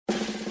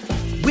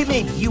We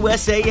made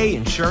USAA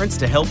insurance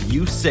to help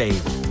you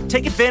save.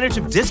 Take advantage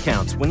of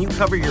discounts when you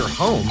cover your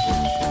home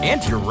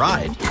and your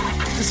ride.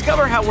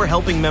 Discover how we're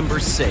helping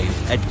members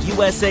save at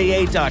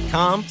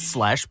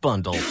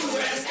USAA.com/bundle.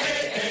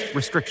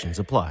 Restrictions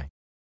apply.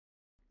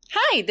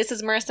 Hi, this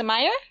is Marissa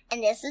Meyer.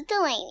 And this is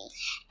Delaney.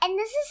 And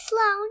this is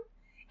Sloan.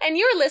 And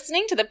you're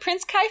listening to the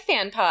Prince Kai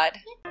Fan Pod.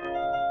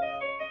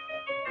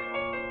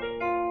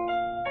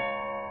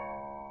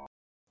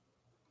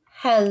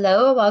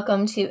 Hello,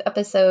 welcome to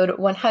episode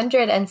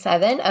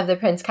 107 of the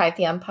Prince Kai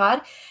Fan Pod,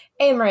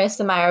 a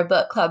Marissa Meyer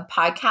book club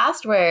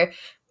podcast where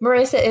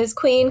Marissa is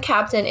queen,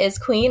 Captain is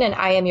queen, and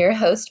I am your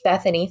host,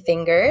 Bethany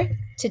Finger.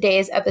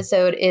 Today's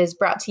episode is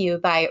brought to you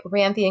by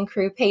Rampion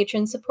Crew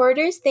patron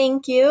supporters.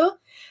 Thank you.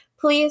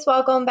 Please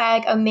welcome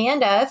back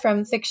Amanda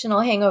from Fictional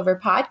Hangover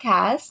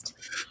Podcast.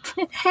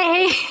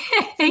 Hey.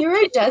 You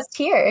were just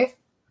here.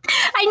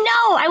 I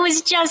know. I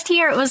was just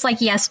here. It was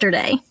like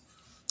yesterday.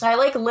 I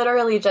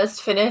literally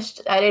just finished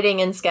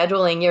editing and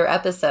scheduling your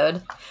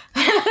episode.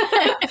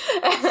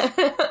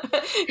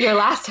 Your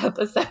last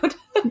episode.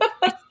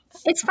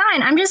 It's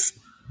fine. I'm just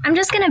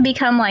going to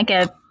become like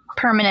a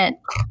permanent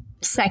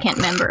second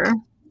member.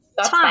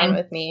 That's fine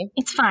with me.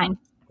 It's fine.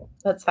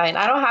 That's fine.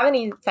 I don't have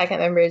any second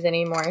members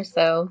anymore,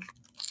 so.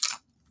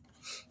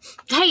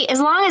 Hey, as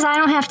long as I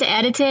don't have to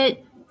edit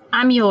it,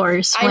 I'm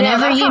yours.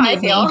 Whenever you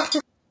need me.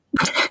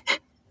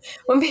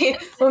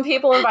 When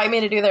people invite me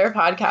to do their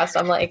podcast,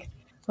 I'm like,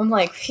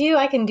 phew,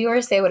 I can do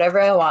or say whatever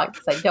I want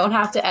because I don't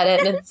have to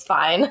edit and it's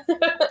fine.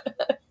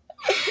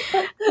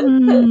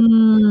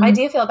 I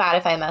do feel bad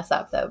if I mess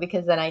up, though,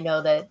 because then I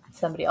know that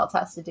somebody else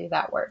has to do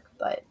that work.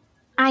 But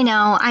I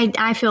know.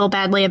 I feel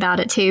badly about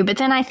it, too. But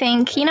then I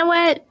think, you know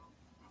what?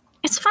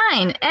 It's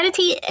fine.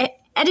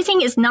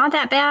 Editing is not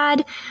that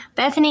bad.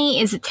 Bethany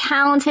is a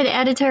talented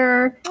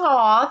editor.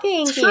 Aw,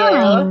 thank you.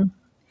 Fine.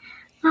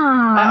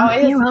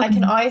 I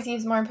can always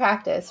use more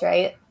practice,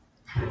 right?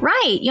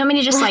 Right. You want me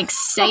to just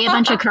say a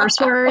bunch of curse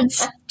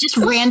words? Just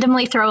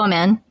randomly throw them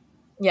in.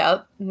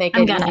 Yep. Make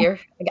it easier.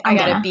 I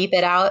gotta beep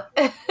it out.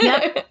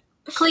 Yep.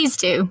 Please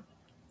do.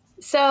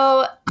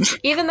 So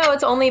even though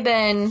it's only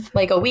been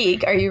a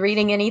week, are you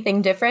reading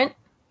anything different?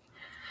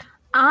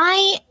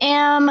 I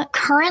am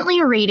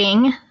currently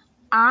reading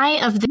Eye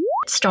of the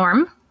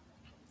Storm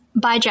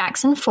by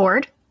Jackson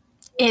Ford.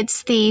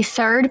 It's the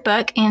third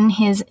book in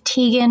his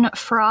Tegan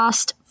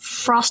Frost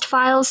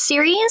Files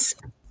series,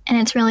 and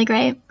it's really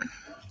great.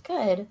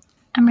 Good.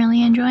 I'm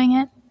really enjoying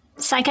it.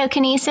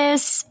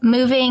 Psychokinesis,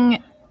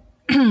 moving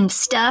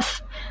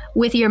stuff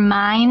with your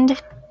mind.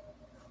 It's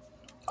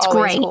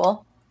always great.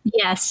 Cool.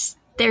 Yes.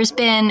 There's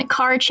been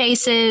car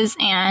chases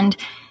and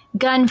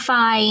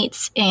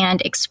gunfights and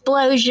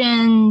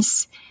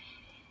explosions.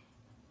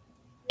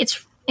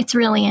 It's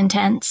really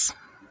intense.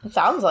 It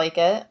sounds like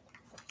it.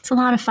 It's a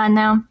lot of fun,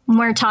 though.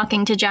 We're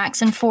talking to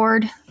Jackson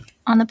Ford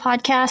on the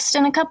podcast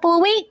in a couple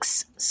of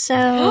weeks,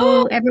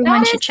 so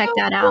everyone should check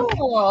that out.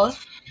 Cool.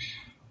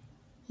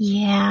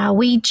 Yeah,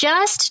 we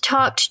just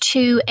talked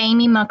to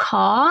Amy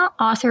McCaw,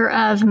 author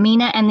of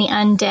Mina and the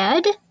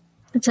Undead.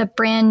 It's a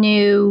brand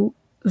new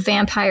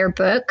vampire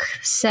book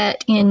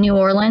set in New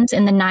Orleans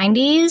in the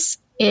 90s.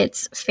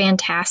 It's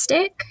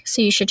fantastic,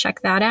 so you should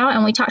check that out.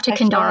 And we talked to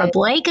Kendara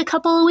Blake a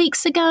couple of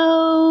weeks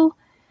ago.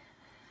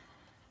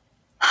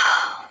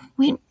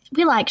 We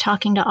like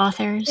talking to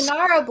authors.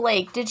 Kendara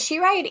Blake, did she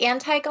write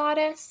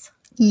Anti-Goddess?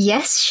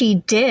 Yes, she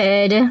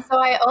did.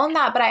 So I own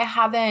that, but I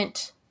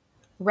haven't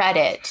read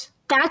it.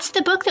 That's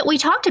the book that we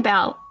talked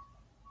about.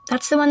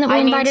 That's the one that we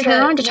invited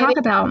her on to talk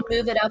about.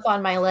 Move it up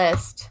on my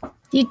list.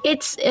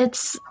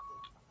 It's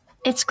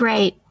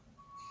great.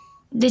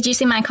 Did you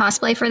see my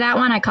cosplay for that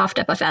one? I coughed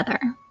up a feather.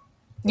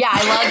 Yeah,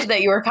 I loved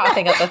that you were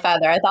coughing up a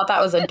feather. I thought that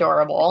was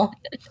adorable.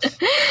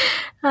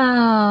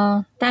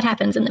 Oh, that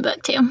happens in the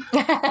book, too.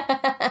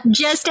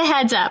 Just a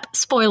heads up.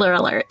 Spoiler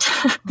alert.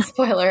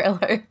 Spoiler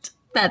alert.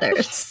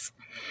 Feathers.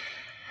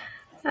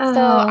 So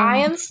I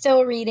am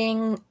still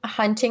reading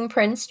Hunting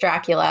Prince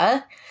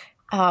Dracula,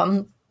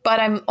 but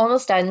I'm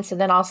almost done, so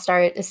then I'll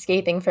start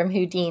escaping from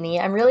Houdini.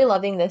 I'm really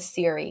loving this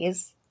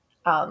series.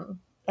 I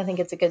think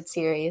it's a good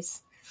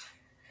series.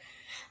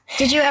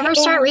 Did you ever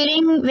start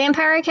reading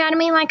Vampire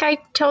Academy like I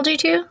told you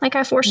to? Like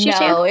I forced you to?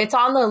 No, it's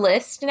on the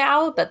list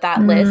now, but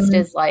that list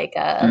is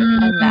a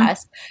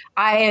mess.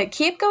 I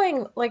keep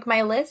going,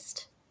 my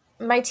list,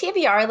 my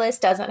TBR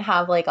list doesn't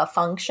have a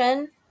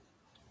function.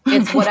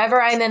 It's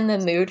whatever I'm in the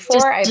mood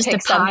for. I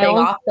pick something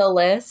off the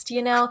list,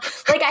 I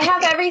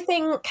have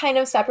everything kind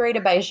of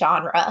separated by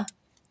genre.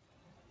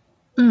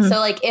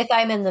 So if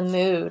I'm in the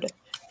mood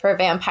for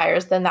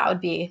vampires, then that would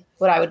be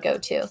what I would go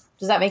to.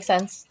 Does that make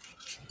sense?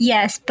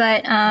 Yes,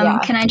 but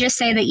can I just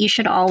say that you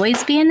should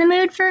always be in the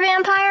mood for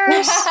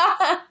vampires?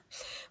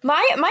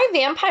 My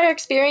vampire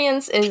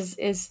experience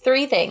is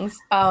three things,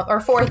 or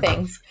four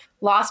things.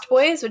 Lost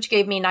Boys, which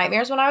gave me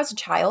nightmares when I was a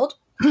child.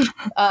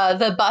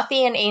 The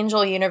Buffy and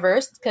Angel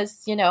universe,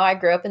 because, I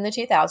grew up in the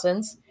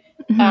 2000s.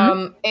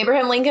 Mm-hmm.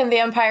 Abraham Lincoln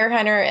Vampire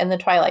Hunter, and the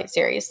Twilight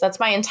series. That's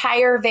my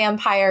entire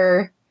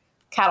vampire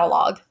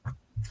catalog.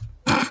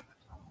 It's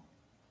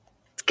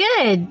good.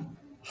 good.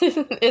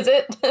 Is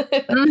it?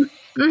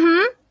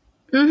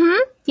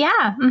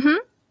 Yeah.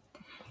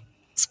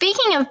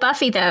 Speaking of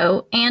Buffy,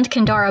 though, and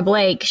Kendara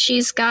Blake,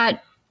 she's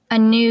got a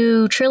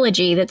new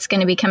trilogy that's going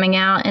to be coming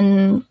out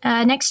in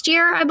next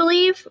year, I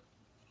believe.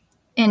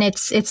 And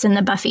it's in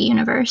the Buffy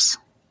universe.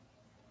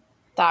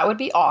 That would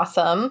be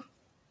awesome.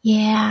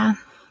 Yeah.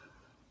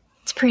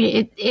 It's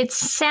pretty. It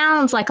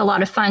sounds like a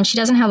lot of fun. She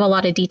doesn't have a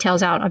lot of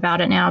details out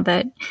about it now,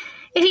 but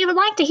if you would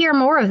like to hear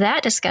more of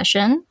that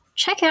discussion,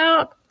 check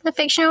out the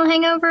Fictional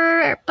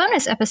Hangover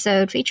bonus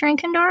episode featuring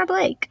Kendara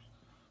Blake.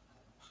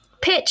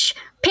 Pitch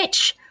the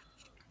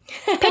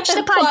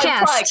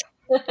podcast.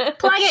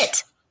 Plug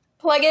it.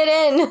 Plug it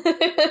in.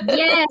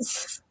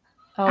 Yes.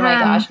 Oh my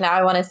gosh, now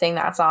I want to sing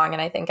that song,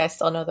 and I think I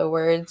still know the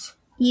words.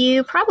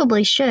 You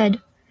probably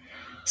should.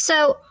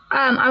 So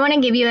I want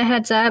to give you a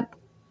heads up.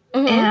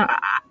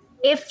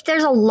 If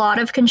there's a lot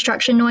of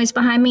construction noise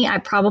behind me, I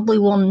probably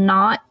will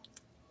not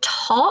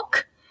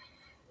talk.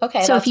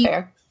 Okay, so that's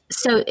fair.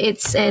 So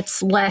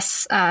it's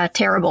less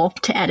terrible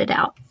to edit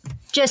out.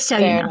 Just so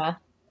you know.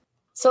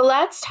 So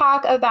let's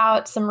talk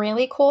about some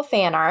really cool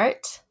fan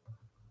art.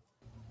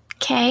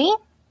 Okay.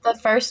 The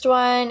first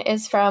one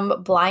is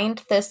from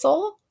Blind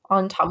Thistle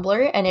on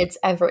Tumblr, and it's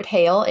Everett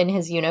Hale in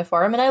his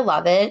uniform, and I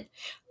love it.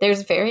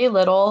 There's very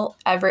little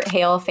Everett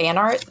Hale fan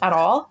art at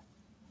all.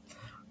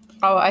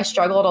 Oh, I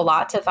struggled a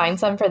lot to find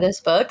some for this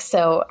book,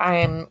 so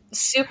I'm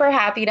super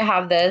happy to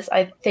have this.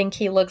 I think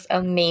he looks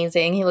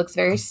amazing. He looks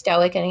very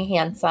stoic and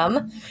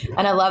handsome,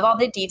 and I love all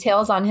the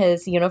details on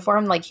his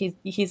uniform. Like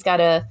he's got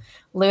a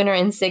lunar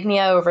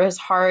insignia over his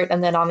heart,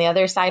 and then on the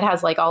other side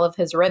has like all of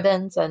his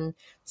ribbons. And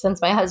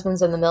since my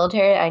husband's in the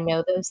military, I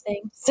know those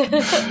things.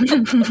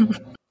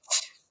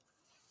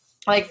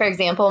 Like, for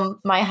example,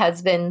 my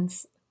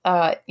husband's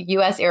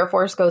U.S. Air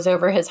Force goes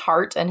over his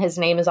heart, and his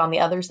name is on the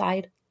other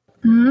side.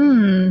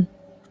 Because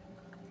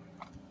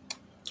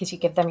you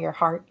give them your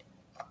heart.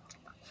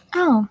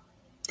 Oh,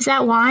 is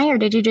that why, or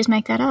did you just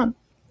make that up?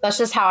 That's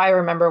just how I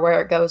remember where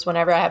it goes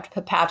whenever I have to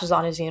put patches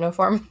on his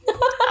uniform.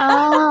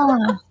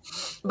 Oh.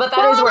 But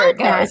that is where it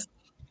goes.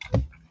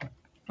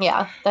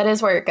 Yeah, that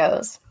is where it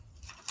goes.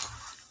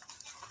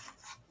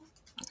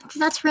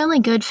 That's really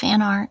good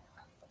fan art.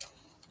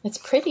 It's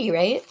pretty,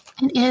 right?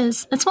 It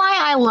is. That's why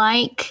I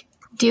like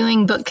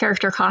doing book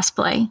character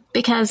cosplay,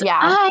 because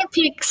I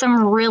pick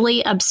some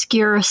really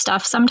obscure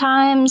stuff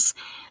sometimes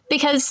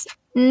because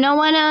no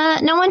one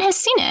has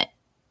seen it.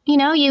 You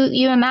know,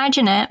 you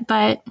imagine it,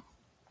 but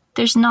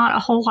there's not a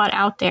whole lot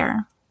out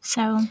there.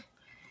 So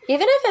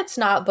even if it's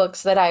not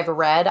books that I've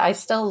read, I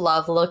still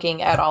love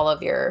looking at all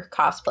of your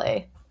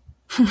cosplay.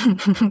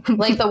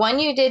 Like the one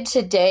you did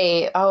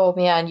today. Oh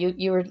man,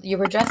 you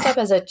were dressed up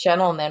as a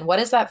gentleman. What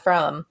is that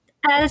from?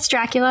 That's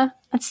Dracula.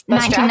 That's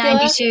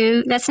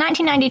 1992. Dracula? That's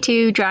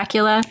 1992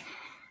 Dracula,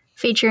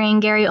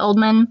 featuring Gary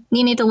Oldman.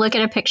 You need to look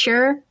at a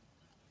picture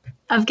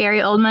of Gary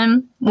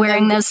Oldman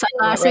wearing those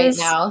sunglasses.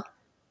 Right now.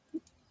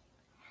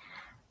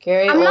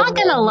 I'm not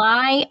gonna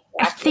lie.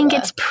 Dracula. I think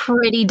it's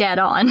pretty dead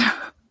on.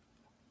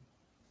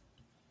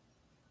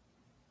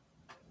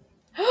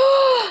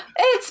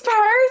 It's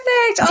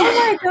perfect. Oh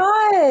my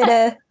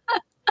god.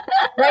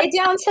 Right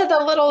down to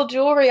the little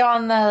jewelry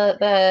on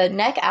the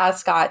neck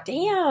ascot.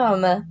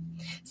 Damn.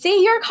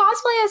 See, your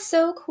cosplay is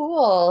so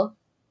cool.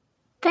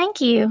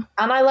 Thank you.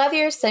 And I love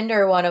your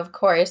Cinder one, of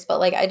course. But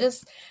like,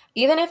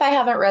 even if I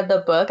haven't read the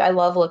book, I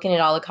love looking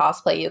at all the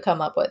cosplay you come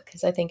up with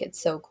because I think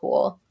it's so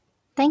cool.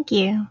 Thank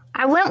you.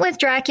 I went with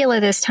Dracula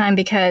this time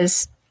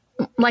because,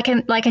 like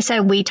I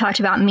said, we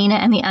talked about Mina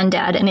and the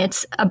Undead, and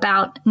it's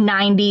about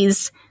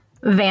 90s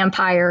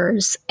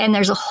vampires, and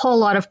there's a whole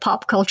lot of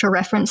pop culture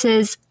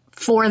references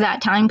for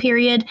that time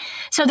period.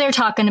 So they're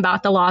talking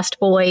about The Lost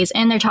Boys,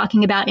 and they're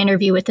talking about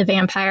Interview with the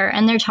Vampire,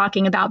 and they're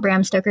talking about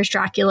Bram Stoker's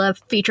Dracula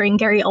featuring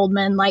Gary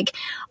Oldman. Like,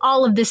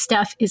 all of this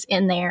stuff is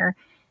in there.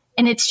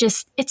 And it's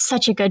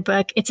such a good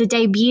book. It's a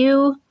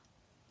debut.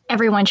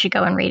 Everyone should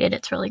go and read it.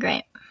 It's really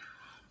great.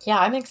 Yeah,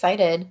 I'm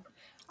excited.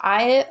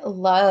 I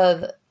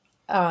love,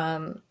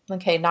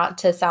 okay, not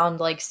to sound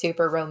like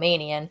super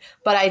Romanian,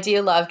 but I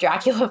do love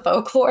Dracula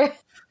folklore.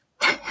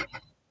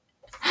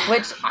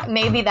 Which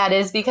maybe that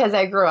is because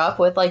I grew up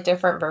with like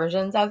different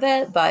versions of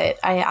it, but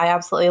I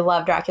absolutely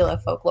love Dracula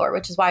folklore,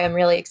 which is why I'm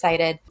really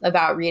excited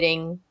about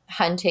reading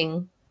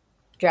Hunting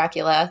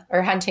Dracula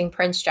or Hunting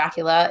Prince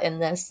Dracula in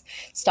this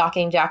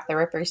Stalking Jack the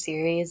Ripper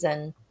series,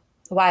 and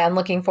why I'm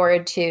looking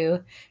forward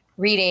to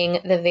reading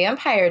the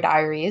Vampire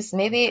Diaries.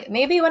 Maybe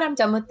when I'm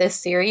done with this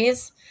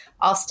series,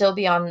 I'll still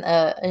be on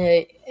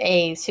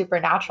a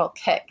supernatural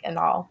kick and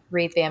I'll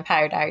read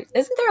Vampire Diaries.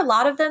 Isn't there a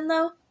lot of them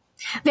though?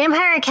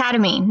 Vampire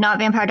Academy, not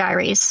Vampire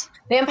Diaries.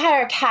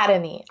 Vampire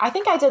Academy. I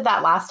think I did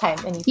that last time.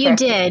 And you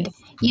did.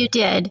 You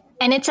did.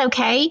 And it's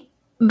okay.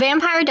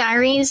 Vampire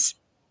Diaries,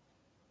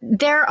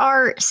 there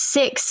are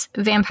 6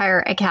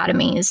 Vampire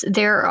Academies. And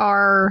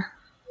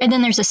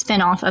then there's a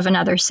spinoff of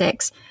another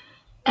 6.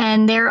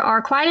 And there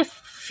are quite a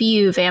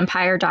few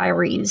Vampire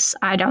Diaries.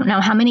 I don't know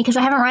how many because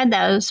I haven't read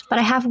those, but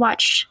I have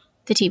watched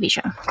the TV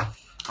show.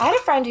 I had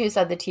a friend who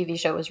said the TV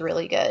show was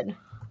really good.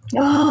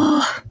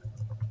 Oh,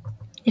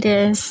 It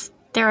is.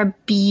 There are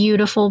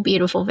beautiful,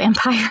 beautiful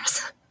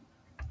vampires.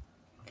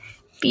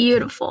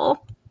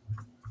 Beautiful.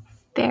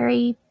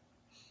 Very,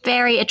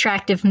 very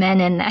attractive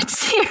men in that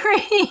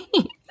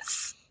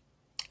series.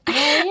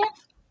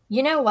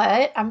 You know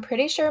what? I'm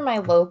pretty sure my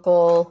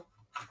local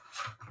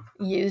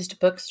used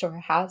bookstore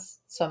has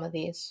some of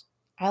these.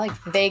 I like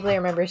vaguely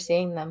remember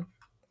seeing them.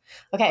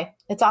 Okay,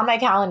 it's on my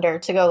calendar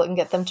to go and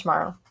get them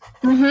tomorrow.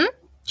 Mm-hmm.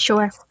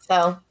 Sure.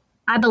 So,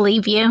 I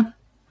believe you.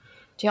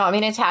 do you want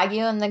me to tag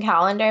you in the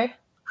calendar?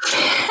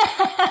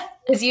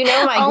 Because you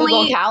know my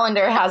Google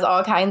Calendar has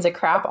all kinds of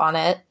crap on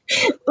it.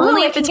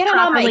 Only I if can it's get it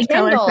on my properly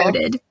Kindle.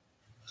 color-coded.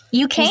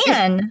 You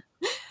can.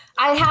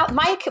 I have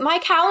my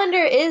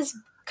calendar is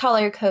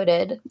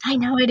color-coded. I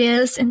know it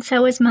is, and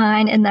so is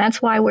mine, and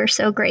that's why we're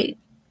so great.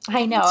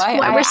 I know. That's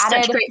why I we're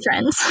such great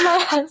friends.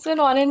 My husband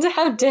wanted to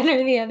have dinner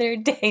the other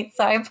day,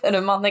 so I put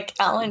him on the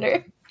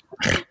calendar.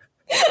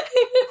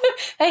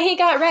 And he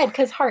got red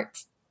because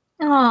hearts.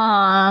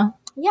 Aww.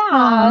 Yeah.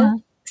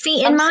 Aww.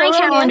 See, in my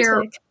calendar,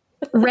 romantic.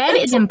 red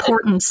is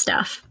important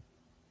stuff.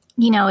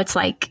 You know, it's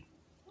like...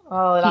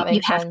 Oh, that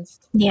makes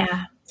sense.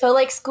 Yeah. So,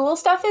 like, school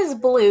stuff is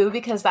blue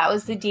because that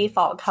was the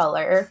default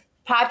color.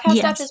 Podcast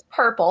stuff is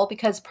purple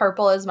because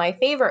purple is my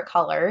favorite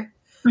color.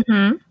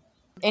 Mm-hmm.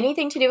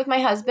 Anything to do with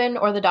my husband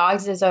or the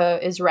dogs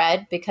is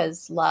red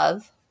because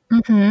love.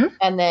 Mm-hmm.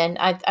 And then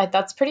I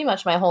that's pretty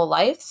much my whole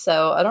life.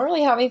 So I don't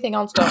really have anything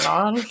else going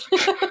on.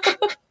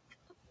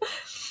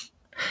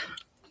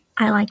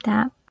 I like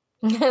that.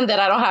 That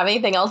I don't have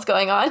anything else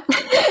going on.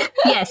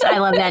 Yes, I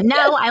love that.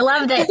 No, I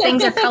love that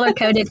things are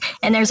color-coded,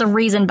 and there's a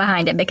reason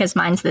behind it, because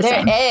mine's the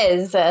same. There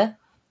is. How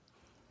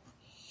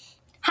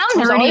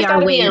There's nerdy always are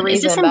gotta we? be a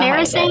Is this reason behind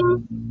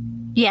embarrassing?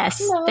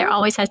 Yes, No. there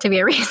always has to be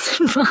a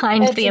reason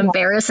behind It's the not.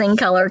 embarrassing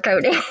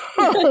color-coding.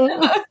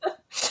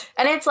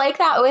 And it's like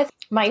that with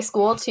my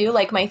school, too.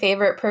 Like, my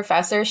favorite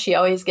professor, she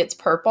always gets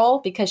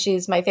purple because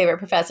she's my favorite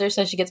professor,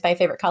 so she gets my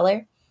favorite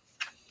color.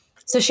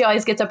 So she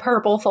always gets a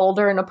purple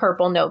folder and a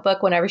purple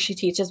notebook whenever she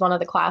teaches one of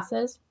the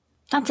classes.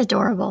 That's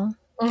adorable.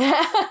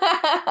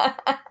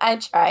 I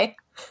try.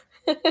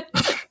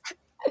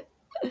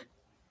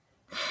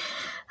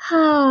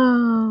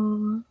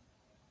 Oh,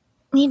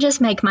 you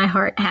just make my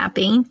heart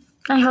happy.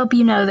 I hope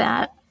you know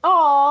that.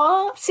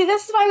 Aw. See,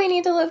 this is why we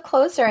need to live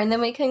closer, and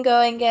then we can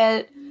go and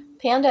get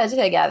Panda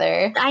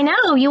together. I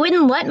know, you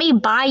wouldn't let me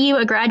buy you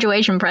a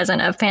graduation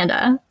present of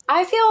Panda.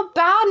 I feel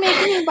bad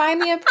making you buy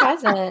me a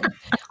present.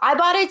 I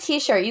bought a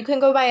t-shirt. You can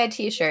go buy a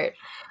t-shirt.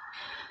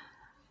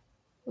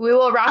 We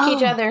will rock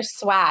each other's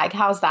swag.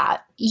 How's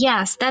that?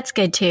 Yes, that's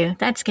good too.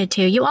 That's good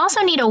too. You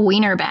also need a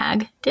wiener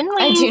bag, didn't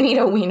we? I do need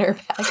a wiener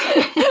bag.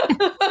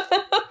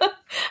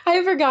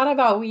 I forgot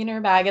about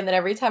wiener bag, and then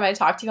every time I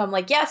talk to you, I'm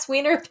like, yes,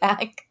 wiener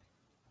bag.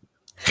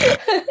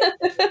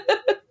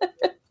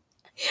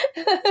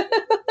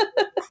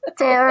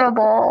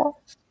 Terrible.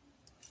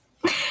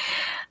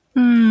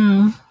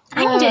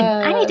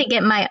 I need to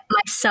get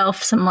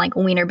myself some like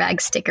wiener bag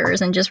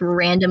stickers and just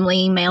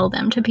randomly mail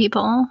them to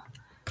people.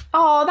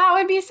 Oh, that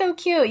would be so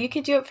cute. You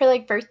could do it for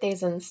like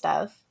birthdays and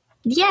stuff.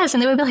 Yes,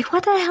 and they would be like,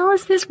 "What the hell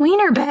is this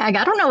wiener bag?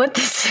 I don't know what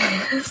this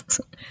is."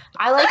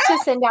 I like to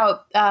send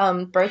out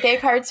birthday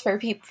cards for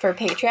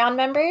Patreon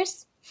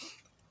members.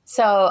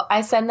 So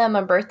I send them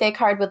a birthday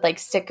card with like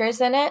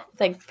stickers in it,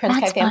 like Prince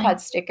Kai Fan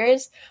Pod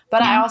stickers.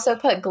 But I also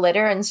put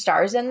glitter and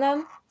stars in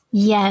them.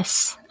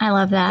 Yes, I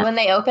love that. When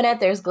they open it,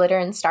 there's glitter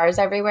and stars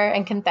everywhere,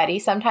 and confetti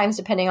sometimes,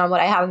 depending on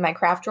what I have in my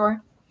craft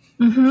drawer.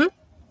 Mm-hmm.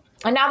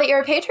 And now that you're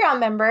a Patreon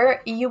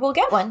member, you will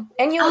get one.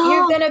 And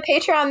you've been a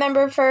Patreon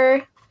member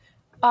for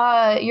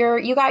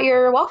you got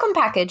your welcome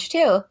package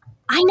too.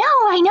 I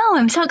know.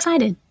 I'm so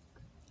excited.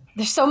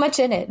 There's so much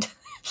in it.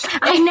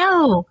 I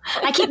know.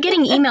 I keep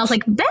getting emails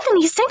like,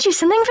 Bethany sent you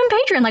something from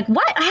Patreon. Like,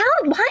 what?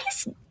 Why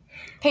is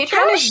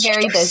Patreon is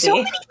very busy. So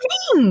many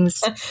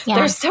things. Yeah.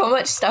 There's so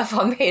much stuff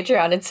on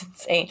Patreon. It's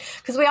insane.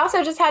 Because we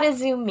also just had a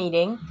Zoom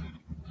meeting.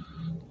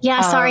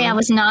 Yeah, sorry, I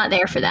was not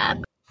there for that.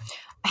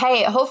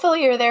 Hey,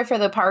 hopefully you're there for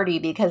the party,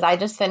 because I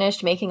just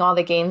finished making all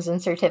the games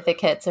and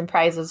certificates and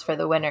prizes for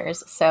the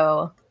winners.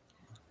 So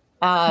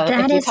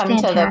if you come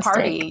to the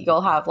party,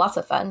 you'll have lots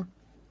of fun.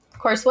 Of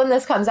course, when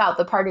this comes out,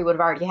 the party would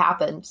have already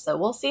happened. So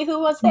we'll see who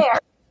was there.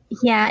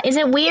 Yeah. Is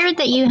it weird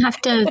that you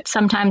have to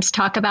sometimes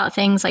talk about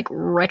things like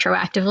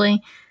retroactively?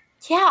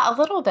 Yeah, a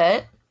little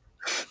bit.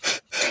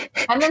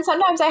 And then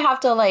sometimes I have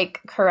to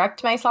like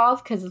correct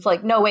myself, because it's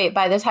like, no, wait,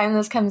 by the time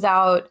this comes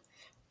out,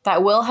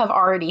 that will have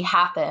already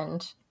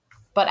happened.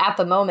 But at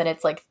the moment,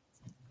 it's like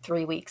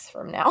 3 weeks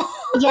from now.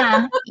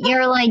 Yeah.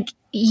 You're like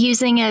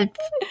using a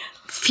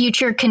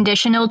future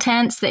conditional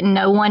tense that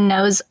no one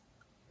knows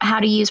how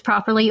to use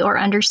properly or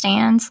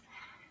understands.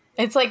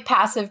 It's like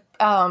passive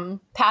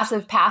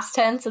past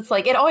tense. It's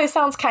like, it always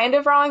sounds kind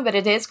of wrong, but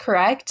it is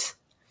correct.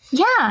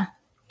 Yeah,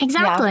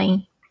 exactly. Yeah.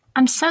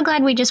 I'm so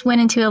glad we just went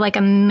into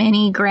a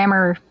mini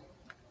grammar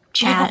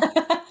chat.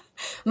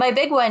 My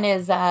big one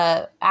is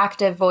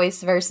active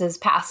voice versus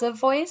passive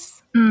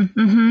voice.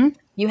 Mm-hmm.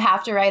 You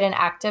have to write an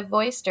active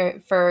voice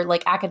for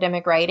like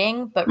academic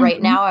writing, but right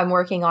now I'm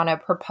working on a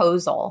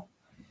proposal.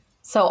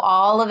 So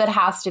all of it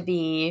has to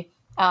be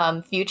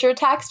future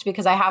text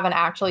because I haven't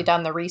actually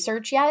done the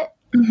research yet.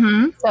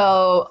 Mm-hmm.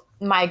 So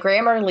my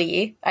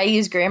Grammarly, I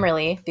use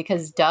Grammarly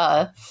because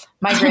duh.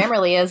 My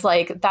Grammarly is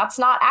like, that's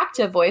not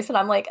active voice. And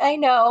I'm like, I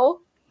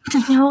know.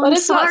 No, But I'm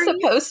it's sorry. not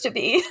supposed to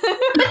be.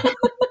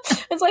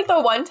 It's like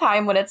the one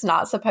time when it's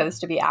not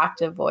supposed to be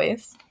active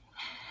voice.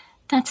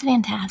 That's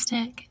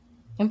fantastic.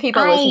 And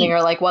people listening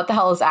are like, what the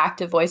hell is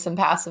active voice and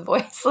passive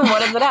voice? And what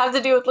does it have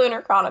to do with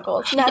Lunar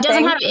Chronicles? Nothing. It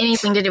doesn't have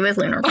anything to do with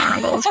Lunar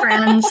Chronicles,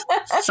 friends.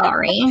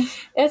 Sorry.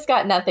 It's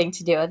got nothing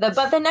to do with it.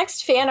 But the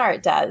next fan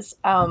art does.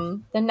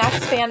 The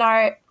next fan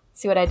art,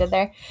 see what I did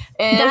there?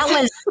 That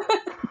was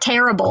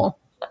terrible.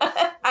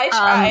 I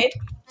tried.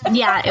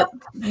 Yeah,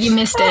 you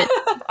missed it.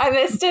 I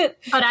missed it.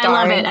 But I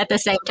love it at the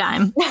same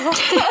time.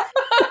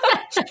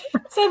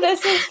 So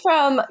this is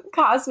from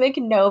Cosmic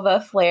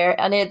Nova Flare,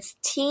 and it's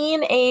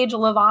teenage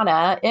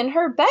Lavana in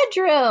her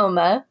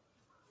bedroom,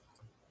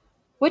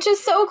 which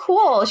is so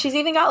cool. She's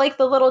even got like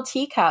the little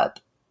teacup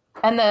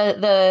and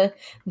the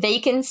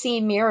vacancy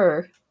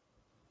mirror.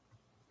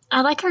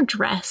 I like her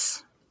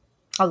dress.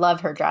 I love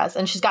her dress,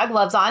 and she's got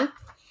gloves on.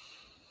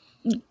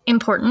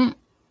 Important.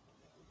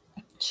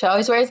 She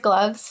always wears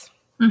gloves.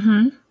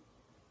 Mm-hmm.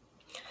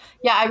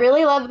 Yeah, I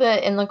really love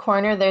that in the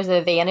corner there's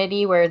a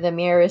vanity where the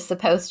mirror is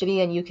supposed to be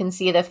and you can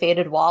see the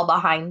faded wall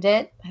behind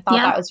it. I thought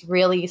that was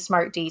really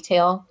smart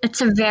detail.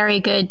 It's a very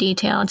good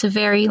detail. It's a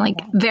very,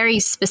 very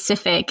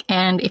specific.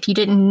 And if you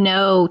didn't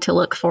know to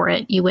look for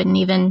it, you wouldn't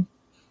even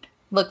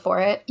look for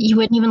it. You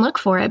wouldn't even look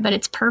for it, but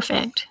it's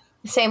perfect.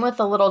 Same with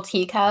the little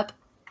teacup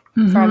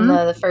from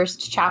the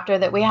first chapter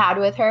that we had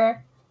with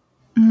her.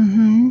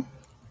 Mm-hmm.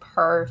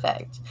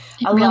 Perfect.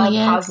 It I really love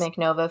is. Cosmic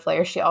Nova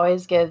Flare. She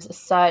always gives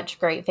such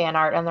great fan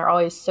art, and they're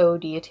always so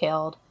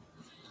detailed.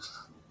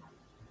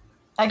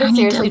 I could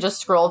seriously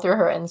just scroll through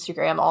her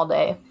Instagram all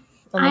day.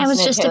 I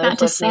was just about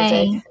to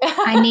say,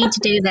 I need to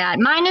do that.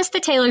 Minus the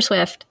Taylor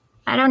Swift.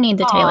 I don't need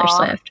the Taylor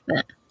Swift,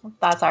 but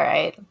that's all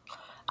right.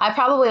 I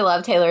probably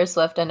love Taylor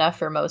Swift enough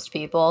for most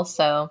people,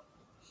 so...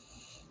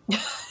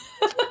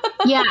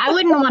 Yeah, I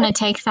wouldn't want to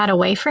take that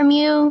away from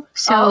you.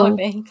 So,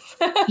 thanks.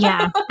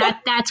 Yeah,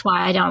 that's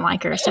why I don't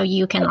like her. So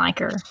you can like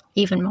her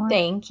even more.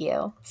 Thank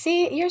you.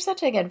 See, you're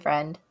such a good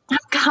friend. I'm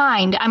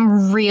kind.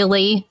 I'm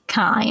really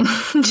kind.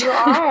 You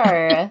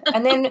are.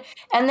 And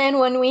then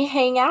when we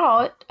hang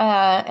out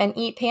and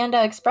eat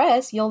Panda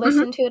Express, you'll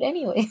listen to it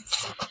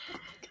anyways.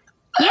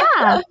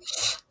 Yeah.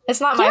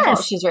 It's not my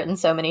fault she's written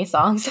so many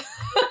songs.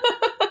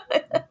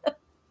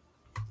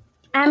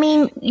 I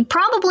mean,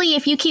 probably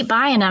if you keep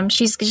buying them,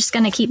 she's just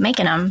going to keep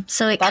making them.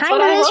 So it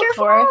kind of is your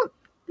fault.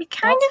 It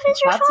kind of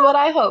is your fault. That's what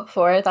I hope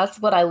for. That's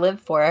what I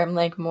live for. I'm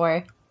like,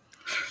 more.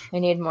 I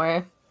need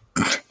more.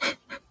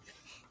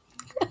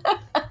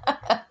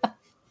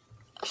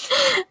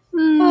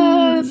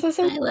 This is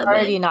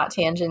already not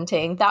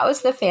tangenting. That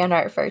was the fan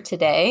art for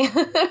today.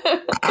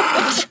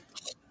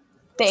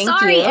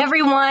 Sorry,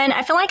 everyone.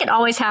 I feel like it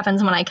always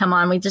happens when I come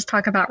on. We just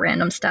talk about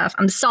random stuff.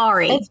 I'm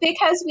sorry. It's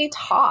because we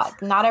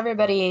talk. Not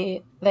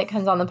everybody that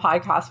comes on the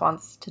podcast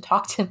wants to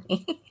talk to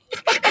me.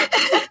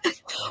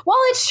 Well,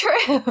 it's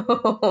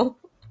true.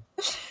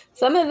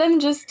 Some of them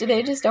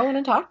they just don't want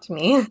to talk to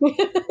me.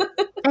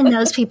 And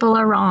those people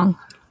are wrong.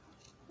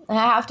 And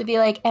I have to be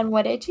like, and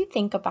what did you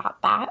think about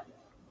that?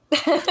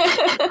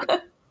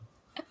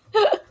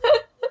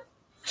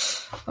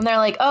 And they're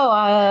like,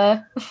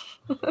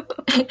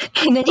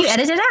 and then you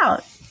edit it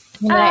out.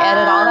 And then I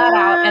edit all that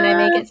out and I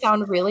make it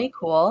sound really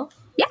cool.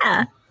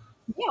 Yeah.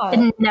 Yeah.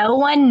 And no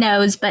one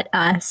knows but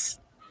us.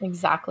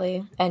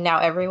 Exactly. And now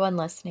everyone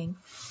listening.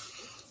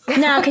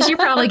 No, because you're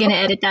probably going to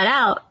edit that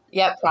out.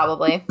 Yep,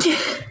 probably.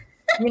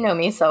 You know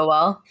me so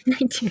well.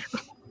 I do.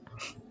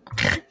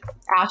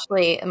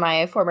 Ashley,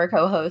 my former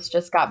co-host,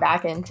 just got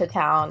back into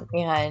town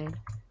and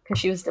because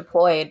she was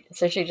deployed,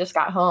 so she just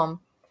got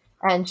home.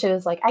 And she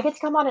was like, I get to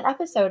come on an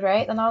episode,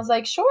 right? And I was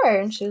like, sure.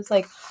 And she was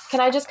like, can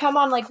I just come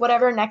on like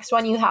whatever next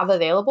one you have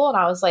available? And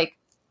I was like,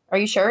 are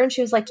you sure? And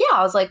she was like, yeah.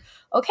 I was like,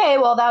 okay,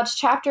 well, that's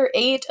chapter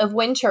 8 of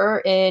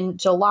Winter in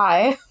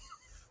July.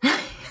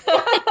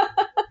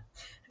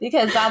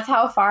 Because that's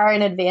how far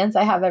in advance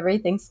I have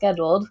everything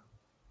scheduled.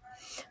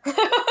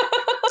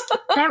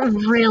 That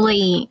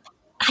really,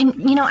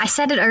 I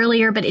said it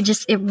earlier, but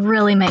it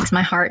really makes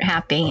my heart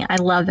happy. I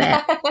love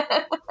it.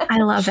 I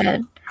love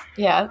it.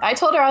 Yeah, I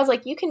told her, I was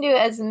like, you can do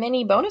as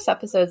many bonus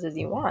episodes as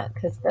you want,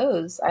 because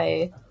those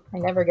I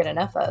never get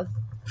enough of.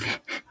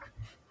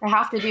 I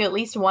have to do at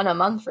least one a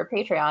month for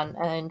Patreon,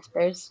 and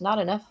there's not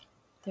enough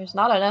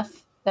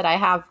that I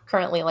have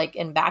currently like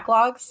in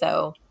backlog,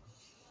 so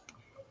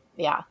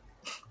yeah.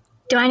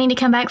 Do I need to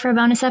come back for a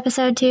bonus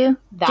episode too?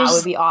 That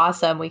would be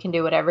awesome. We can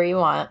do whatever you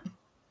want.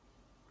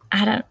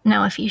 I don't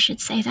know if you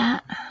should say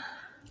that.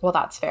 Well,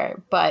 that's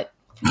fair, but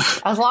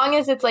as long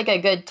as it's like a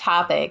good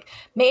topic.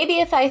 Maybe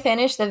if I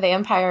finish the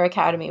Vampire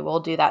Academy, we'll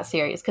do that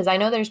series. Because I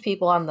know there's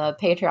people on the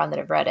Patreon that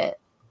have read it.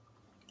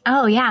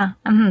 Oh, yeah.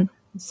 Mm-hmm.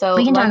 So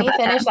let me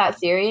finish that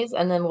series,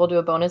 and then we'll do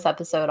a bonus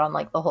episode on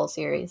like the whole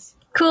series.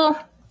 Cool.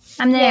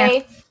 I'm there.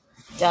 Yay.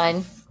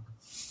 Done.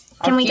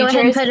 Can we go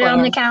ahead and put it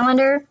on the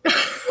calendar?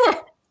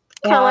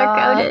 Color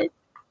coded.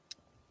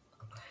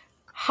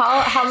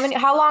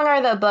 How long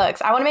are the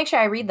books? I want to make sure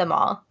I read them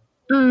all.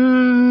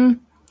 The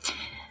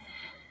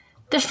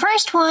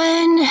first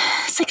one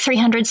is like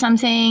 300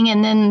 something,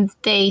 and then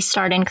they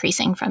start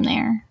increasing from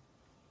there.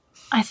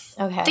 I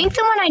think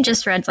the one I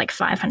just read is like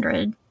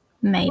 500,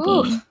 maybe.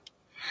 Oof.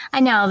 I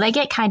know, they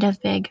get kind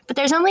of big, but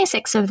there's only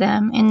 6 of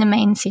them in the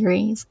main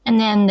series, and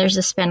then there's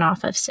a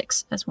spin-off of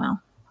 6 as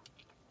well.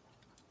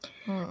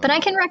 But I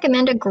can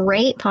recommend a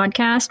great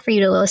podcast for you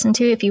to listen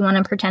to if you want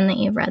to pretend that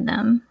you've read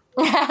them.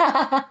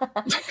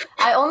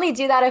 I only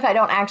do that if I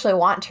don't actually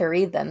want to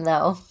read them,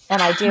 though,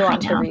 and I do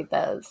want to read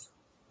those.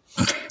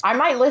 I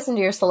might listen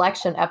to your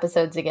selection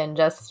episodes again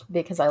just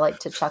because I like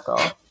to chuckle,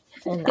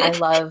 and I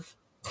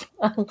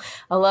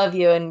love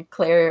you and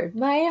Claire.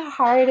 My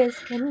heart is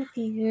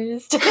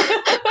confused.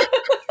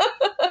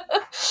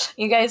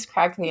 You guys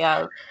crack me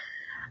up.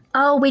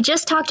 Oh, we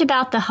just talked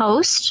about the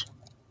host.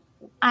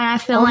 I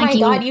feel like my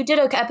God, you did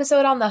an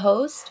episode on the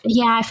host?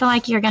 Yeah, I feel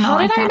like you're going to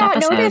like that episode. How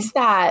did I not notice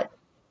that?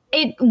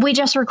 We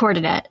just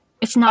recorded it.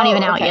 It's not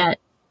even out yet.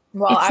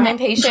 Well, I'm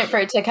impatient for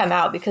it to come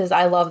out because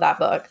I love that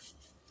book.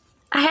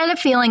 I had a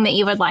feeling that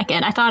you would like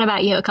it. I thought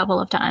about you a couple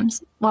of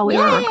times while we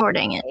were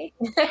recording it.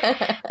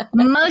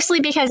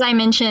 Mostly because I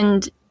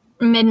mentioned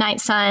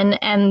Midnight Sun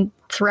and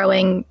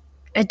throwing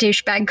a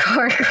douchebag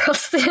car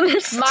across the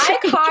interstate. My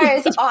car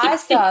is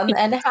awesome,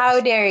 and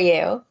how dare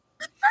you?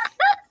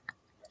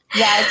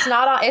 Yeah, it's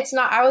not.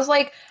 I was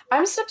like,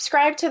 I'm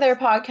subscribed to their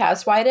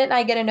podcast. Why didn't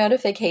I get a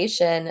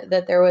notification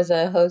that there was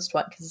a host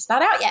one? Because it's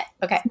not out yet.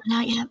 Okay. It's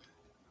not out yet.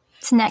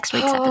 It's next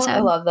week's episode. I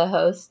love The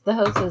Host. The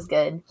Host is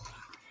good.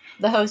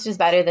 The Host is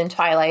better than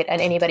Twilight, and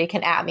anybody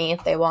can at me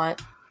if they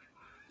want.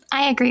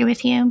 I agree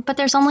with you, but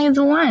there's only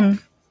the one,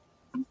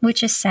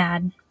 which is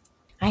sad.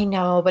 I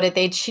know,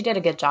 but she did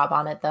a good job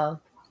on it,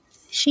 though.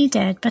 She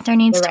did, but there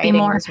needs to be more. The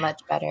writing was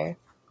much better.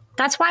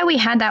 That's why we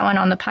had that one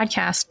on the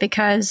podcast,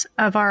 because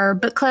of our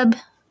book club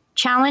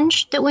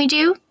challenge that we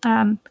do.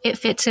 It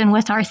fits in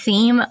with our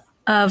theme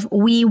of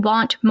we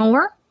want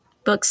more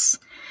books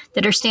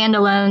that are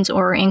standalones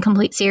or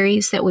incomplete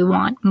series that we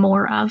want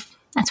more of.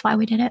 That's why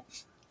we did it.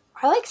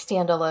 I like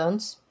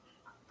standalones.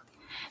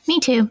 Me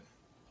too.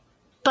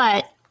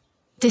 But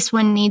this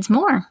one needs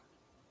more.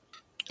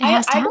 It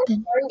has to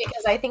happen.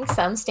 Because I think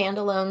some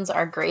standalones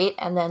are great.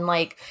 And then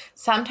like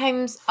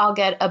sometimes I'll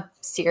get a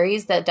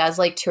series that does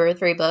like 2 or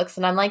 3 books.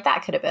 And I'm like,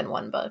 that could have been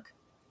 1 book.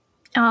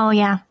 Oh,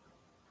 yeah.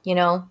 You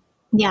know?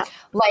 Yeah.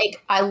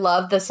 Like I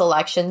love the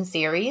Selection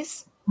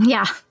series.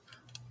 Yeah.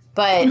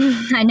 But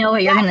I know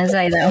what you're going to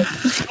say, though. That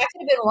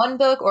could have been 1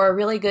 book or a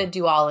really good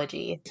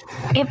duology.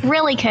 It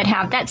really could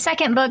have. That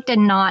second book did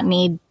not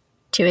need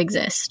to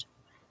exist.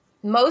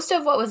 Most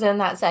of what was in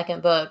that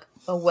second book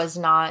was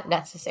not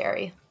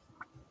necessary.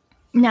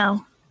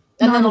 No.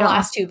 And then the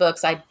last 2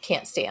 books I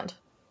can't stand.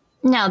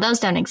 No, those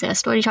don't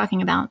exist. What are you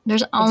talking about?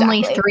 There's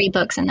only 3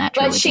 books in that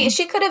trilogy. But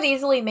she could have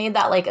easily made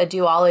that like a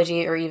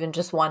duology or even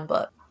just 1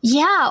 book.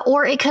 Yeah,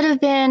 or it could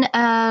have been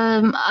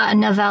a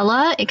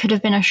novella. It could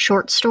have been a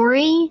short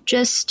story.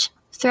 Just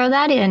throw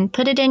that in.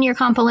 Put it in your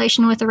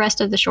compilation with the rest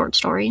of the short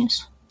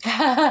stories.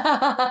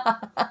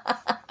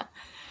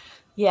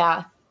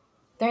 Yeah.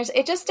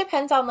 It just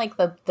depends on like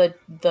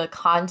the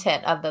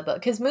content of the book,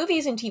 because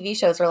movies and TV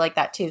shows are like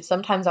that too.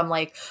 Sometimes I'm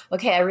like,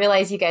 okay, I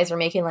realize you guys are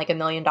making like $1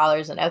 million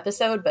an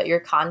episode, but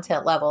your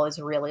content level is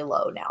really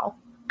low now.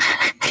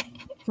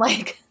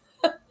 Like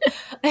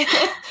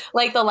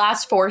like the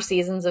last 4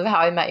 seasons of How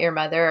I Met Your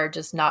Mother are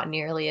just not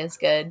nearly as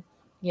good,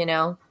 you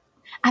know?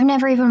 I've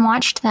never even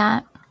watched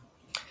that.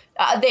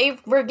 They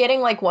were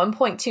getting like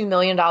 $1.2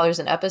 million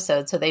an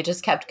episode, so they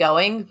just kept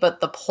going, but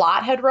the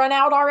plot had run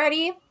out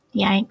already.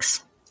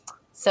 Yikes.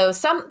 So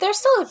there's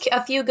still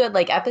a few good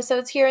like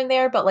episodes here and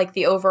there, but like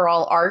the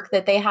overall arc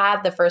that they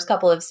had the first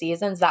couple of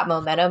seasons, that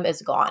momentum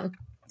is gone.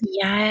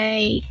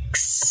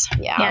 Yikes.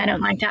 Yeah, I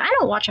don't like that. I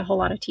don't watch a whole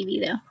lot of TV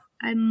though.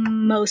 I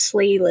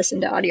mostly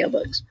listen to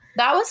audiobooks.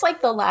 That was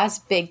like the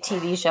last big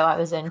TV show I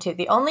was into.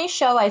 The only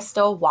show I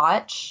still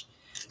watch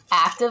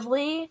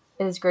actively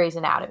is Grey's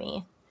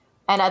Anatomy.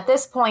 And at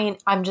this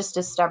point, I'm just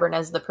as stubborn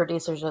as the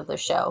producers of the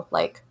show.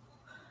 Like,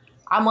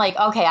 I'm like,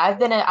 okay,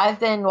 I've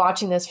been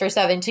watching this for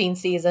 17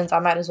 seasons. I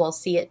might as well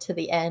see it to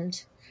the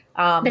end.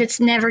 But it's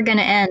never going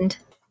to end.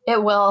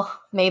 It will,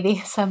 maybe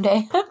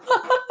someday.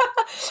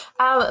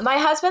 My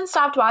husband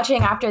stopped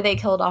watching after they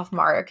killed off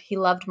Mark. He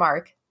loved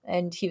Mark,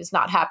 and he was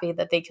not happy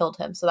that they killed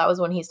him. So that was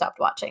when he stopped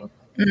watching.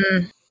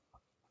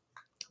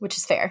 Which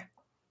is fair.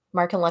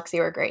 Mark and Lexi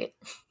were great.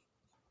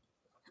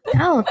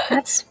 Oh,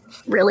 that's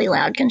really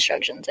loud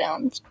construction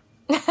sounds.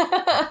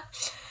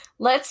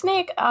 Let's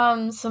make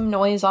some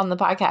noise on the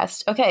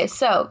podcast. Okay,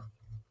 so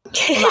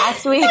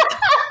last week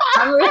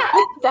I'm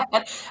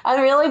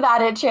really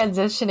bad at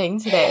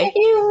transitioning today.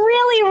 You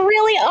really,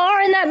 really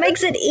are, and that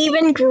makes it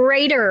even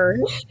greater.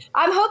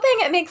 I'm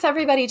hoping it makes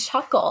everybody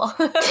chuckle.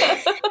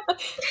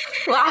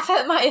 laugh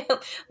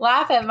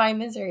at my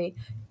misery.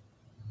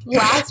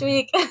 Last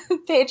week,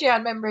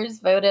 Patreon members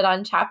voted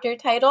on chapter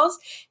titles,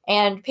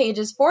 and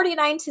pages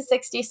 49 to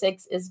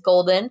 66 is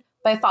Golden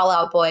by Fall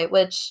Out Boy,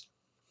 which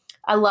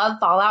I love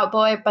Fall Out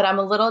Boy, but I'm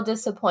a little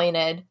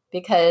disappointed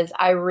because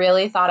I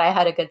really thought I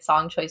had a good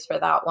song choice for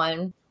that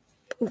one.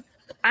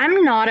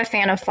 I'm not a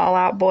fan of Fall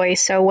Out Boy,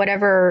 so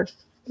whatever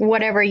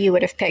you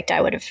would have picked,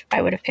 I would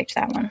have picked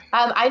that one.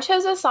 I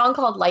chose a song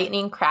called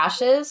Lightning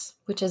Crashes,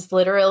 which is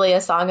literally a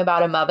song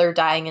about a mother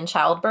dying in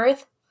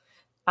childbirth.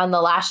 And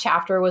the last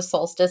chapter was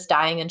Solstice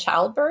dying in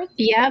childbirth.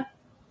 Yep.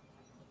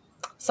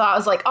 So I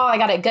was like, oh, I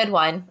got a good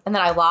one. And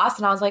then I lost,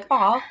 and I was like,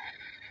 oh.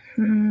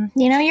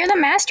 You're the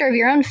master of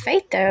your own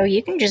fate, though.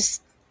 You can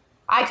just...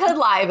 I could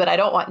lie, but I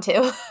don't want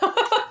to.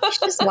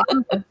 just lie.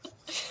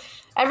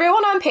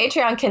 Everyone on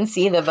Patreon can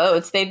see the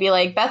votes. They'd be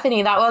like,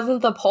 Bethany, that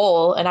wasn't the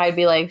poll. And I'd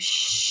be like,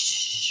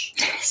 shh.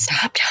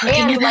 Stop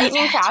talking and about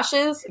Lightning that.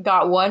 Crashes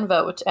got one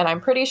vote, and I'm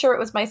pretty sure it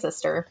was my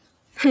sister.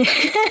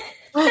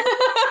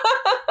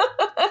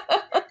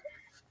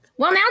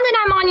 Well, now that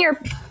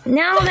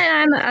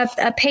I'm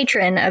a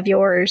patron of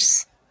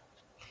yours,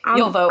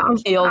 You'll vote.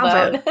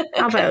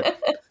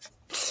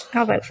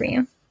 I'll vote for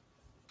you.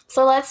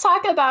 So let's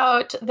talk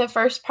about the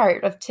first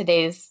part of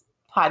today's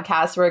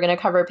podcast. We're going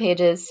to cover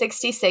pages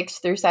 66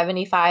 through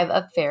 75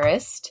 of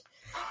Fairest.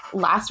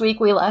 Last week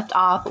we left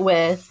off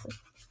with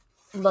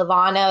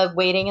Lavana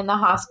waiting in the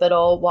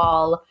hospital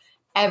while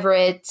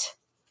Everett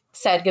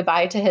said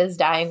goodbye to his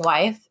dying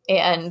wife,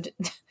 and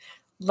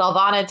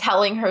Lavana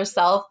telling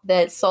herself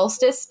that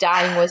Solstice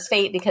dying was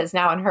fate because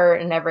now her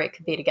and Everett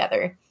could be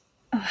together.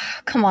 Oh,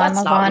 come on,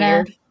 That's Lavana.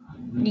 not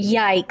weird.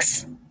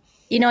 Yikes.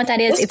 You know what that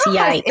is? This It's girl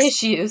has yikes.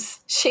 issues.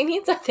 She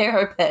needs a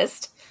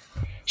therapist.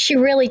 She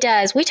really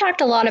does. We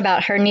talked a lot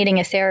about her needing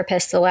a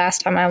therapist the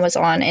last time I was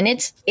on, and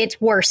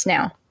it's worse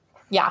now.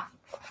 Yeah.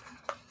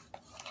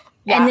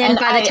 And then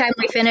by the time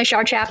we finish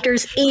our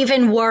chapters,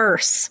 even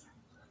worse.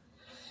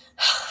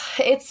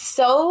 It's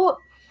so...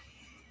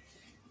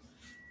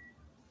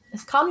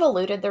 Is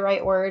convoluted the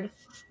right word?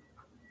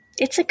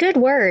 It's a good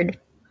word.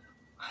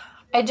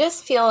 It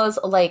just feels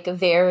like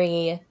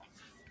very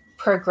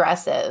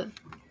progressive.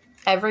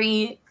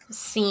 Every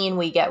scene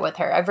we get with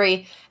her,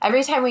 every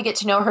time we get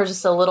to know her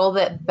just a little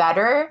bit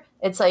better,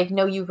 it's like,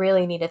 no, you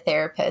really need a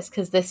therapist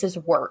because this is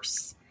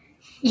worse.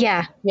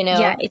 Yeah.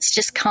 Yeah, it's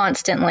just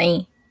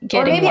constantly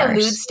getting worse. Or maybe worse. a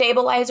mood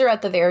stabilizer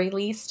at the very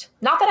least.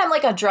 Not that I'm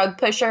like a drug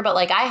pusher, but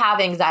like I have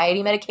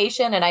anxiety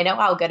medication and I know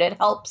how good it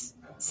helps.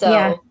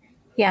 So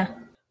yeah.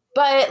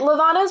 But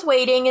Lavana's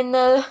waiting in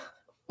the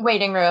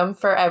waiting room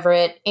for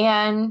Everett,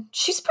 and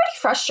she's pretty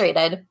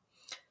frustrated.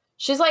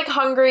 She's like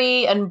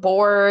hungry and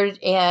bored,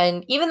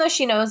 and even though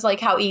she knows like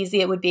how easy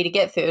it would be to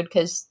get food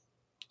because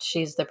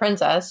she's the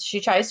princess, she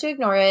tries to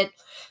ignore it.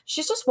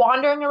 She's just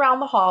wandering around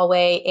the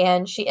hallway,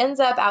 and she ends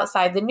up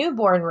outside the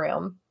newborn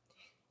room,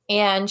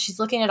 and she's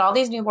looking at all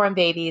these newborn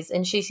babies,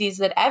 and she sees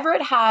that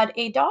Everett had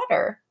a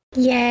daughter.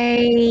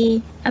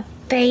 Yay, a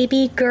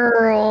baby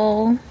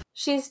girl.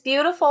 She's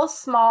beautiful,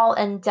 small,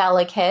 and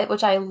delicate,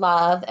 which I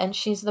love, and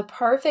she's the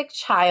perfect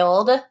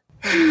child.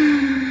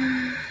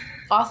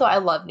 Also, I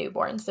love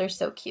newborns. They're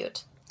so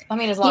cute. I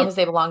mean, as long as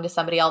they belong to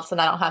somebody else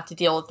and I don't have to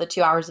deal with the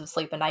 2 hours of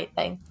sleep a night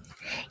thing.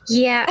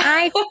 Yeah,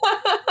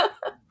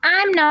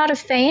 I'm not a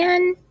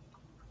fan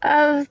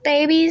of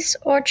babies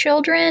or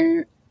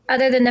children,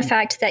 other than the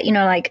fact that,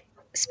 like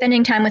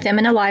spending time with them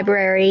in a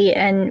library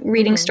and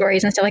reading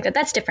stories and stuff like that.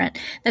 That's different.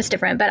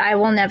 But I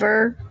will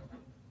never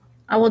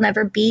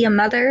be a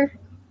mother.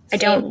 Same. I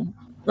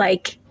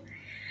don't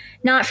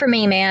not for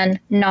me, man.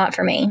 Not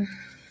for me.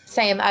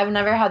 Same. I've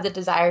never had the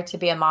desire to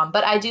be a mom,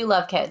 but I do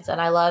love kids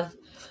and I love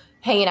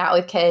hanging out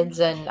with kids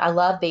and I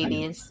love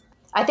babies.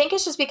 I think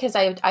it's just because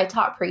I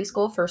taught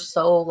preschool for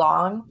so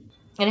long,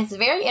 and it's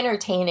very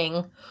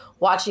entertaining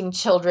watching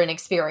children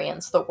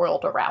experience the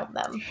world around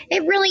them.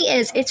 It really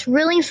is. It's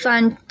really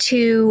fun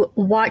to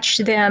watch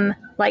them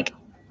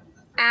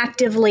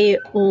actively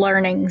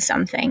learning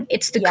something.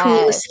 It's the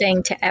coolest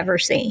thing to ever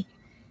see.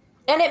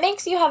 And it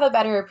makes you have a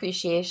better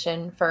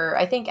appreciation for,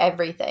 I think,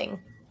 everything.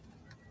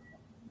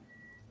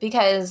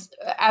 Because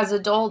as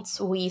adults,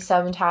 we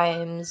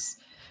sometimes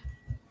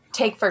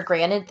take for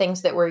granted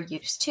things that we're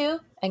used to.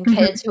 And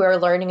kids who are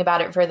learning about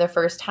it for the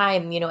first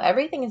time,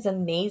 everything is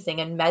amazing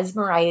and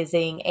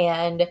mesmerizing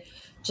and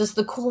just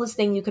the coolest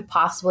thing you could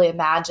possibly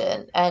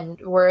imagine. And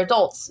we're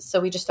adults, so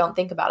we just don't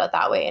think about it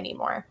that way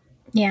anymore.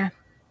 Yeah.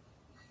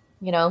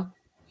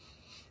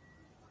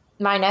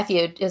 My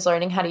nephew is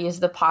learning how to use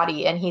the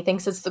potty, and he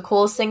thinks it's the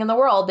coolest thing in the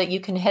world that you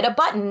can hit a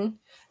button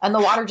and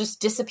the water just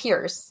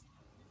disappears.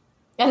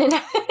 And it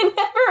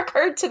never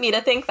occurred to me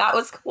to think that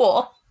was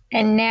cool.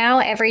 And now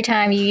every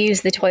time you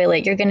use the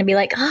toilet, you're going to be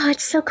like, oh,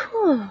 it's so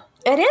cool.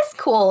 It is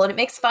cool, and it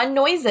makes fun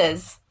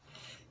noises.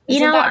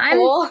 Isn't that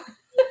cool?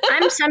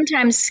 I'm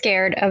sometimes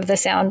scared of the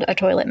sound a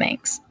toilet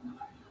makes.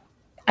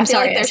 I'm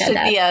sorry, like there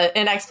should be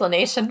an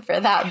explanation for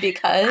that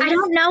because I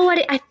don't know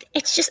what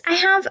it's just. I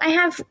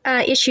have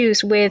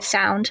issues with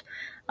sound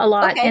a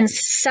lot, and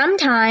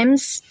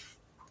sometimes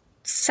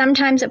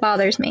it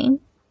bothers me.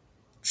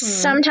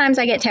 Sometimes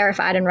I get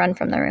terrified and run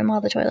from the room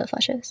while the toilet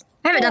flushes.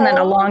 I haven't done that in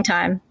a long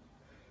time.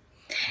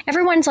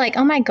 Everyone's like,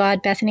 oh my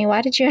God, Bethany,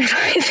 why did you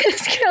invite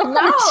this girl on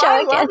the show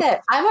I again? love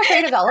it. I'm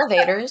afraid of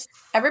elevators.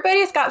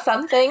 Everybody's got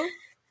something.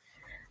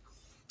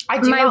 I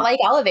do not like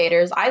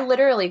elevators.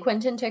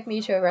 Quentin took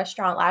me to a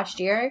restaurant last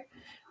year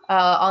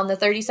on the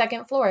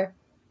 32nd floor.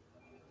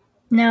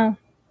 No.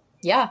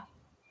 Yeah.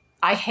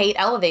 I hate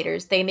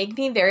elevators. They make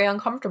me very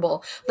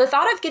uncomfortable. The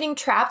thought of getting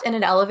trapped in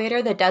an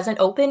elevator that doesn't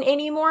open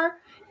anymore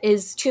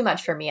is too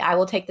much for me. I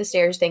will take the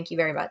stairs. Thank you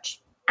very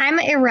much. I'm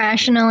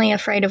irrationally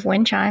afraid of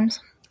wind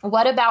chimes.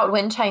 What about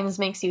wind chimes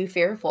makes you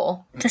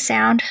fearful? The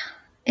sound.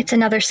 It's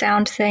another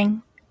sound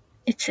thing.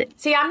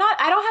 See, I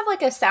don't have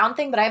like a sound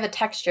thing, but I have a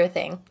texture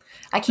thing.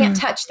 I can't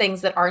touch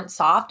things that aren't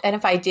soft. And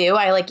if I do,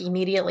 I like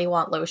immediately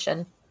want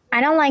lotion.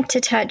 I don't like to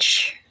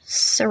touch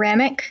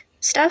ceramic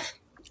stuff.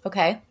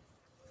 Okay.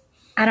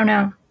 I don't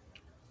know.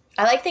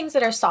 I like things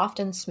that are soft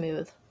and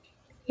smooth.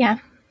 Yeah.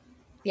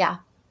 Yeah.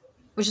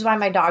 Which is why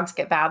my dogs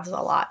get baths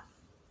a lot.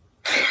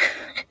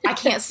 I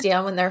can't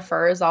stand when their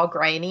fur is all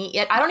grainy.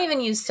 I don't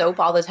even use soap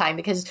all the time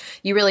because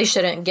you really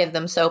shouldn't give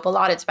them soap a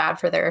lot. It's bad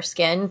for their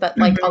skin. But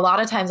like a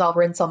lot of times I'll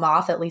rinse them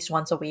off at least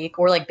once a week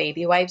or like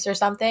baby wipes or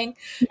something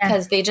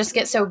because they just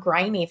get so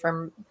grimy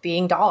from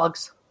being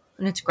dogs.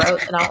 And it's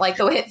gross. And I don't like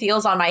the way it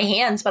feels on my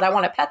hands, but I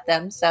want to pet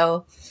them.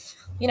 So,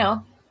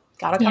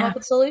 got to come up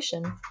with a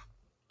solution.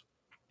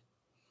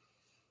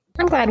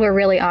 I'm glad we're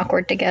really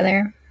awkward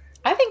together.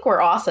 I think we're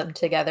awesome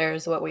together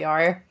is what we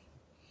are.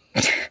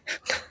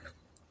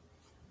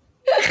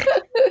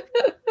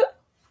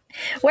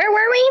 Where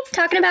were we?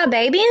 Talking about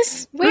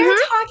babies? We were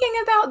talking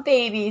about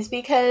babies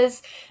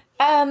because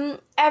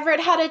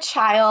Everett had a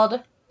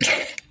child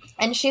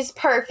and she's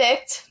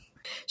perfect.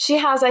 She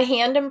has a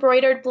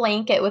hand-embroidered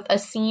blanket with a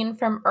scene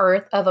from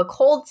Earth of a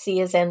cold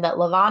season that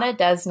Levana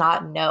does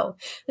not know.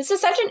 This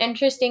is such an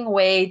interesting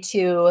way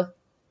to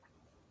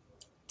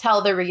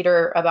tell the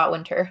reader about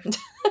winter.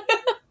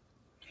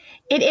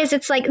 It is.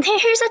 It's like,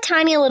 here's a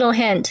tiny little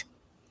hint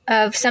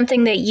of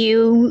something that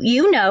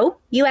you know.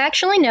 You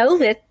actually know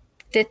that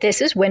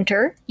this is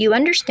winter. You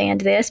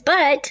understand this,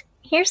 but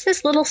here's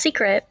this little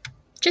secret,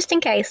 just in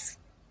case.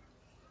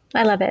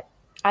 I love it.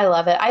 I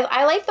love it.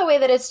 I like the way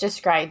that it's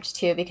described,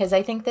 too, because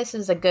I think this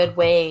is a good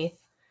way.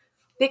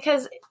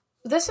 Because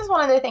this is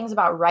one of the things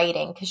about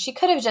writing, because she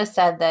could have just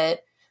said that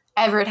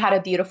Everett had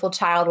a beautiful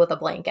child with a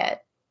blanket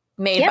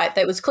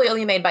that was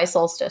clearly made by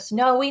Solstice.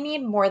 No, we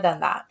need more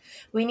than that.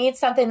 We need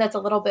something that's a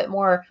little bit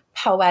more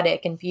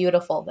poetic and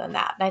beautiful than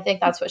that. And I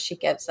think that's what she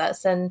gives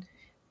us. And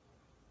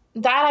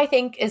that, I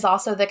think, is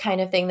also the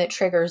kind of thing that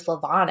triggers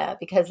Levana,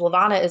 because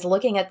Levana is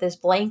looking at this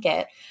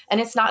blanket,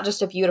 and it's not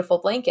just a beautiful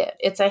blanket.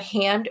 It's a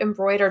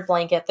hand-embroidered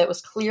blanket that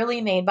was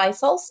clearly made by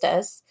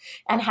Solstice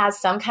and has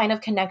some kind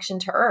of connection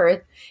to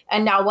Earth.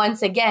 And now,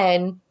 once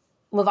again,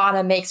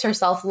 Levana makes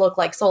herself look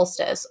like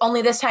Solstice,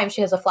 only this time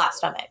she has a flat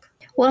stomach.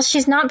 Well,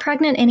 she's not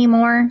pregnant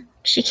anymore.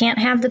 She can't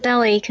have the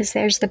belly because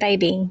there's the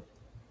baby.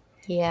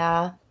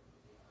 Yeah.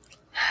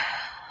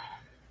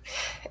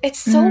 It's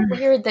so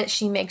weird that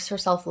she makes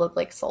herself look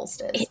like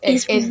Solstice.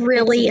 It's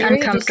really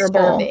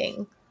uncomfortable.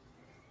 Disturbing.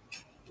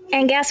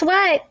 And guess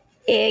what?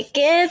 It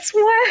gets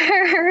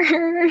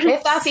worse.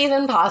 If that's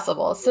even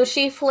possible. So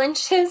she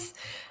flinches.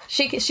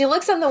 She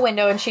looks in the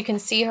window and she can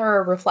see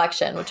her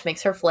reflection, which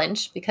makes her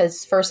flinch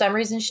because for some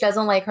reason she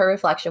doesn't like her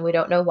reflection. We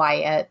don't know why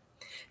yet.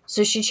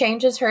 So she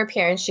changes her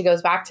appearance. She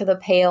goes back to the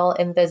pale,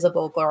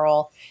 invisible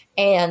girl.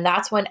 And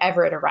that's when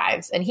Everett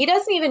arrives. And he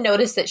doesn't even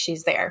notice that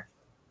she's there.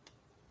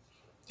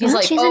 He's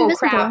like, oh,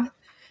 invisible. Crap.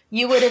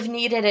 You would have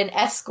needed an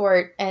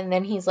escort. And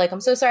then he's like,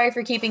 I'm so sorry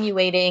for keeping you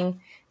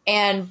waiting.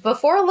 And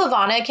before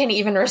Levana can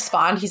even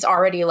respond, he's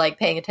already like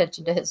paying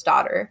attention to his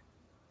daughter.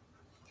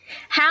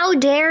 How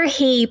dare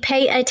he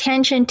pay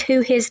attention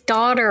to his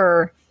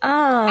daughter?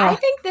 Oh. I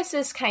think this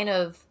is kind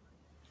of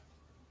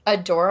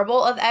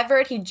adorable of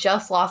Everett. He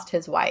just lost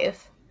his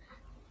wife.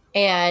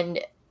 And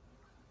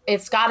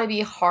it's got to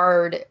be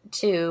hard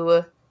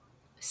to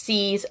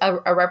see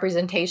a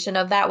representation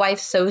of that wife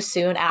so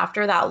soon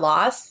after that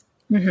loss.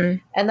 Mm-hmm.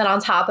 And then on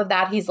top of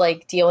that, he's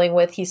like dealing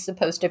with, he's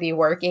supposed to be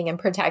working and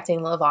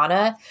protecting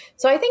Levana.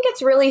 So I think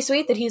it's really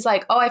sweet that he's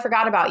like, oh, I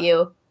forgot about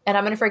you. And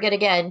I'm going to forget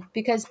again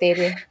because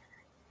baby.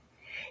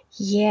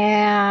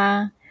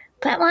 Yeah.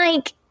 But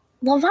like,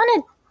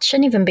 Levana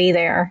shouldn't even be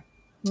there.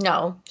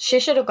 No, she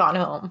should have gone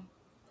home.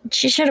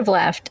 She should have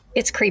left.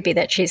 It's creepy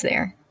that she's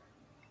there.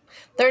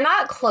 They're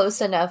not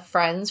close enough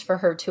friends for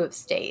her to have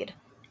stayed.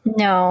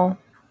 No.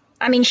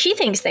 I mean, she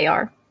thinks they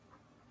are.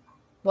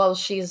 Well,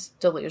 she's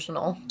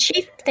delusional.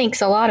 She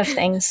thinks a lot of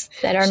things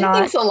that are not. She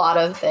thinks a lot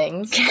of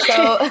things.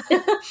 So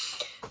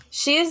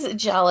she's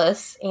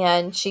jealous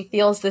and she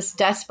feels this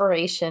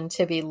desperation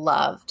to be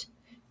loved.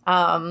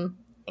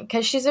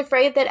 Because she's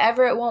afraid that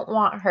Everett won't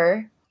want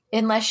her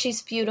unless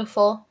she's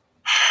beautiful.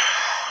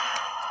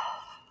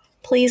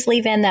 Please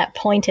leave in that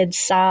pointed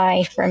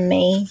sigh from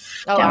me.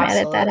 Oh, don't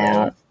absolutely. Edit that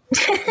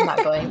out. I'm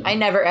not going. I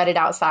never edit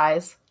out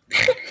sighs.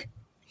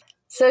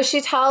 So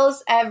she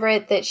tells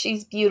Everett that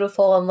she's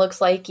beautiful and looks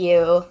like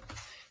you.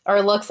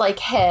 or looks like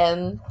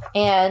him.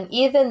 And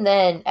even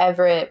then,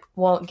 Everett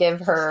won't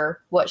give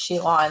her what she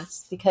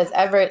wants because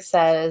Everett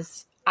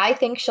says, I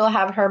think she'll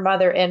have her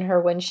mother in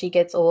her when she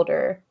gets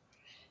older.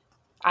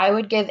 I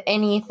would give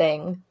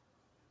anything.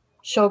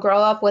 She'll grow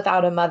up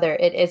without a mother.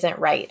 It isn't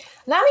right.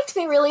 And that makes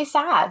me really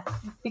sad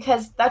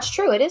because that's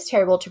true. It is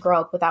terrible to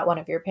grow up without one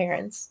of your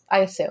parents, I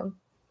assume.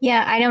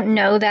 Yeah, I don't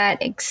know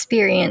that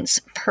experience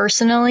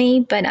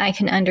personally, but I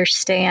can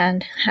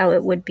understand how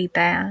it would be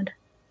bad.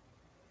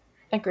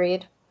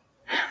 Agreed.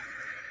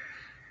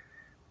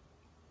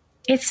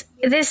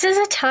 This is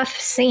a tough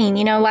scene.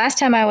 You know, last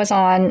time I was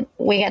on,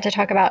 we got to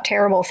talk about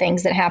terrible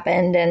things that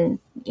happened and,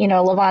 you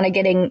know, Levana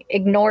getting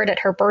ignored at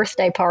her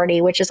birthday party,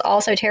 which is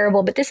also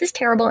terrible, but this is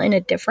terrible in a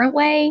different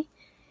way.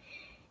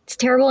 It's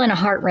terrible in a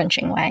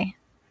heart-wrenching way.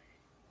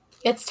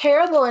 It's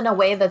terrible in a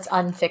way that's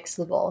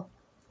unfixable.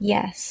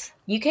 Yes.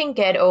 You can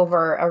get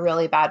over a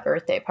really bad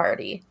birthday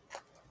party.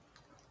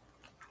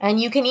 And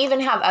you can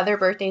even have other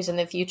birthdays in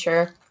the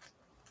future.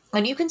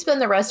 And you can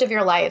spend the rest of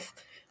your life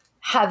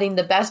having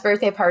the best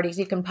birthday parties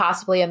you can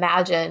possibly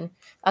imagine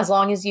as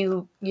long as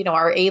you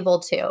are able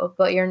to.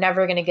 But you're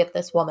never going to get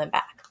this woman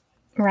back.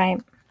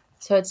 Right.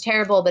 So it's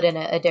terrible, but in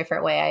a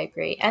different way, I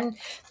agree. And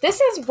this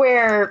is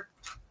where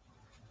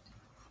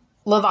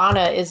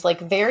Levana is like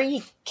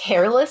very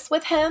careless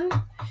with him.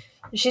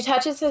 She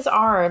touches his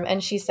arm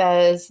and she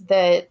says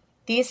that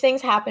these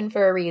things happen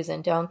for a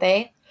reason, don't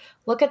they?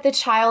 Look at the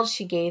child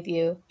she gave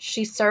you.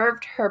 She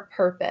served her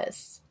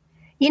purpose.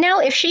 You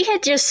know, if she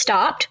had just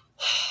stopped,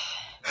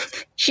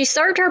 she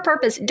served her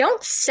purpose.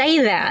 Don't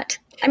say that.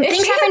 I mean, if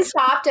things she happen. had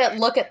stopped at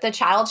look at the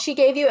child she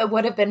gave you, it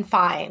would have been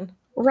fine.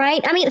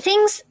 Right. I mean,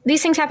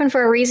 these things happen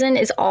for a reason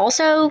is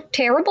also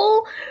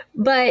terrible,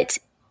 but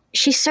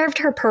she served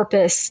her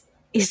purpose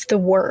is the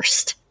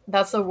worst.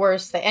 That's the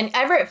worst thing. And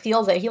Everett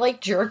feels it. He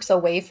like jerks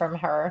away from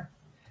her.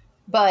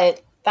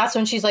 But that's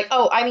when she's like,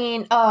 oh, I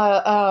mean,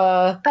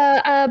 backpedal.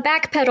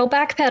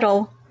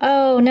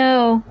 Oh,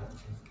 no.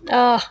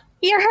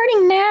 You're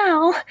hurting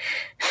now.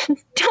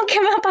 Don't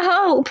give up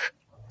hope.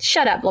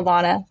 Shut up,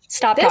 Levana.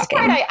 Stop this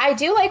talking. Part, I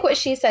do like what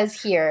she says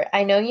here.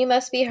 I know you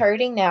must be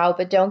hurting now,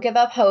 but don't give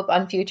up hope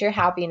on future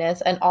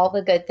happiness and all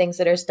the good things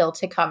that are still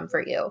to come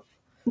for you.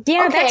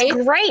 Yeah, okay.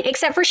 That's great,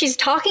 except for she's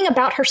talking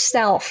about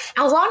herself.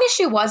 As long as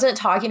she wasn't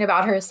talking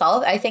about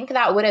herself, I think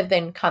that would have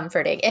been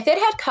comforting. If it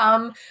had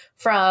come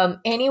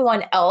from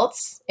anyone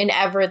else in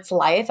Everett's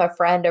life, a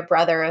friend, a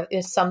brother,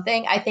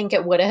 something, I think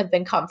it would have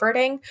been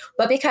comforting.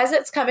 But because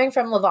it's coming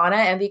from Levana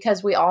and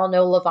because we all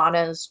know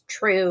Levana's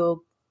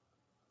true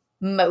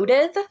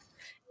motive,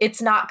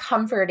 it's not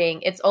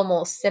comforting. It's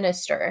almost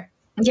sinister.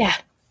 Yeah.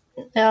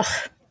 Ugh.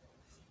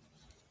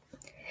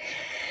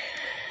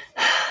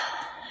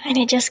 And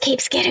it just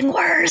keeps getting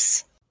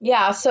worse.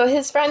 Yeah, so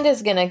his friend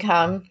is going to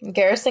come.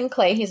 Garrison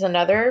Clay, he's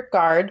another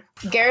guard.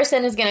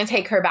 Garrison is going to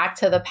take her back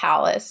to the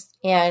palace.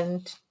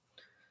 And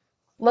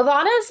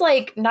Levana's,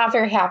 like, not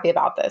very happy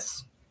about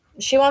this.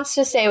 She wants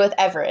to stay with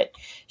Everett.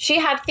 She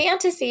had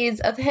fantasies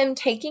of him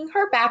taking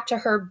her back to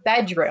her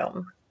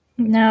bedroom.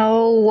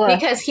 No.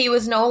 Because he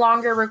was no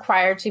longer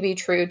required to be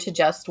true to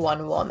just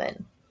one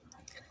woman.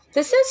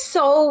 This is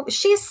so...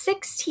 She's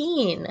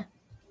 16.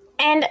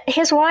 And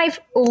his wife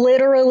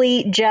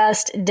literally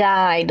just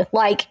died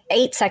like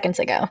 8 seconds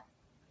ago.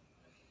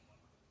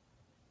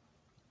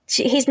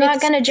 He's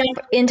not going to jump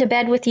into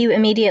bed with you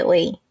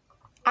immediately.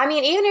 I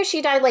mean, even if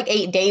she died like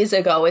 8 days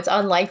ago, it's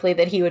unlikely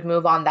that he would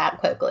move on that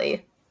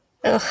quickly.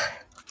 Ugh.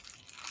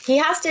 He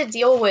has to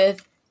deal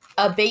with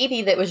a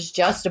baby that was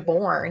just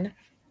born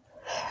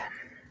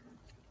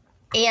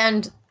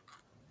and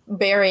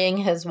burying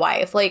his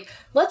wife. Like,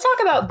 let's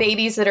talk about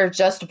babies that are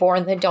just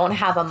born that don't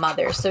have a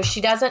mother. So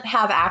she doesn't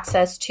have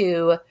access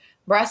to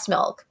breast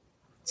milk.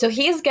 So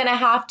he's going to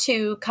have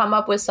to come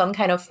up with some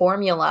kind of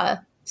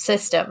formula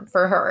system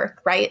for her,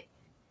 right?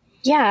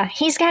 Yeah,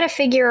 he's got to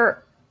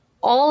figure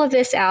all of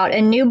this out.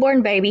 A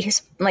newborn baby,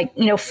 his, like,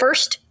 you know,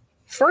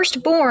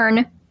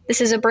 firstborn. This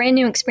is a brand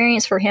new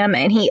experience for him.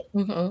 And he,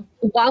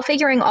 while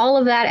figuring all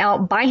of that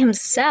out by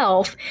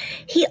himself,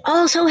 he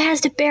also has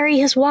to bury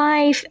his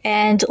wife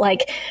and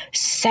like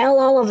sell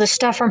all of the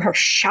stuff from her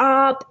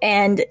shop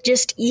and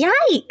just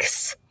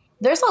yikes.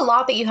 There's a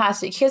lot that you have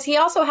to, because he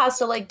also has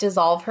to like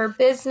dissolve her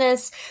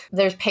business.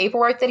 There's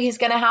paperwork that he's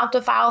going to have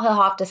to file.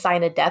 He'll have to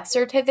sign a death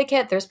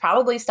certificate. There's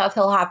probably stuff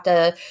he'll have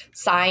to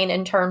sign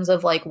in terms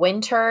of like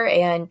Winter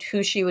and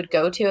who she would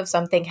go to if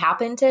something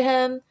happened to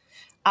him.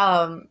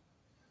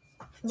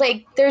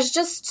 Like, there's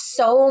just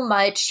so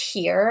much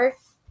here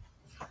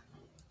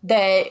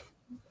that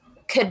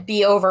could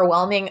be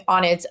overwhelming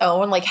on its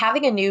own. Like,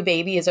 having a new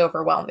baby is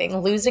overwhelming.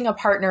 Losing a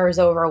partner is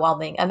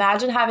overwhelming.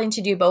 Imagine having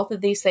to do both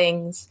of these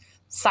things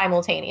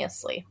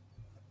simultaneously.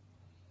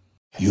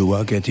 You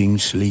are getting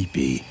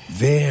sleepy,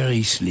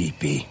 very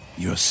sleepy.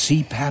 Your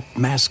CPAP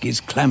mask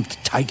is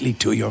clamped tightly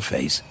to your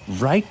face.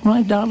 Right,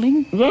 my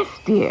darling? Yes,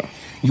 dear.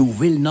 You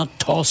will not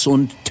toss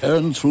and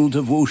turn through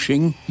the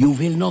whooshing. You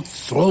will not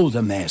throw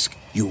the mask.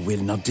 You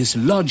will not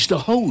dislodge the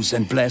hose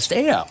and blast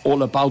air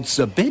all about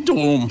the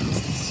bedroom.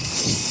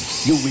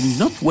 You will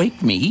not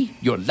wake me,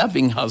 your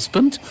loving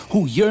husband,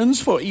 who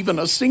yearns for even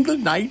a single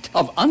night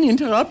of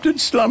uninterrupted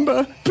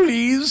slumber,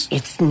 please.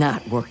 It's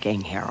not working,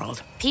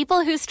 Harold.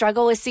 People who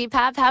struggle with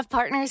CPAP have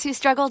partners who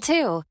struggle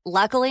too.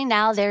 Luckily,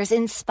 now there's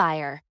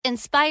Inspire.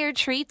 Inspire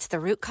treats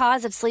the root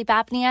cause of sleep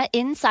apnea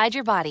inside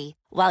your body.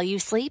 While you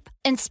sleep,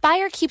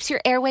 Inspire keeps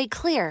your airway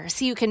clear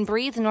so you can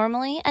breathe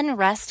normally and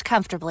rest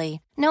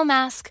comfortably. No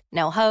mask,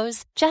 no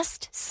hose,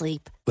 just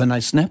sleep. When I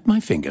snap my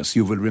fingers,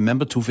 you will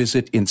remember to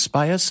visit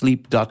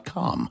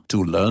inspiresleep.com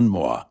to learn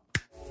more.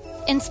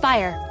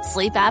 Inspire,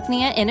 sleep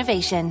apnea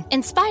innovation.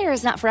 Inspire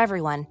is not for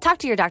everyone. Talk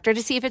to your doctor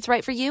to see if it's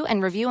right for you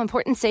and review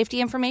important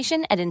safety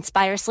information at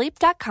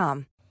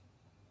inspiresleep.com.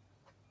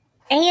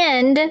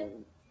 And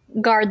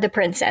guard the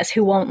princess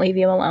who won't leave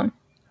you alone.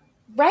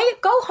 Right?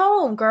 Go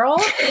home, girl.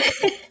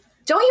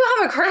 Don't you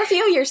have a curfew?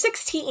 You're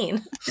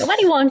 16.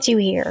 Nobody wants you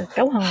here.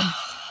 Go home.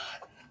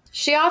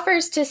 She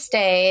offers to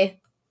stay,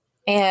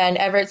 and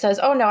Everett says,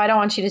 oh, no, I don't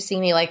want you to see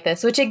me like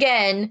this, which,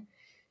 again,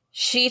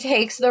 she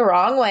takes the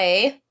wrong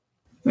way.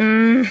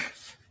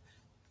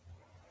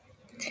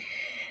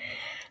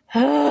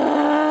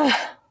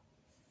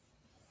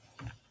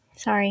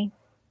 Sorry.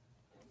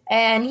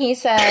 And he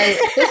says,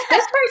 this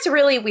part's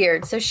really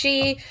weird. So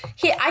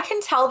I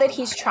can tell that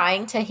he's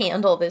trying to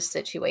handle this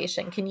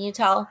situation. Can you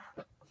tell?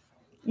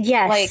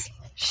 Yes. Like,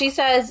 she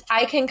says,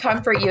 I can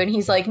comfort you. And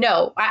he's like,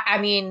 no, I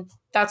mean,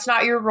 that's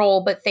not your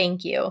role, but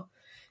thank you.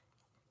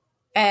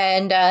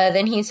 And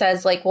then he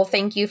says, like, well,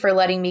 thank you for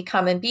letting me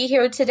come and be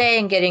here today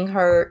and getting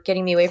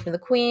me away from the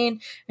queen.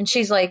 And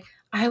she's like,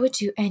 I would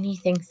do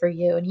anything for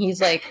you. And he's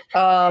like,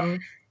 Stop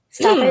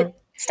it.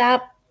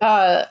 Stop.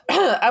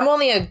 I'm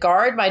only a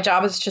guard. My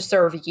job is to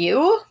serve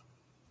you.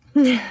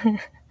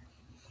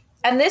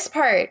 And this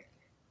part,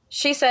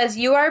 she says,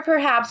 you are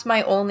perhaps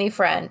my only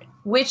friend,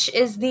 which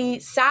is the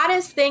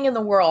saddest thing in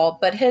the world.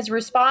 But his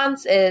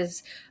response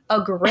is a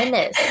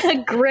grimace. A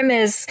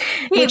grimace.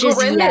 Which is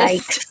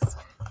yikes.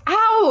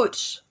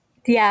 Ouch.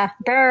 Yeah.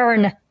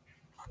 Burn.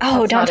 Oh,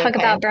 That's don't not talk okay.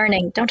 about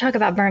burning. Don't talk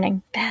about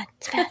burning. Bad.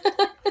 It's bad.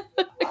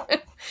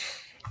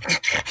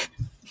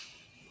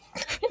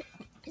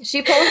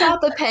 She pulls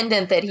out the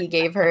pendant that he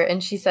gave her,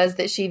 and she says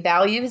that she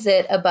values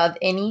it above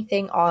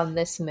anything on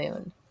this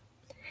moon.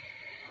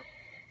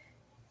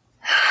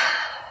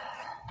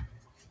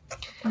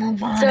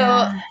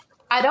 So,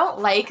 I don't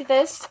like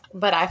this,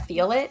 but I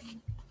feel it.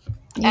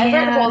 Yeah.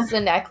 Everett holds the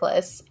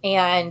necklace,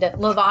 and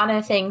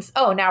Levana thinks,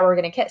 oh, now we're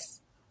going to kiss.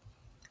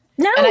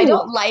 No. And I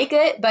don't like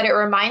it, but it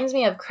reminds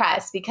me of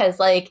Cress, because,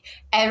 like,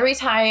 every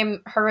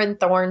time her and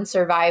Thorne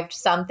survived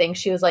something,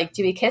 she was like,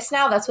 do we kiss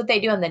now? That's what they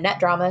do in the net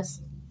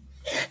dramas.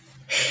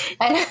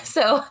 And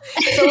so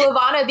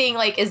Levana being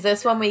like, is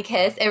this when we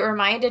kiss? It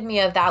reminded me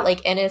of that,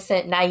 like,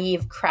 innocent,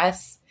 naive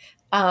Cress,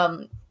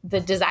 the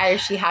desire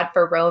she had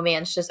for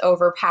romance just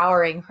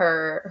overpowering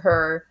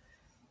her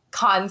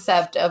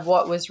concept of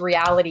what was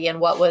reality and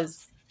what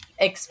was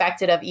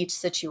expected of each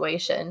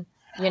situation,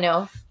 you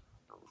know?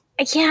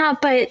 Yeah,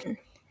 but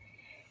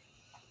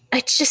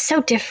it's just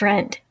so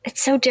different.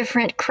 It's so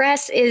different.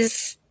 Cress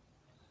is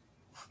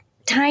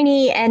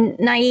tiny and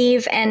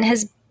naive and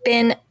has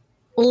been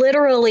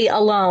literally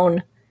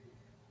alone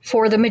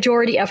for the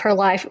majority of her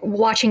life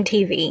watching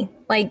TV.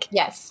 Like,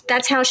 yes,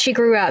 that's how she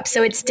grew up.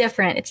 So it's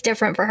different. It's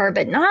different for her,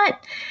 but not.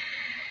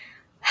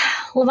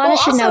 Levana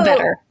should know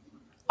better.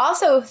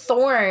 Also,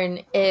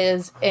 Thorne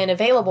is an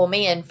available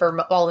man for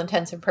all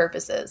intents and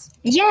purposes.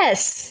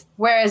 Yes.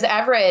 Whereas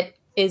Everett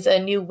is a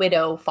new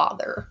widow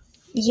father.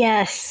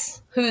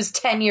 Yes. Who's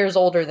 10 years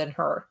older than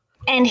her.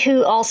 And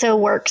who also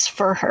works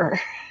for her.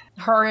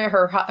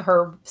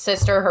 Her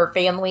sister, her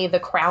family, the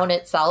crown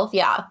itself.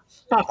 Yeah.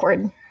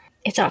 Awkward.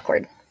 It's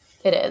awkward.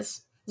 It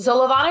is. So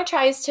Levana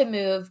tries to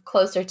move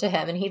closer to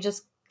him, and he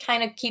just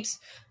kind of keeps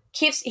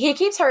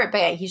her at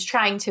bay. He's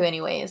trying to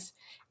anyways.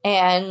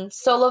 And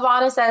so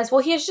Levana says,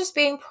 well, he's just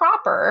being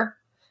proper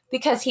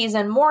because he's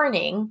in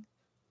mourning,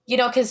 you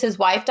know, because his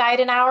wife died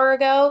an hour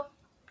ago,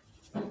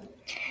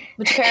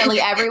 which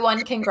apparently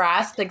everyone can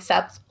grasp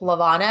except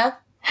Levana.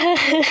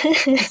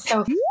 It's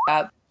so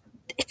up.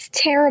 It's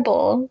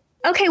terrible.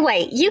 Okay,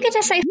 wait. You get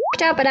to say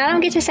f***ed up, but I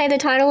don't get to say the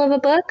title of a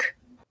book?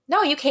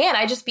 No, you can.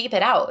 I just beep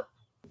it out.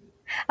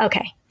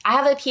 Okay. I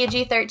have a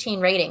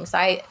PG-13 rating,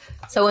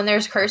 so when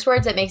there's curse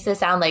words, it makes it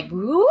sound like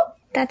whoop.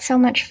 That's so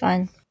much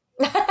fun.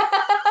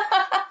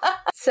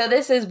 So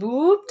this is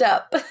whooped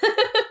up.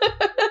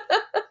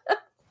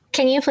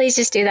 Can you please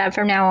just do that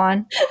from now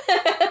on?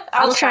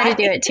 I'll try to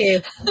do it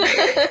too.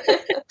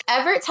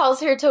 Everett tells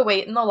her to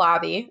wait in the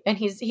lobby, and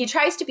he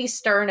tries to be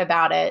stern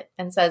about it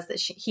and says that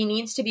he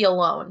needs to be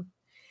alone.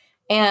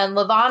 And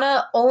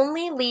Levana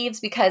only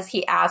leaves because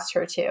he asked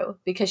her to,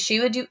 because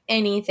she would do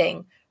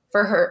anything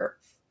for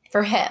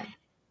him.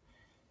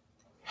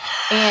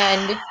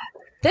 And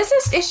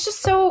it's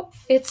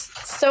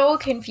so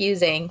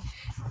confusing.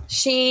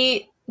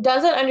 She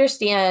doesn't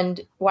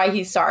understand why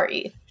he's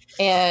sorry,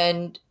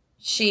 and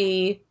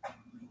she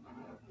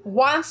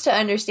wants to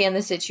understand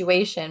the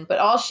situation, but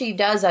all she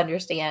does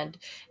understand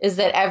is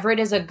that Everett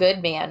is a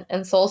good man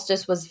and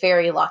Solstice was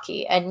very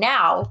lucky. And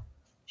now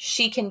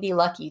she can be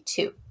lucky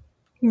too.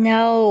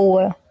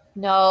 No.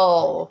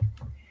 No.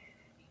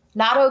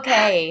 Not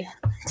okay.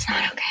 It's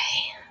not okay.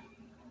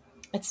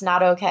 It's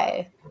not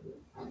okay.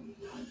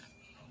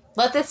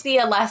 Let this be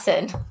a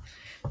lesson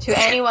to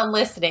anyone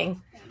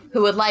listening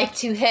who would like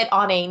to hit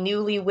on a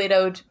newly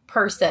widowed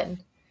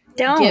person.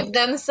 Don't. Give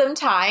them some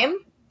time.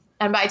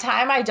 And by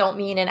time, I don't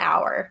mean an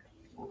hour.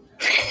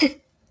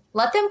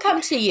 Let them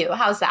come to you.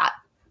 How's that?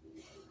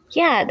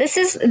 Yeah, this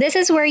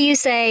is where you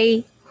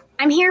say,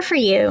 I'm here for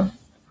you.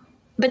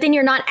 But then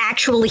you're not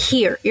actually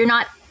here. You're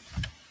not.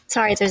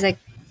 Sorry, there's a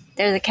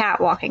cat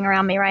walking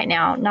around me right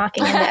now,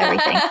 knocking into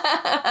everything.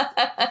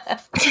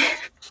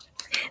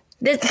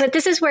 But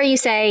this is where you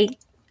say,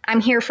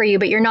 I'm here for you,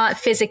 but you're not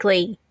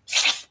physically.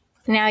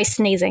 Now he's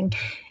sneezing.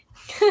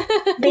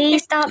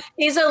 Please stop.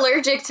 He's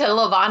allergic to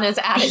Levana's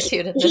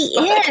attitude in this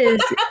book.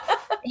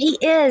 He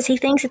is. He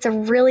thinks it's a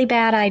really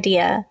bad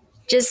idea.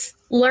 Just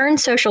learn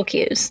social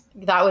cues.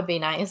 That would be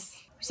nice.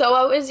 So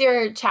what was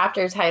your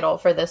chapter title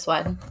for this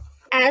one?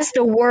 As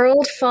the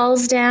World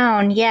Falls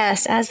Down.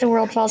 Yes, As the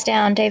World Falls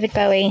Down, David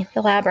Bowie,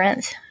 The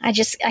Labyrinth. I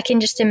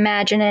can just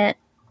imagine it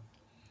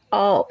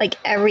all, like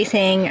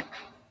everything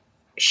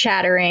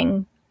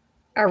shattering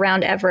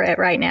around Everett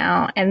right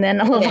now. And then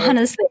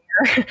Levana's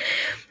there.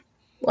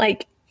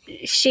 Like,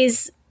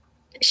 she's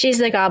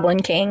the Goblin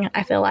King,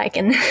 I feel like,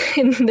 in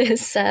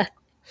this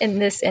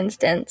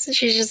instance.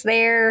 She's just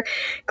there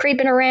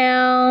creeping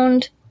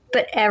around,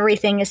 but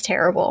everything is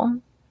terrible.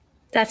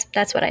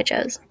 That's what I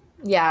chose.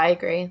 Yeah, I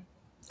agree.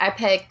 I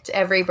picked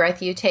Every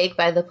Breath You Take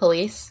by The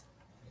Police.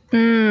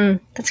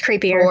 That's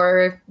creepier.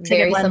 For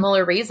very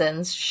similar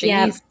reasons. She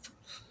is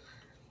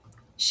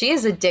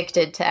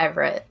addicted to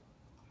Everett.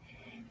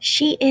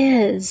 She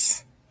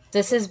is.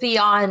 This is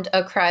beyond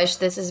a crush.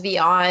 This is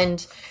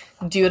beyond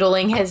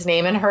doodling his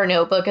name in her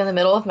notebook in the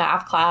middle of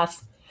math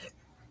class.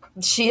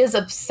 She is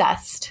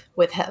obsessed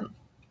with him.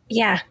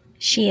 Yeah,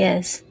 she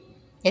is.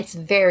 It's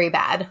very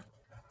bad.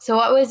 So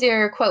what was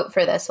your quote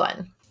for this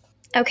one?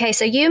 Okay,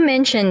 so you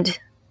mentioned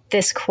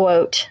this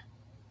quote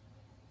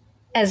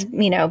as,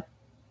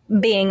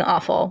 being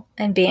awful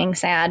and being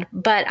sad,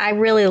 but I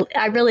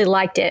really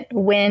liked it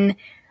when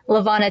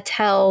Levana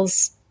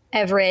tells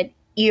Everett,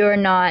 "You're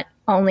not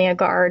only a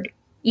guard,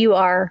 you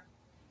are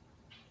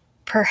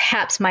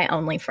perhaps my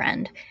only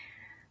friend."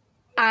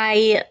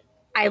 I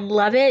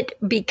love it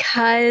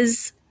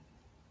because,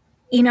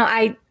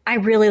 I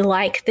really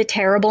like the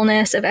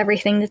terribleness of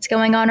everything that's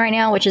going on right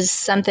now, which is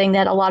something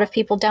that a lot of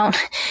people don't,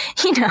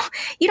 you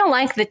don't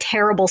like the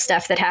terrible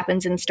stuff that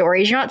happens in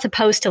stories. You're not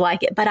supposed to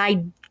like it, but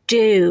I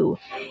do.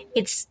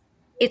 It's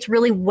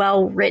really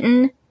well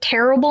written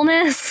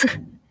terribleness.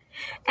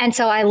 And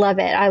so I love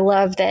it. I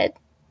love that,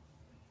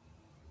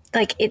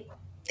 like,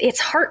 it's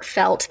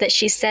heartfelt that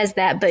she says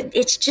that, but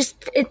it's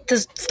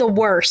the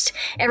worst.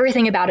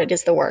 Everything about it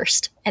is the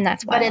worst. And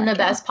that's why. But in the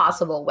best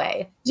possible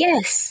way.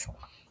 Yes.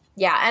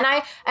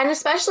 Yeah, and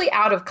especially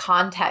out of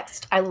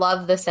context, I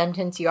love the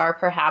sentence, "You are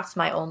perhaps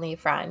my only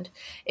friend."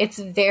 It's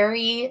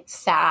very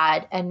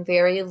sad and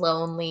very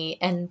lonely,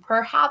 and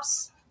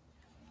perhaps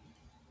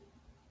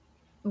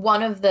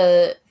one of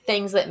the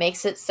things that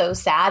makes it so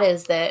sad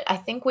is that I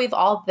think we've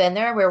all been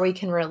there where we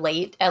can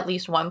relate at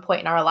least one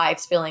point in our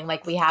lives feeling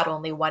like we had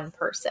only one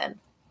person.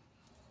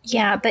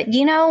 Yeah, but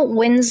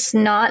when's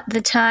not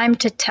the time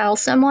to tell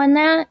someone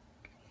that?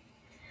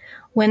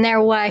 When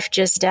their wife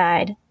just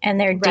died and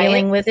they're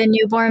dealing with a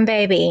newborn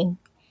baby.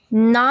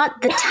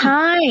 Not the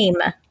time.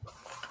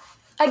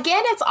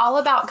 Again, it's all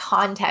about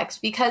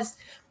context, because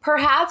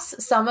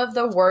perhaps some of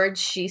the words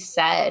she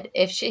said,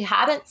 if she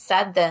hadn't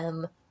said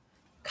them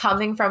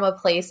coming from a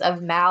place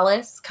of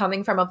malice,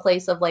 coming from a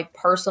place of like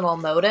personal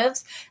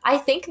motives, I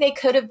think they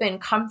could have been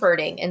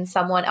comforting in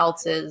someone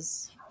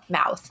else's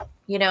mouth,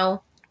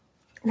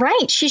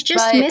 Right. She's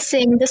just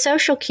missing the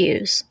social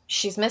cues.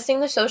 She's missing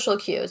the social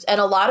cues.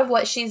 And a lot of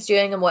what she's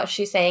doing and what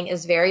she's saying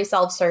is very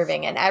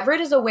self-serving. And Everett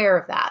is aware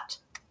of that.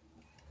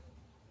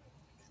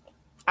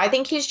 I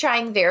think he's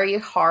trying very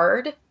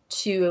hard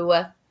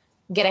to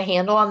get a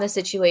handle on the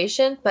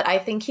situation, but I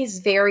think he's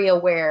very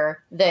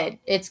aware that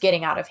it's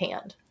getting out of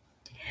hand.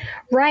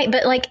 Right.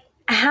 But like,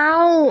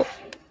 how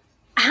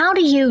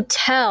do you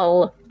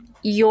tell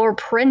your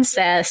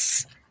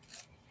princess,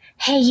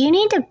 hey, you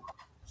need to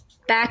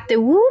back the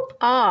whoop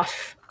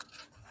off?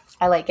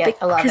 I like it.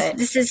 I love it.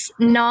 This is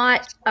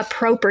not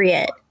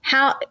appropriate.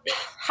 How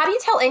do you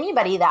tell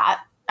anybody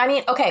that? I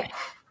mean, okay.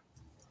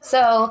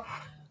 So,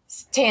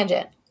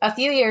 tangent. A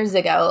few years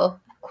ago,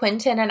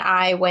 Quentin and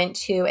I went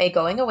to a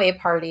going away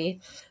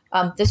party.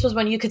 This was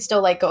when you could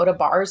still like go to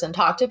bars and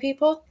talk to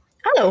people.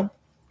 Oh,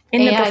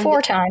 in the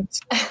before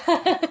times.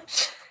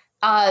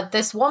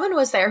 This woman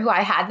was there who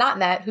I had not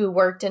met, who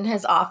worked in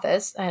his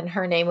office, and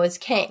her name was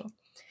King.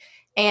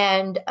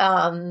 And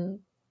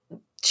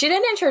she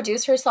didn't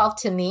introduce herself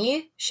to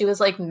me. She was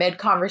like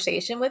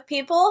mid-conversation with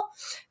people.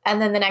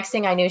 And then the next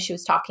thing I knew, she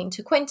was talking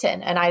to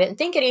Quentin. And I didn't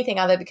think anything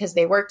of it because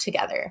they worked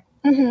together.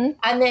 Mm-hmm.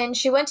 And then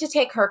she went to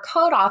take her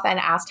coat off and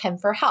asked him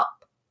for help.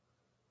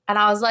 And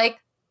I was like,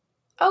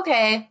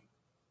 okay.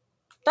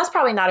 That's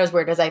probably not as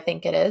weird as I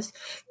think it is.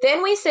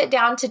 Then we sit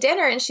down to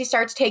dinner and she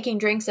starts taking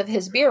drinks of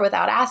his beer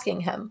without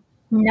asking him.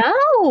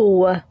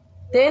 No.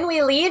 Then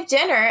we leave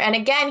dinner, and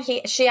again,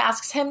 she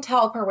asks him to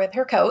help her with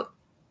her coat.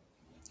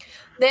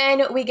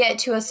 Then we get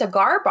to a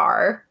cigar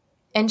bar,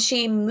 and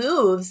she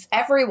moves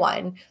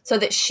everyone so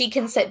that she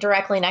can sit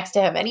directly next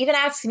to him, and even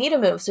asks me to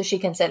move so she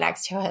can sit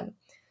next to him.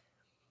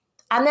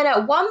 And then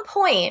at one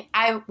point,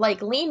 I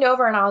leaned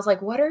over and I was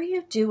like, what are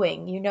you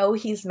doing? You know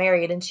he's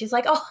married. And she's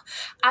like, oh,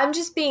 I'm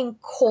just being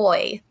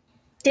coy.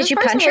 Did you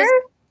punch her?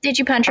 Did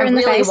you punch her in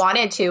the face? I really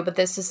wanted to, but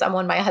this is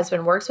someone my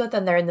husband works with,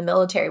 and they're in the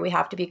military. We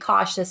have to be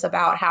cautious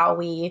about how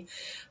we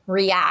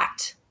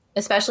react,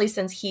 especially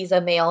since he's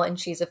a male and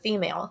she's a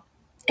female.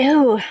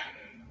 Ew.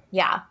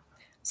 Yeah.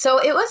 So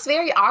it was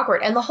very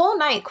awkward. And the whole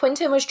night,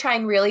 Quentin was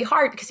trying really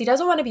hard because he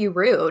doesn't want to be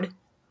rude.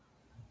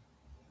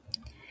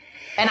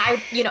 And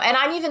I'm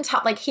even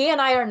he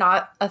and I are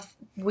not,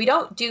 we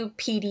don't do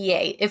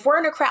PDA. If we're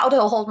in a crowd,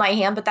 he'll hold my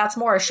hand, but that's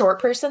more a short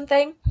person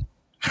thing.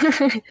 But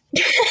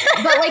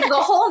the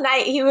whole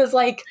night he was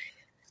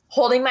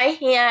holding my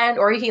hand,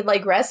 or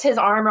he'd rest his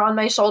arm on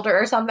my shoulder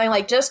or something,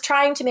 just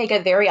trying to make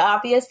it very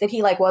obvious that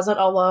he wasn't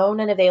alone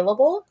and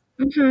available.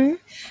 Mm-hmm.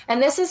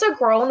 And this is a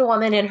grown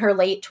woman in her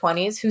late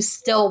 20s who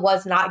still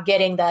was not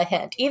getting the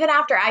hint. Even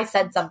after I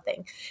said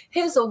something,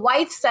 his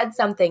wife said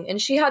something,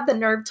 and she had the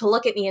nerve to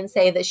look at me and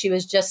say that she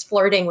was just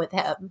flirting with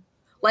him.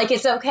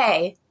 It's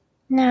okay.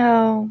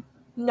 No,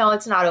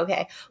 it's not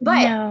okay.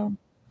 But no.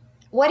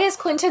 What is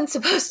Quentin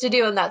supposed to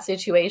do in that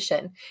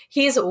situation?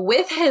 He's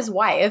with his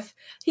wife.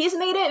 He's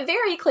made it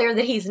very clear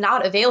that he's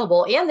not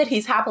available and that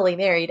he's happily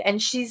married,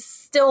 and she's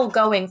still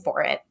going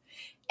for it.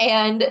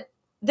 And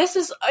this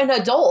is an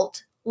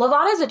adult.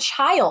 LaVonna is a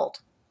child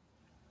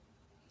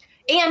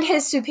and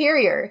his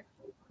superior.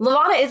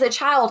 LaVonna is a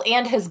child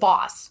and his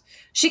boss.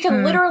 She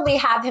can literally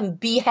have him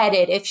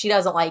beheaded if she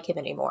doesn't like him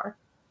anymore.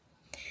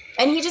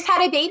 And he just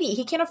had a baby.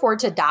 He can't afford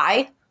to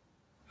die.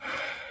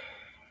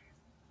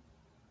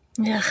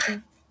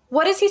 Ugh.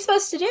 What is he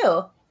supposed to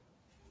do?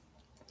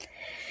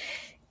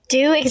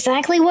 Do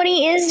exactly what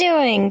he is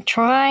doing.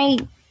 Try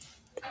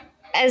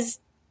as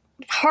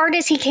hard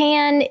as he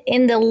can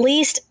in the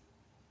least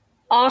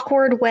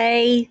awkward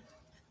way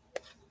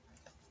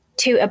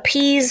to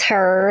appease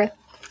her.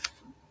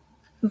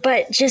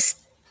 But just,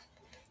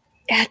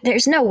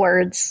 there's no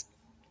words.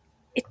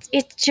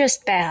 It's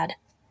just bad.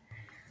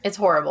 It's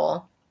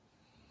horrible.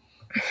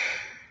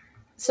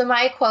 So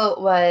my quote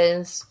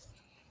was,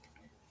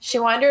 she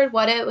wondered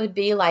what it would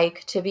be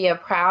like to be a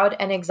proud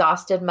and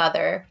exhausted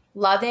mother,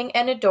 loving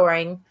and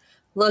adoring,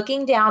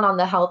 looking down on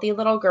the healthy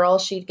little girl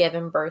she'd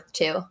given birth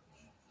to.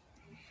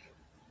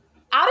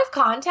 Out of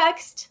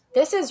context,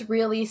 this is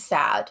really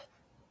sad.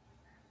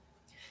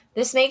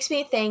 This makes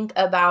me think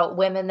about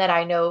women that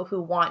I know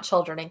who want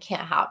children and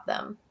can't have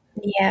them.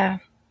 Yeah.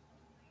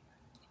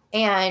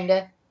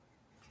 And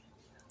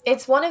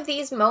it's one of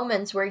these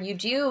moments where you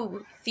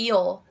do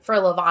feel for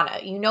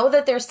LaVonna. You know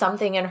that there's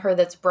something in her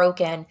that's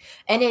broken,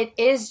 and it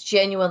is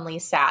genuinely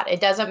sad. It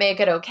doesn't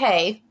make it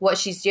okay what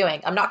she's doing.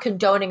 I'm not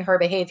condoning her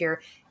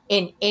behavior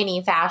in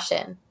any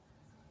fashion.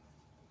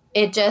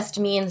 It just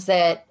means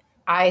that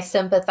I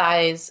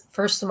sympathize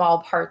for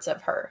small parts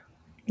of her.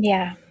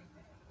 Yeah.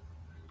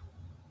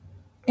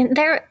 And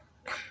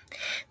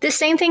the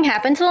same thing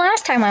happened the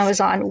last time I was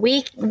on.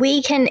 We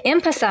can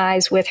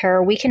empathize with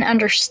her. We can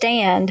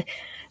understand.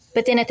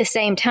 But then at the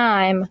same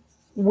time,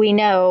 we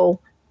know,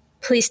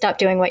 please stop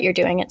doing what you're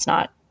doing. It's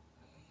not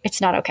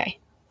okay.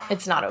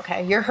 It's not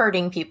okay. You're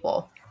hurting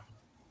people.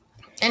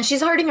 And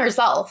she's hurting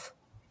herself.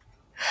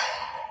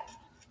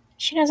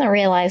 She doesn't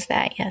realize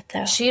that yet,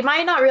 though. She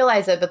might not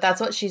realize it, but that's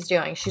what she's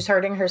doing. She's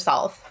hurting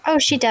herself. Oh,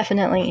 she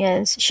definitely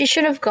is. She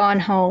should have gone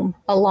home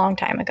a long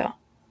time ago.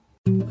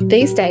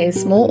 These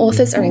days, more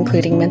authors are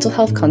including mental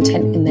health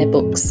content in their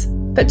books.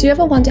 But do you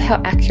ever wonder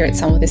how accurate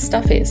some of this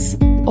stuff is?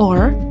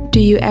 Or do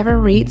you ever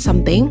read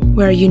something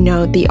where you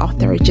know the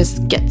author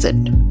just gets it?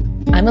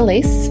 I'm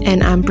Elise.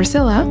 And I'm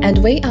Priscilla.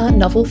 And we are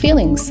Novel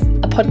Feelings,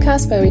 a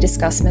podcast where we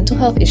discuss mental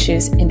health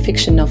issues in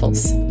fiction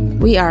novels.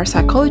 We are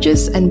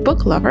psychologists and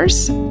book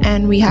lovers,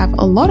 and we have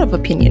a lot of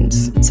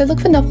opinions. So look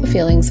for Novel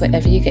Feelings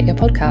wherever you get your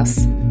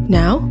podcasts.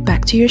 Now,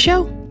 back to your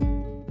show.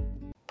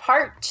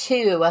 Part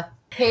 2,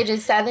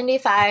 pages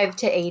 75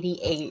 to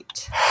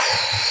 88.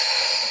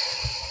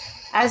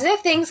 As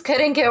if things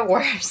couldn't get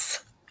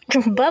worse.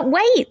 But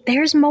wait,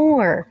 there's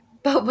more.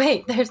 But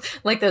wait, there's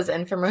those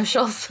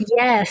infomercials.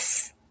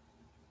 Yes.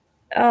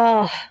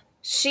 Oh.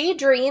 She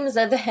dreams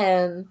of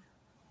him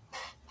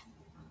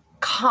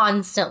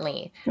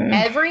constantly.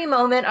 Every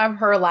moment of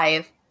her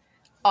life,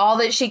 all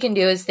that she can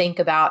do is think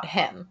about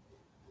him.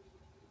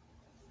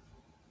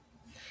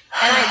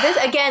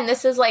 And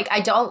this is I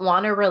don't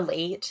want to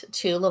relate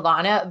to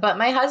LaVonna, but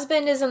my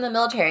husband is in the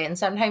military and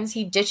sometimes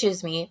he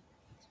ditches me.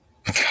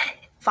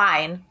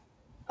 Fine.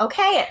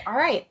 Okay, all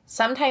right.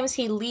 Sometimes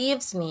he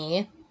leaves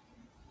me,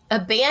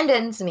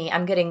 abandons me.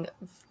 I'm getting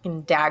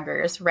fucking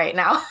daggers right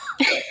now.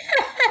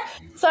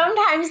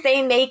 Sometimes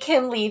they make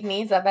him leave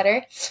me. Is that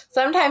better?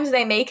 Sometimes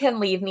they make him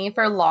leave me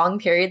for long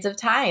periods of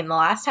time. The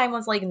last time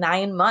was like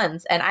 9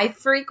 months, and I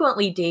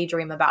frequently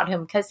daydream about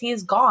him because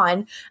he's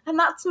gone, and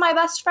that's my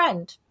best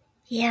friend.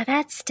 Yeah,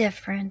 that's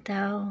different,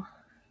 though.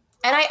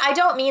 And I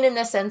don't mean in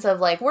the sense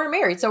of like, we're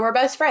married, so we're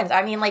best friends.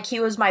 I mean, like,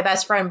 he was my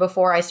best friend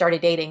before I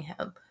started dating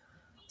him.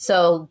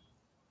 So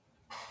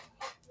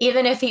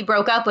even if he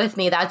broke up with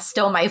me, that's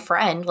still my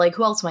friend. Like,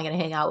 who else am I going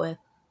to hang out with?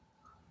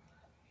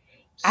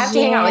 I have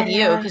to hang out with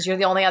you because you're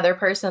the only other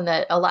person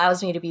that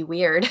allows me to be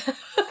weird.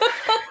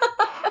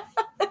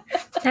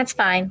 That's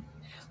fine.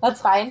 That's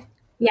fine.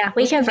 Yeah,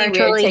 we can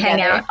virtually hang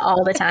out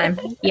all the time.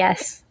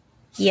 Yes.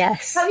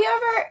 Yes. Have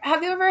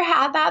you ever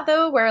had that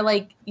though, where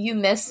like you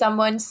miss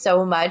someone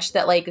so much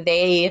that like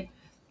they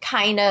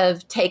kind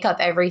of take up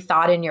every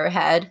thought in your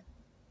head?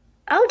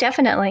 Oh,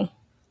 definitely.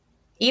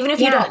 Even if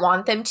you don't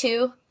want them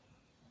to?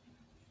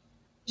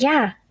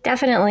 Yeah,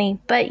 definitely.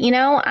 But you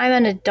know, I'm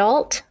an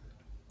adult.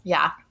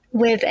 Yeah.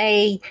 With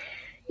a,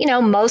 you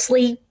know,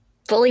 mostly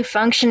fully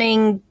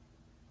functioning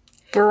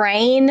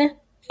brain,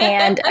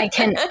 and I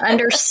can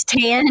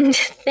understand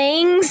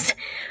things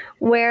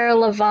where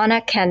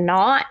Levana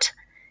cannot.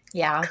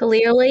 Yeah.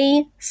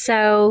 Clearly.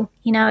 So,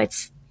 you know,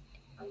 it's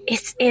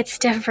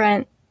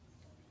different.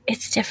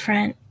 It's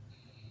different.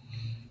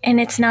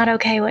 And it's not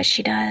okay what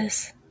she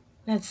does.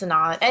 It's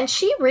not. And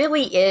she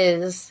really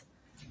is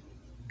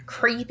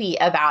creepy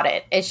about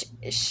it.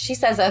 She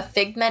says a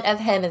figment of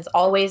him is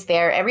always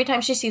there. Every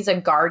time she sees a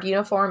guard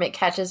uniform, it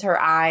catches her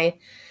eye.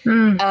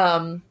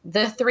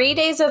 The 3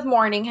 days of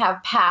mourning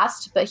have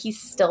passed, but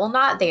he's still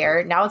not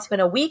there. Now it's been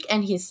a week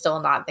and he's still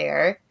not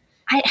there.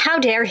 How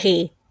dare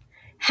he?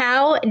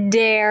 How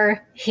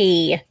dare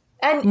he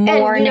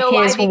mourn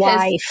his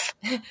wife?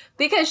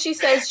 Because she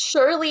says,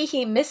 surely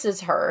he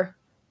misses her.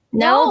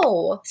 Nope.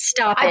 No.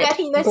 Stop it. I bet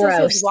he misses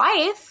Gross. his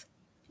wife.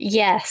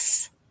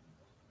 Yes.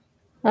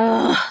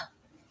 Ugh.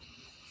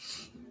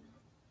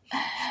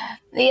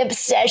 The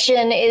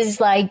obsession is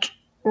like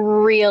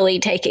really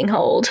taking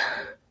hold.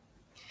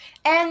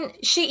 And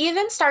she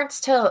even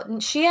starts to,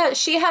 she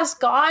has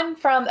gone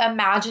from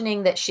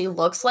imagining that she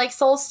looks like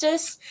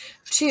Solstice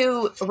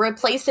to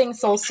replacing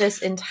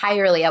Solstice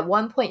entirely. At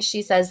one point,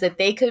 she says that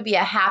they could be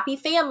a happy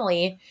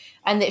family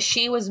and that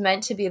she was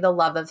meant to be the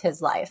love of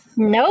his life.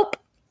 Nope.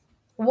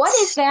 What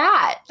is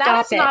that?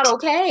 That is not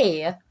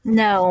okay.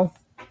 No.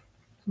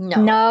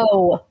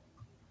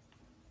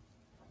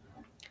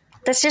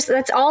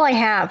 That's all I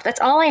have. That's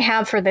all I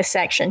have for this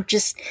section.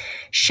 Just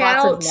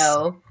shouts.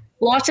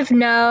 Lots of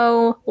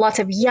no, lots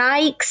of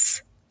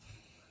yikes,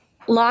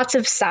 lots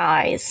of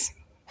sighs.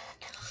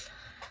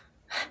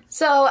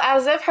 So,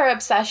 as if her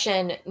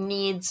obsession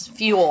needs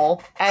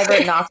fuel,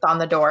 Everett knocks on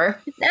the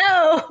door.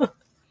 No!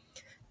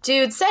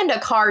 Dude, send a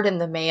card in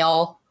the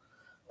mail.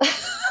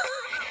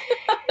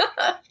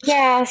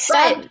 Yeah,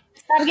 stop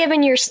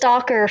giving your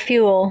stalker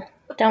fuel.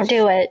 Don't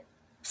do it.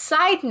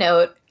 Side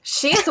note,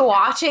 she's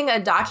watching a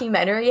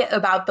documentary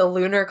about the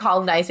lunar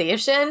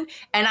colonization,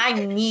 and I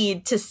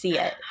need to see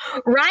it.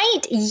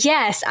 Right?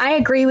 Yes, I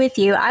agree with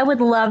you. I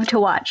would love to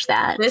watch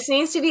that. This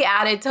needs to be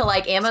added to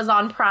like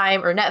Amazon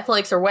Prime or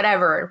Netflix or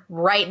whatever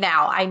right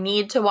now. I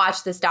need to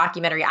watch this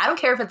documentary. I don't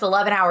care if it's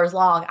 11 hours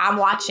long. I'm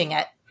watching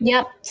it.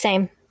 Yep,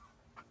 same.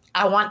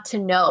 I want to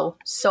know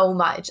so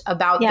much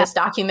about this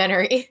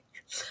documentary.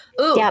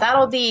 Ooh,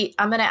 that'll be,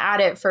 I'm going to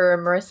add it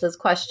for Marissa's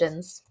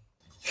questions.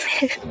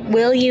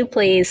 Will you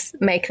please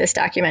make this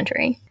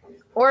documentary?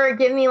 Or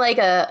give me like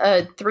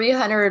a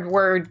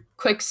 300-word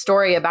quick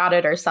story about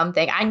it or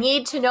something. I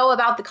need to know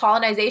about the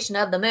colonization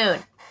of the moon.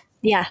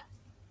 Yeah.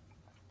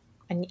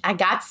 I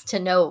got to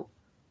know.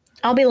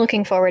 I'll be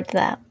looking forward to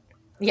that.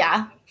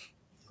 Yeah.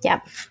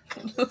 Yep.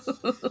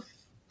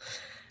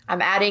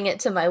 I'm adding it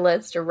to my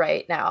list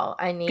right now.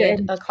 I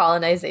need a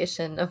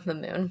colonization of the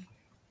moon.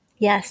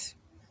 Yes.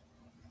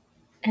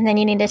 And then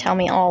you need to tell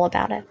me all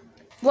about it.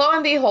 Lo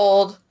and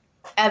behold,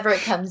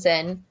 Everett comes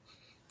in.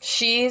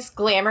 She's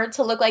glamored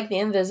to look like the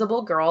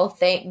Invisible Girl.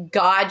 Thank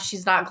God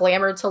she's not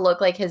glamored to look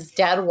like his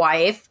dead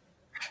wife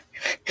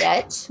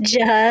yet.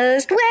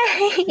 Just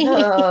wait.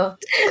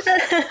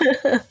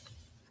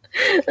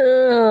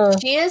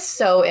 She is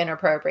so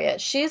inappropriate.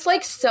 She's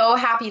like so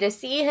happy to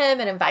see him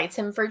and invites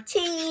him for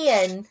tea,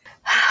 and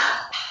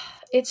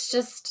it's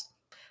just...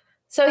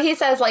 So he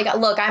says, like,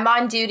 look, I'm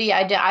on duty.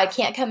 I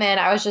can't come in.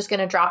 I was just going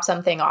to drop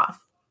something off.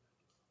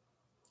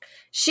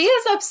 She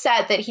is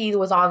upset that he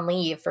was on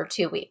leave for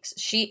 2 weeks.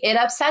 It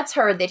upsets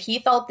her that he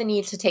felt the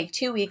need to take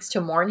 2 weeks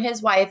to mourn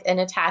his wife and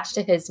attach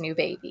to his new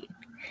baby.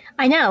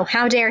 I know.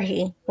 How dare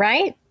he,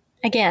 right?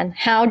 Again,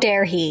 how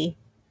dare he?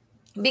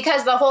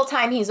 Because the whole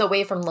time he's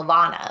away from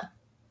Levana.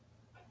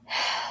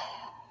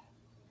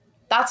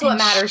 That's what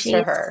matters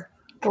to her.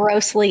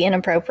 Grossly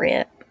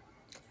inappropriate.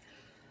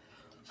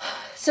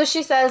 So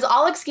she says,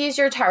 I'll excuse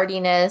your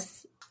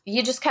tardiness.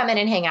 You just come in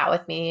and hang out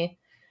with me.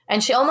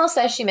 And she almost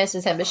says she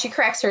misses him, but she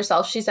corrects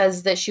herself. She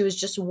says that she was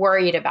just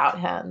worried about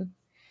him.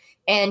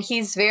 And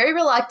he's very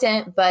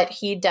reluctant, but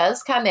he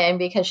does come in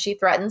because she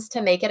threatens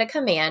to make it a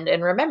command.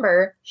 And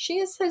remember, she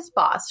is his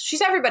boss.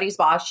 She's everybody's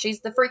boss.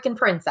 She's the freaking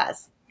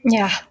princess.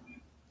 Yeah.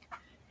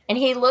 And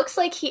he looks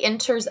like he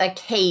enters a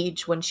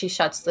cage when she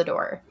shuts the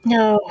door.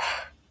 No.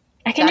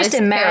 I can just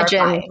imagine,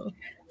 terrifying.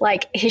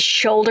 like, his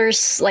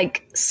shoulders,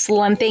 like,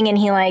 slumping and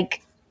he,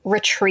 like,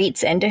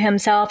 retreats into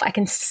himself. I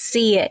can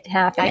see it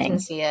happening. I can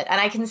see it. And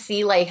I can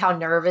see, like, how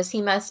nervous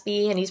he must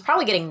be. And he's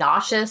probably getting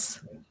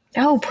nauseous.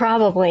 Oh,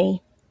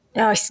 probably.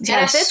 Oh, he's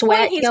got a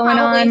sweat he's going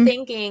probably on.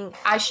 thinking,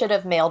 I should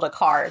have mailed a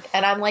card.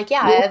 And I'm like,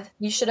 yeah, Ev,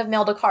 you should have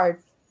mailed a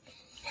card.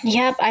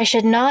 Yep, I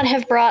should not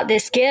have brought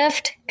this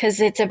gift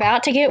because it's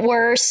about to get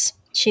worse.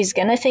 She's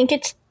going to think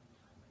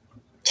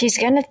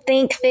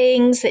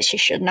things that she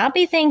should not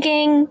be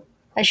thinking.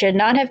 I should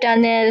not have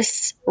done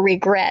this.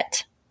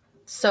 Regret.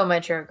 So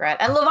much regret.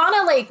 And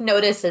Levana, like,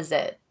 notices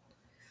it.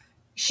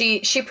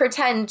 She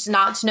pretends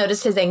not to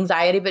notice his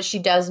anxiety, but she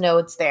does know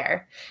it's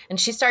there. And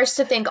she starts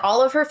to think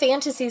all of her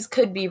fantasies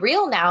could be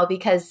real now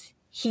because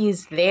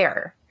he's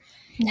there.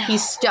 No.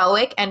 He's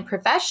stoic and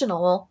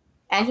professional,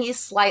 and he's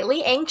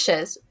slightly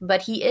anxious,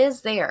 but he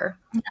is there.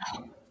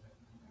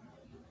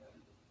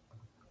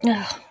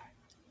 No.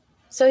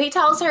 So he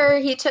tells her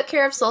he took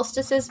care of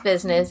Solstice's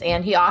business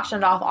and he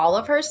auctioned off all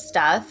of her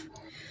stuff.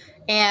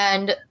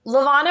 And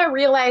Levana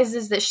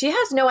realizes that she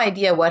has no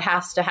idea what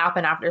has to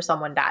happen after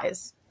someone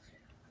dies.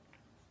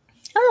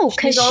 Oh,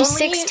 because she's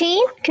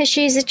 16? Because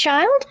she's a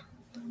child?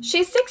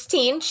 She's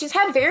 16. She's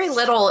had very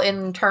little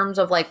in terms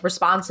of, like,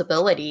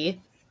 responsibility.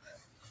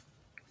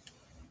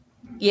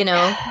 You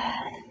know?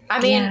 I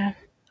mean,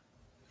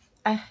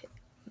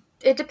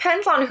 it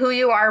depends on who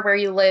you are, where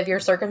you live, your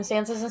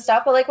circumstances and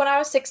stuff. But, like, when I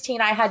was 16,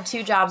 I had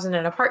 2 jobs in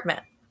an apartment.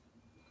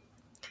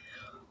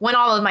 When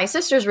all of my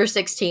sisters were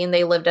 16,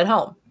 they lived at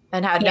home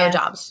and had no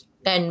jobs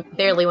and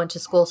barely went to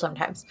school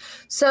sometimes.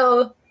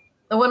 So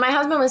when my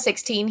husband was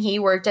 16, he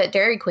worked at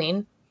Dairy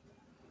Queen.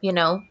 You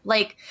know,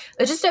 like,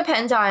 it just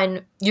depends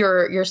on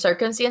your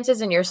circumstances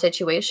and your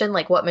situation,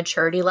 like what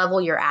maturity level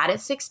you're at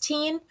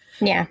 16.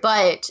 Yeah.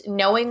 But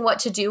knowing what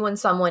to do when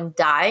someone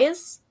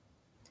dies,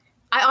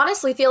 I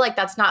honestly feel like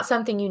that's not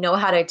something you know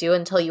how to do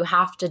until you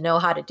have to know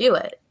how to do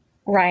it.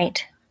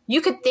 Right.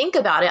 You could think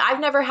about it. I've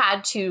never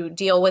had to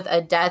deal with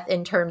a death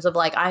in terms of,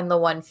 like, I'm the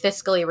one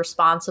fiscally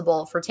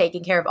responsible for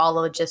taking care of all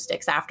the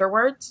logistics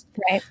afterwards.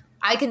 Right.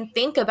 I can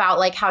think about,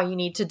 like, how you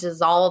need to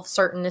dissolve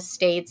certain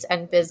estates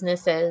and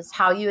businesses,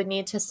 how you would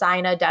need to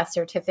sign a death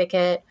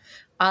certificate.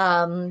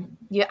 I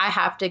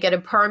have to get a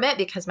permit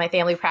because my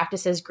family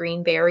practices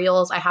green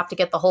burials. I have to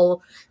get the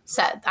whole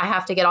set. I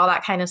have to get all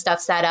that kind of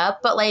stuff set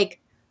up. But, like,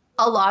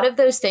 a lot of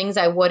those things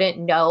I wouldn't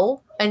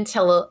know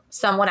until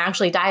someone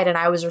actually died and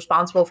I was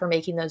responsible for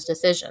making those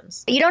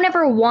decisions. You don't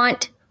ever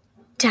want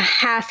to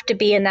have to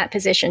be in that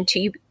position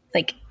you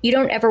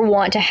don't ever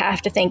want to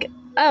have to think,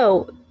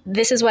 oh,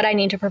 this is what I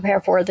need to prepare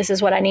for. This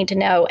is what I need to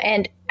know.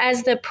 And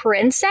as the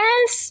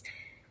princess,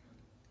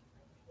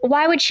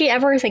 why would she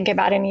ever think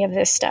about any of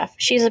this stuff?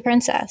 She's a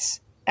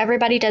princess.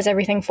 Everybody does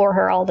everything for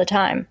her all the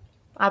time.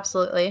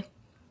 Absolutely.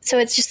 So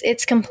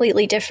it's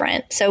completely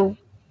different. So,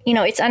 you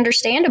know, it's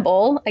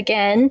understandable.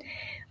 Again,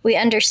 we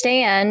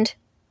understand.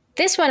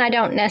 This one I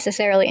don't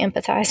necessarily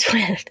empathize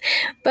with,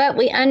 but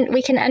we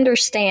can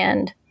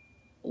understand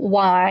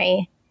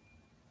why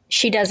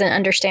she doesn't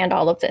understand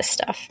all of this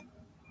stuff.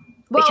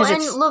 Well,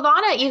 and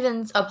Levana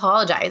even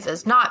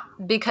apologizes, not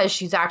because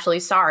she's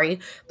actually sorry,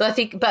 but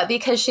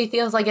because she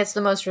feels like it's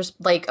the most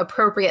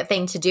appropriate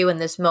thing to do in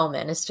this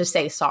moment is to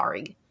say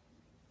sorry.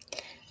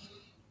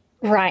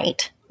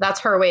 Right.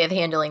 That's her way of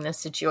handling this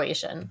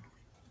situation.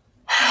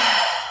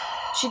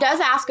 She does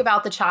ask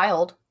about the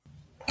child.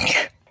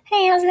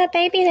 Hey, how's that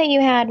baby that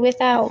you had with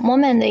that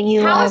woman that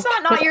you loved? How is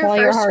that not your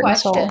first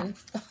question?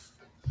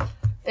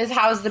 Is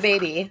how's the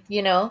baby,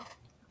 you know?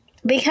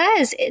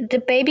 Because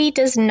the baby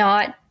does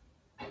not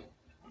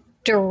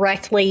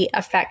directly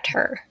affect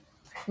her.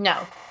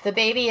 No, the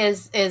baby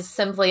is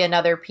simply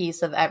another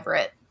piece of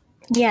Everett.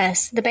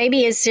 Yes, the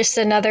baby is just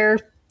another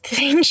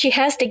thing she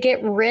has to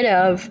get rid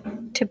of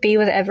to be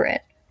with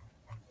Everett.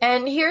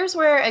 And here's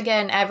where,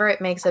 again,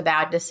 Everett makes a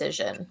bad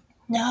decision.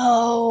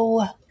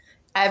 No.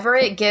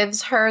 Everett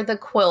gives her the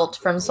quilt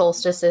from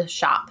Solstice's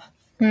shop.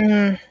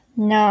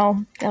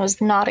 No, that was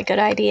not a good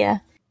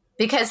idea.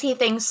 Because he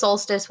thinks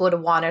Solstice would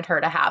have wanted her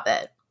to have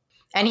it.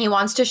 And he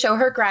wants to show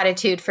her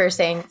gratitude for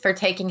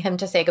taking him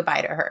to say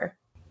goodbye to her.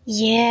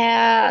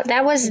 Yeah,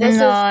 that was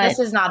This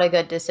is not a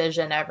good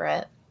decision,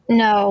 Everett.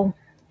 No.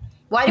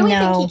 Why do we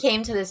think he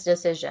came to this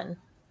decision?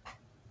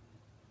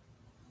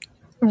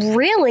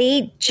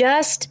 Really,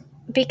 just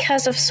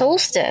because of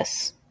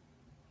Solstice.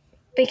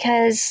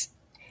 Because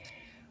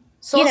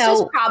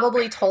Solstice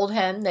probably told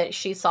him that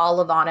she saw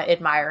Levana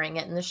admiring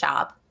it in the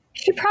shop.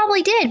 She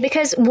probably did,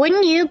 because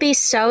wouldn't you be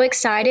so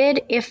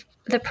excited if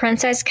the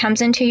princess comes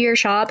into your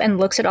shop and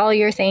looks at all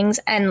your things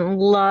and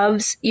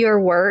loves your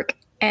work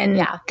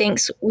and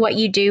thinks what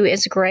you do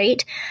is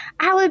great?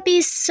 I would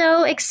be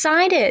so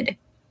excited.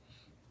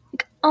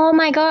 Oh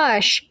my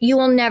gosh, you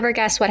will never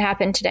guess what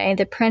happened today.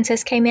 The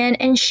princess came in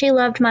and she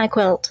loved my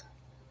quilt.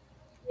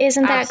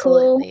 Isn't that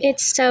cool?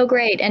 It's so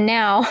great. And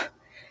now...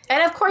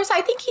 And of course,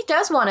 I think he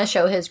does want to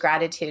show his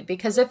gratitude,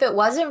 because if it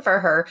wasn't for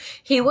her,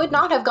 he would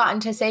not have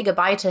gotten to say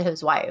goodbye to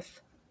his wife.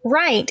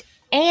 Right.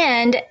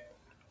 And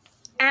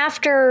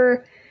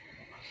after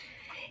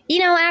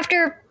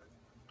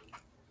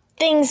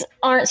things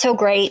aren't so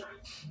great,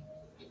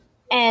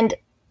 and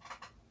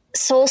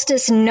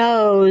Solstice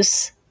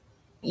knows,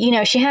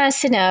 she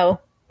has to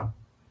know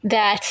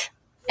that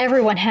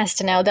everyone has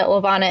to know that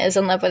Levana is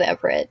in love with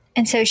Everett.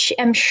 And so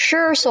I'm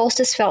sure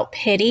Solstice felt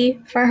pity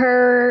for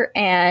her,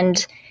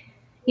 and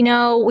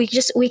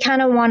we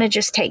kind of want to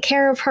just take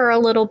care of her a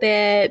little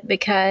bit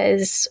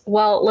because,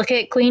 well, look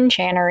at Queen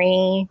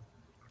Channery.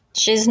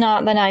 She's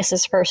not the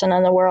nicest person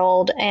in the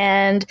world.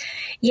 And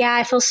yeah,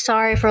 I feel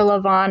sorry for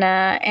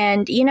Levana.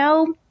 And,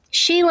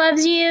 she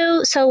loves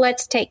you, so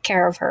let's take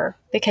care of her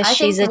because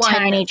she's a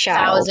tiny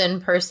child.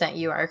 1,000%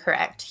 you are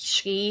correct.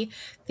 She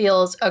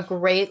feels a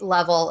great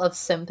level of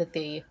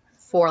sympathy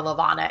for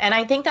Levana. And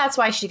I think that's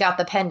why she got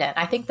the pendant.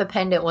 I think the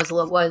pendant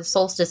was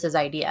Solstice's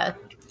idea.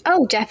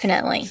 Oh,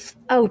 definitely.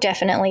 Oh,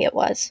 definitely it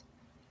was.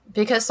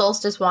 Because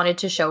Solstice wanted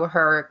to show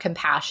her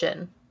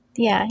compassion.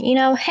 Yeah,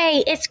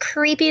 hey, it's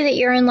creepy that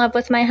you're in love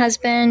with my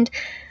husband,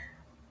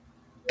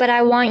 but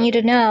I want you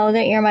to know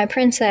that you're my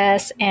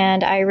princess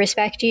and I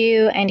respect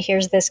you, and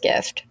here's this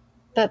gift.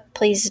 But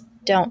please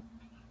don't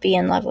be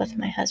in love with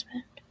my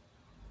husband.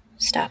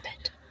 Stop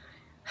it.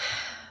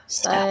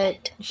 Stop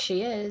it.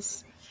 She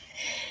is.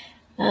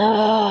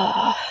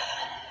 Oh.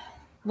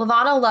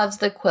 Levana loves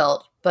the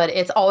quilt, but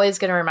it's always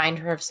going to remind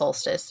her of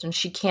Solstice, and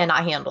she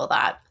cannot handle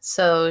that.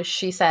 So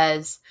she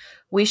says,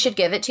 we should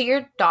give it to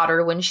your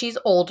daughter when she's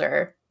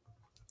older.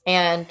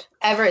 And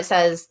Everett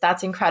says,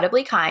 that's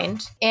incredibly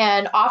kind,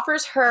 and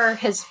offers her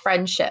his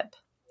friendship.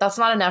 That's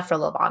not enough for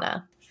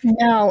Levana.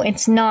 No,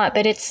 it's not,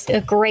 but it's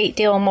a great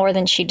deal more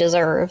than she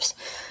deserves.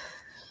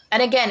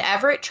 And again,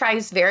 Everett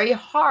tries very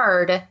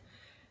hard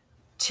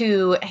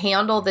to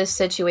handle this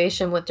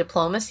situation with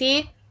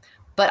diplomacy,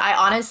 but I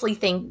honestly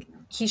think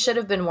he should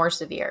have been more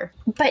severe.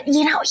 But,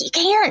 he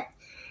can't.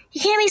 He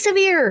can't be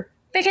severe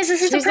because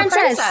this is the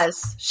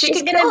princess. She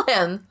could kill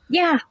him.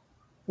 Yeah.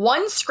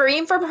 One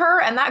scream from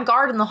her and that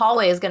guard in the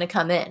hallway is going to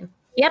come in.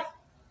 Yep.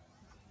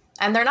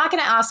 And they're not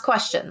going to ask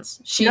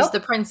questions. She's the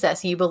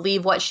princess. You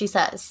believe what she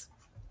says.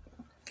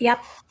 Yep.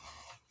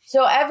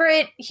 So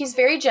Everett, he's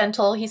very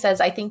gentle. He says,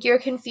 I think you're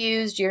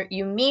confused.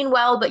 You mean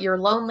well, but you're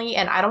lonely,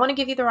 and I don't want to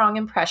give you the wrong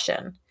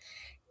impression.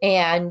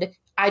 And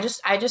I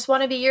just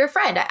want to be your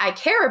friend. I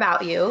care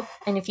about you.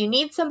 And if you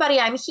need somebody,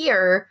 I'm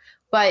here,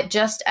 but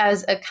just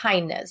as a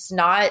kindness,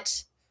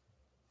 not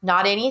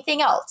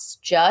anything else,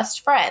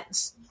 just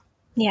friends.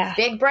 Yeah.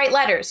 Big bright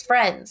letters,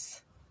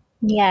 friends.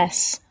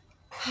 Yes.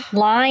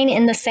 Line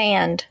in the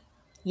sand.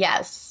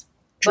 Yes.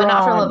 Drawn. But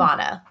not for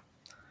Levana.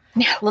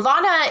 No.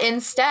 Levana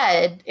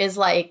instead is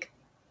like,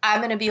 I'm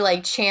going to be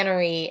like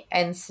Channery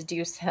and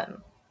seduce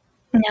him.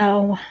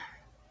 No.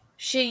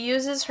 She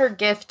uses her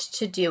gift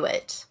to do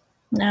it.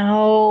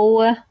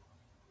 No.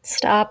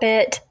 Stop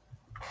it.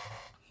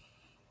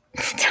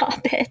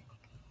 Stop it.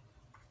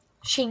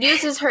 She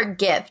uses her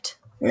gift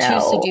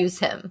to seduce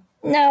him.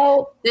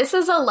 No. This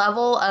is a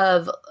level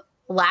of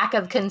lack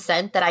of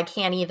consent that I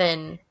can't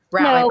even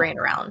wrap my brain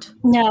around.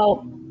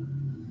 No.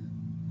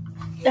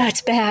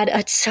 That's bad.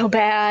 It's so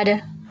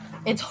bad.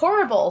 It's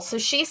horrible. So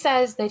she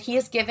says that he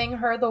is giving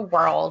her the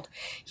world.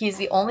 He's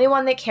the only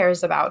one that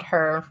cares about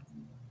her.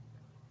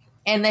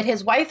 And that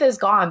his wife is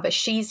gone, but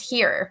she's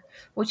here,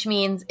 which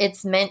means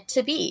it's meant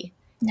to be.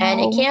 No. And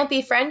it can't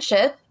be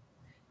friendship.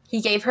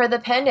 He gave her the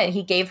pendant.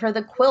 He gave her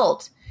the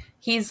quilt.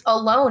 He's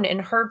alone in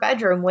her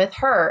bedroom with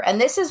her. And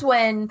this is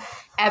when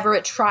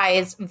Everett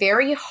tries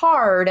very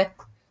hard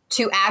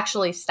to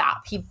actually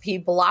stop. He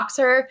blocks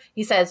her.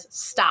 He says,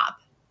 stop.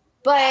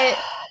 But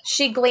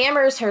she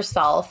glamours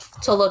herself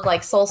to look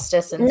like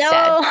Solstice instead.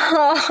 No.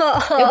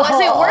 It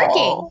wasn't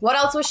working. What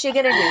else was she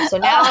going to do? So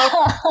now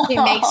she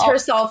makes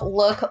herself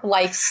look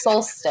like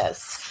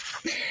Solstice.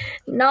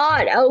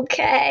 Not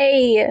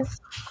okay.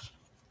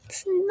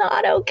 It's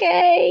not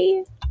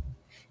okay.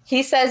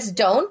 He says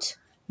don't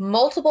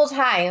multiple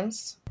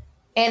times,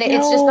 and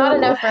it's just not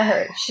enough for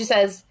her. She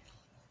says,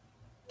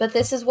 but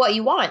this is what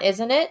you want,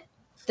 isn't it?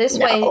 This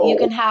way you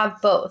can have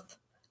both.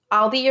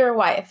 I'll be your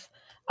wife.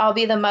 I'll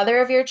be the mother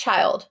of your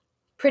child.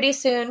 Pretty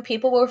soon,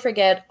 people will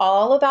forget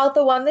all about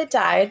the one that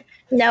died.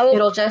 No.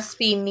 It'll just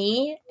be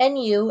me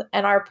and you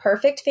and our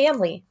perfect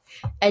family.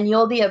 And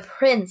you'll be a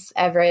prince,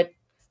 Everett,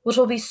 which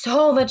will be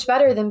so much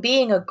better than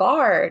being a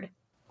guard.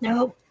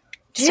 No.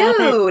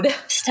 Dude.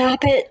 Stop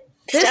it.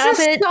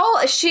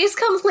 She's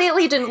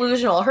completely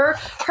delusional. Her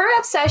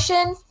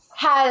obsession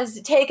has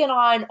taken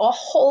on a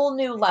whole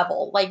new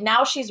level. Like,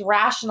 now she's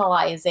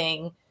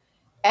rationalizing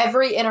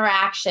every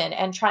interaction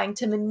and trying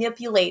to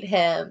manipulate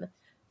him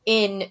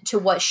into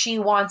what she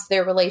wants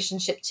their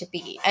relationship to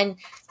be. And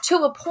to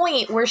a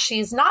point where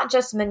she's not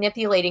just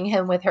manipulating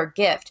him with her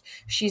gift,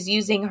 she's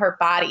using her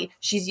body,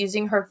 she's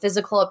using her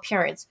physical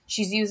appearance,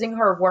 she's using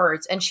her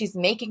words, and she's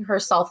making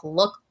herself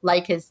look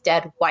like his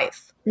dead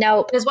wife.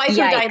 Nope. His wife who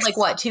died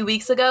 2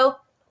 weeks ago?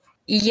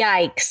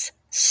 Yikes.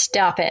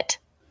 Stop it.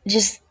 You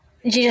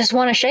just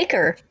want to shake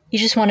her. You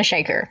just want to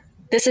shake her.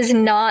 This is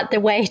not the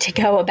way to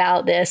go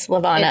about this,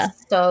 Levana.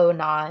 It's so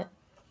not.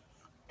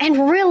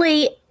 And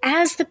really,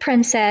 as the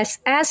princess,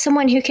 as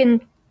someone who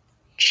can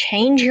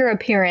change your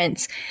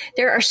appearance,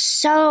 there are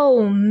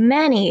so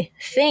many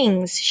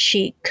things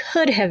she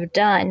could have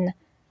done.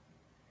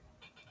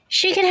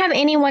 She could have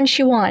anyone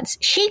she wants.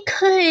 She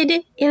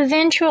could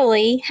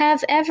eventually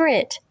have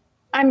Everett,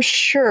 I'm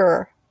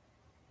sure,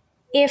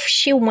 if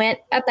she went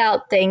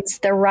about things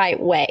the right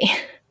way.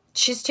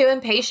 She's too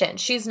impatient.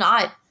 She's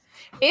not.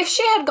 If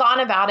she had gone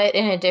about it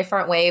in a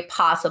different way,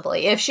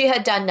 possibly. If she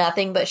had done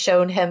nothing but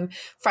shown him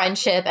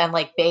friendship and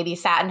like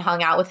babysat and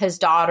hung out with his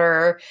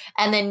daughter,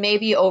 and then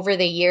maybe over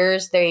the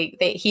years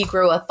he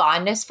grew a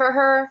fondness for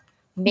her,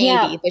 maybe.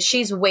 Yeah. But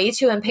she's way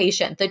too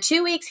impatient. The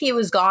 2 weeks he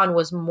was gone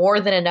was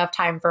more than enough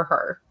time for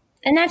her.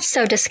 And that's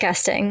so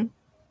disgusting.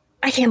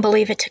 I can't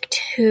believe it took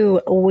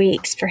 2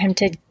 weeks for him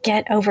to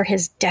get over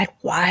his dead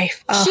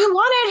wife. Ugh. She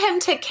wanted him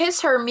to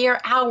kiss her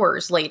mere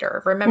hours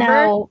later, remember?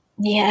 No.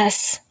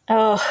 Yes.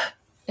 Oh.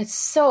 It's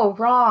so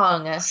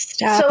wrong.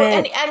 Stop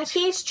it. And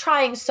he's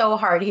trying so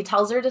hard. He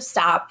tells her to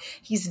stop.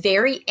 He's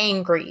very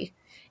angry.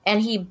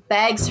 And he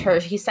begs her.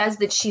 He says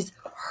that she's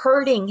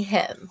hurting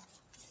him.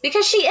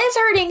 Because she is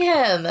hurting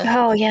him.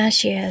 Oh, yeah,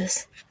 she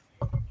is.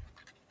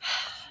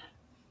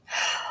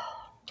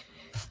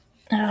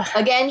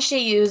 Again, she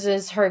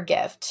uses her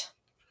gift.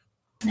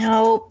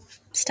 No,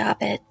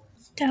 stop it.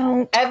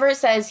 Don't. Everett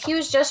says he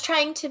was just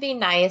trying to be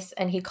nice,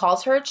 and he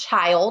calls her a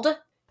child.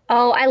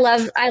 Oh, I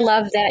love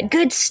that.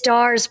 Good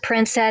stars,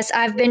 princess.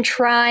 I've been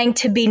trying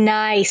to be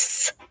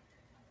nice.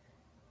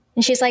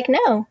 And she's like,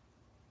 no.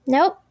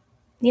 Nope.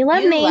 You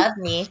love me. You love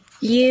me.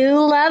 You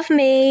love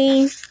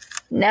me.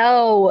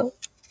 No.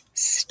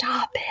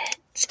 Stop it.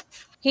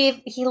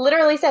 He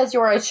literally says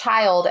you're a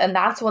child, and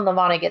that's when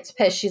Levana gets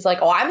pissed. She's like,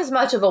 oh, I'm as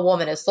much of a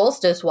woman as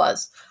Solstice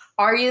was.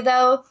 Are you,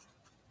 though?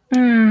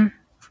 No.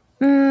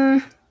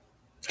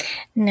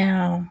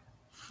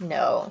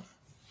 No.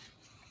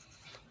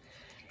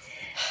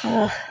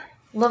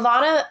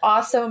 Levana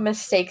also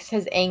mistakes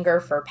his anger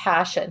for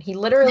passion. He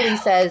literally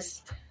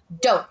says,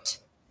 don't.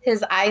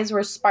 His eyes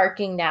were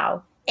sparking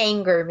now.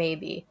 Anger,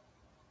 maybe.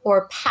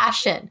 Or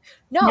passion.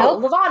 No,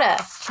 nope. Levana.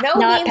 No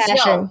not means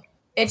passion. no.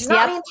 It's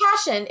not mean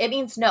passion. It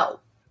means no.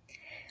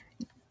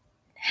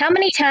 How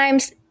many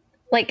times,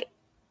 like,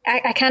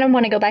 I kind of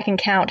want to go back and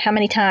count. How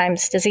many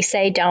times does he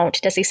say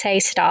don't? Does he say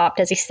stop?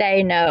 Does he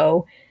say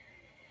no?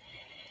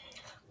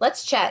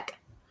 Let's check.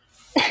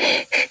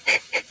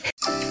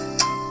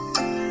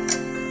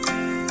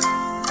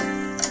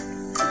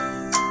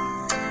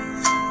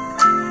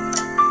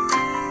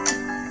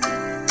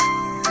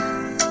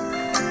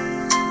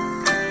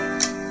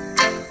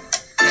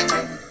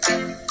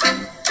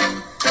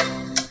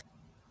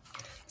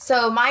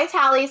 So my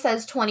tally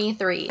says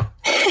 23.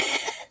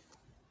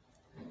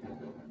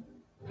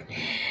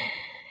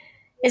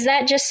 Is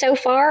that just so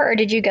far, or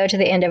did you go to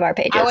the end of our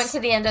pages? I went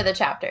to the end of the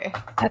chapter.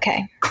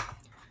 Okay.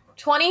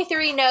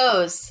 23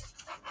 no's.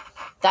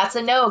 That's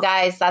a no,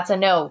 guys. That's a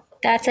no.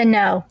 That's a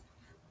no.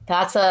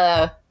 That's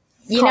a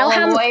you know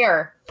how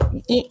lawyer.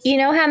 You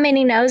know how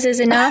many no's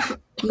is enough?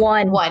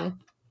 One.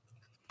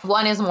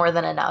 One is more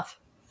than enough.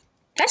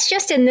 That's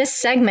just in this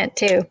segment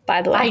too,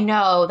 by the way. I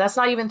know. That's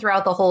not even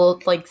throughout the whole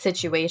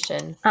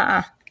situation.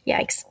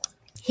 Yikes.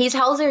 He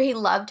tells her he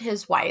loved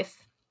his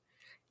wife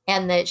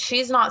and that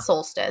she's not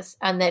Solstice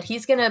and that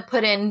he's going to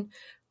put in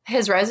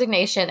his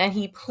resignation, and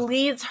he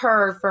pleads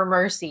her for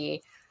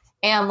mercy.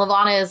 And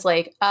Levana is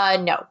like,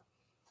 no.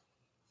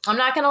 I'm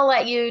not going to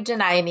let you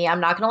deny me. I'm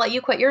not going to let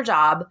you quit your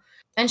job.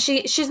 And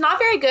she's not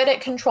very good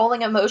at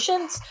controlling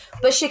emotions,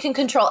 but she can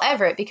control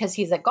Everett because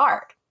he's a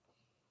guard.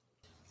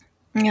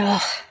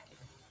 Ugh.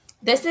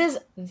 This is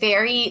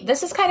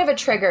kind of a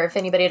trigger. If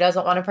anybody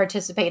doesn't want to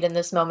participate in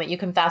this moment, you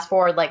can fast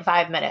forward like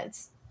 5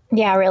 minutes.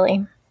 Yeah,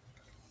 really.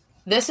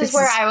 This is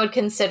where I would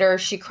consider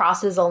she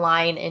crosses a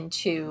line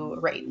into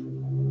rape.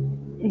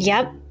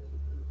 Yep.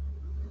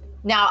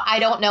 Now, I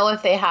don't know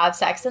if they have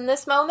sex in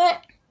this moment,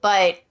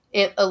 but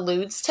it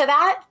alludes to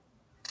that.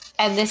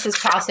 And this is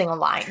crossing a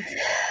line.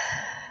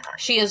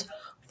 She is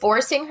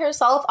forcing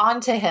herself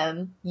onto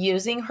him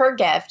using her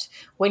gift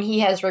when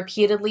he has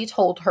repeatedly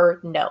told her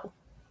no.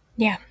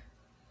 Yeah.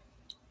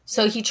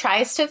 So he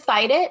tries to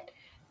fight it,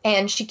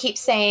 and she keeps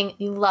saying,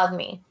 you love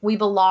me. We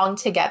belong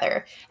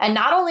together. And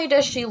not only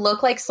does she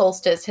look like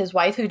Solstice, his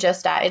wife who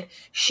just died,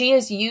 she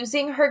is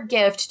using her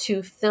gift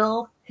to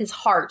fill his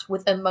heart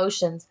with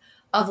emotions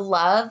of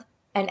love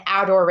and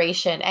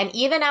adoration. And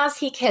even as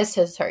he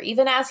kisses her,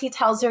 even as he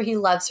tells her he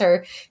loves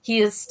her, he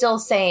is still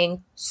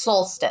saying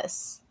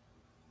Solstice.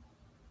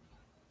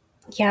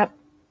 Yep.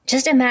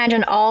 Just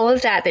imagine all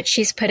of that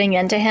she's putting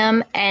into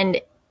him,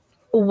 and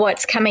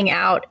what's coming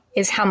out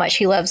is how much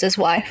he loves his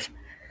wife.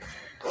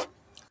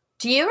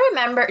 Do you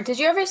remember, did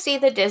you ever see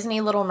the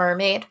Disney Little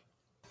Mermaid?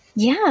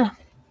 Yeah.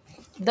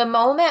 The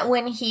moment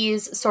when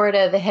he's sort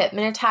of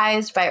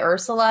hypnotized by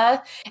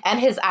Ursula and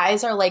his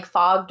eyes are like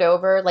fogged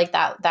over, like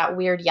that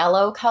weird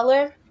yellow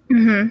color.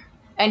 Mm-hmm.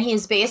 And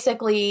he's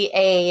basically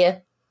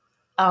a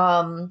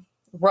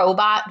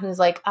robot who's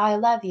like, I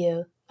love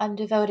you. I'm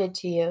devoted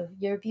to you.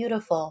 You're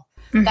beautiful.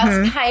 Mm-hmm.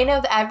 That's kind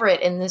of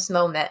Everett in this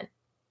moment.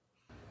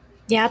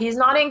 Yeah. He's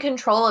not in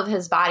control of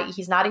his body.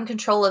 He's not in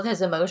control of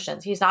his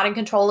emotions. He's not in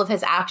control of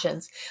his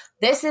actions.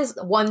 This is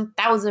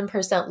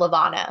 1000%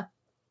 Levana.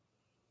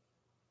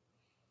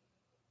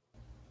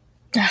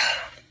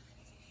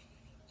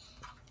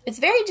 It's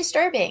very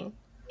disturbing.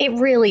 It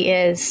really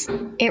is.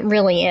 It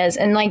really is.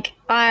 And like,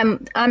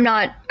 I'm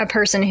not a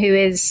person who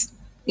is,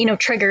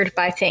 triggered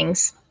by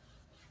things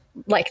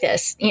like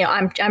this.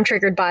 I'm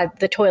triggered by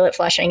the toilet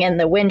flushing and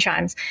the wind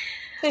chimes.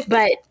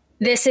 But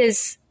this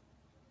is,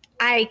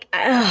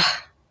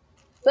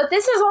 But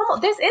this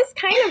is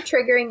kind of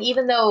triggering,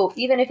 even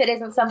if it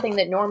isn't something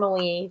that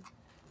normally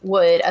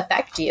would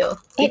affect you.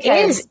 It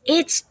is.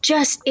 It's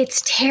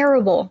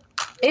terrible.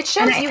 It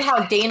shows you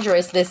how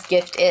dangerous this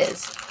gift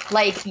is.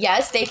 Like,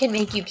 yes, they can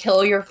make you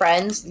kill your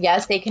friends.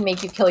 Yes, they can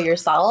make you kill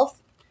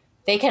yourself.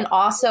 They can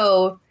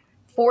also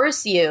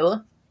force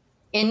you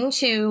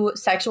into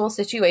sexual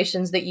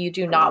situations that you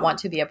do not want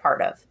to be a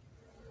part of.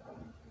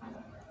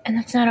 And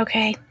that's not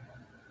okay.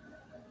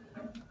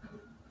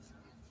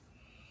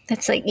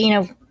 That's like,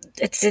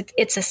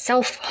 it's a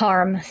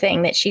self-harm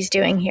thing that she's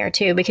doing here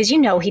too, because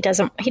he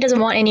doesn't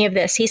want any of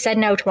this. He said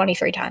no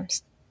 23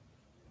 times.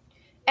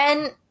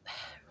 And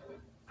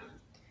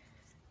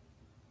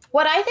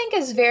what I think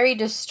is very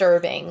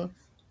disturbing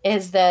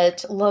is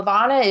that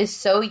Levana is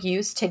so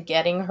used to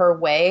getting her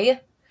way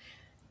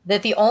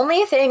that the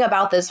only thing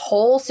about this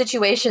whole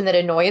situation that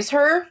annoys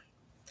her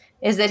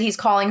is that he's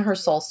calling her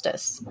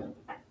Solstice.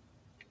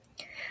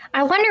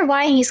 I wonder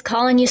why he's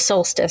calling you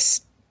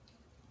Solstice.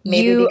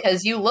 Maybe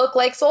because you look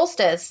like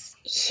Solstice.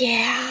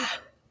 Yeah.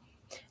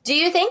 Do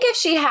you think if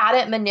she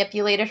hadn't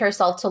manipulated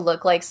herself to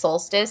look like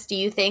Solstice, do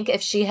you think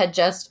if she had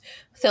just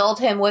filled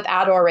him with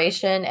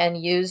adoration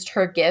and used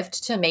her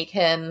gift to make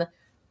him,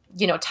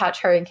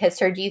 touch her and kiss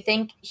her, do you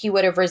think he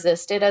would have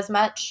resisted as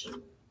much?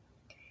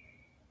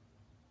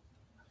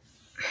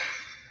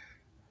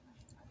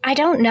 I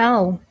don't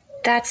know.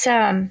 That's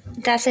an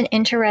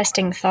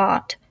interesting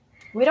thought.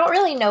 We don't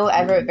really know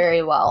Everett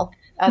very well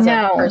as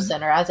a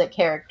person or as a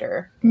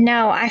character.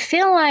 No, I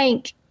feel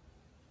like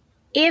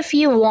if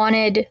you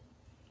wanted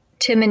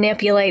to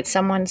manipulate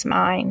someone's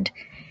mind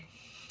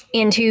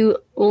into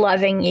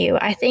loving you,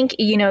 I think,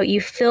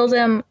 you fill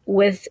them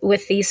with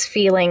these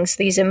feelings,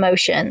 these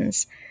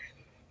emotions.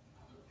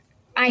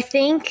 I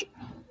think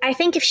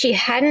if she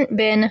hadn't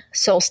been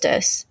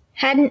Solstice,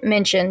 hadn't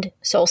mentioned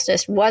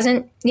Solstice,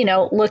 wasn't,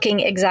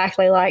 looking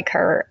exactly like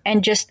her,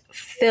 and just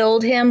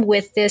filled him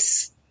with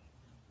this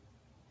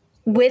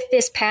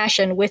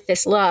passion, with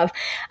this love,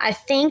 I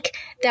think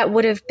that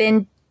would have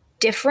been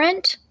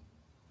different.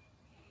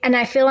 And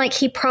I feel like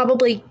he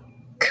probably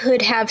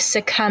could have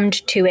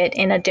succumbed to it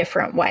in a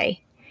different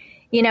way.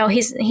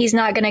 He's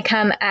not going to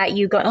come at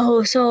you going,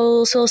 oh,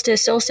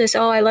 Solstice,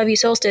 oh, I love you,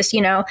 Solstice,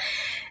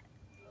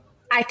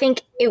 I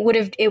think it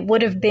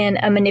would have been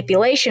a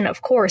manipulation,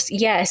 of course,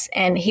 yes,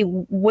 and he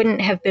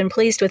wouldn't have been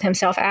pleased with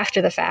himself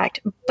after the fact.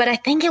 But I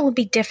think it would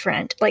be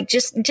different. Like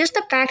just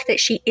the fact that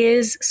she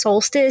is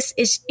Solstice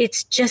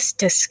it's just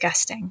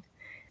disgusting.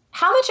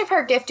 How much of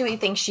her gift do we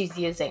think she's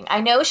using?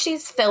 I know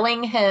she's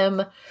filling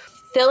him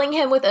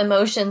with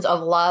emotions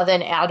of love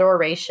and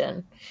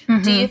adoration.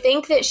 Mm-hmm. Do you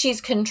think that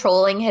she's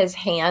controlling his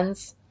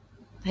hands,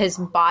 his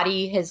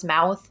body, his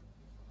mouth?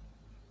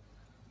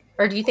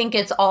 Or do you think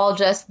it's all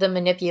just the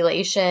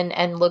manipulation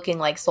and looking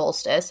like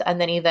Solstice,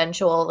 and then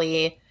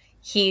eventually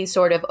he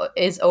sort of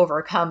is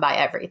overcome by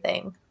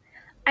everything?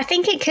 I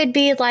think it could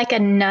be like a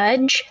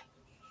nudge.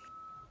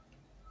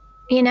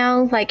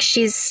 Like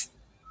she's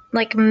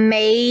like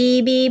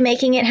maybe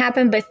making it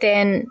happen, but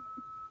then...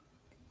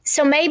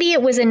 So maybe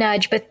it was a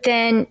nudge, but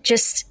then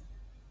just...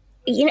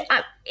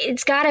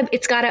 it's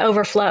gotta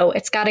overflow.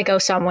 It's gotta go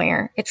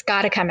somewhere. It's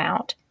gotta come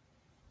out.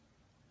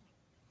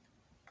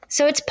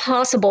 So it's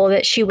possible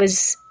that she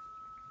was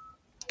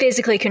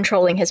physically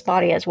controlling his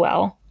body as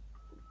well.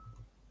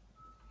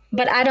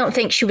 But I don't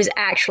think she was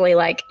actually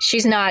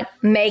she's not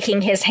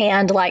making his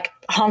hand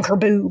honk her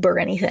boob or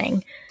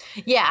anything.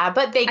 Yeah,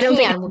 but they can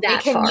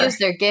use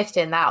their gift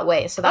in that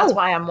way. So that's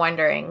why I'm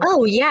wondering.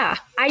 Oh, yeah.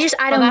 I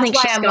don't think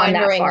she's going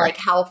that far.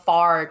 How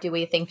far do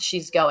we think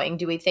she's going?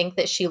 Do we think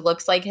that she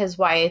looks like his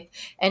wife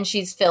and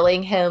she's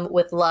filling him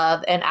with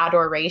love and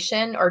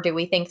adoration? Or do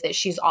we think that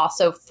she's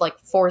also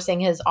forcing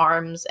his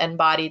arms and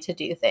body to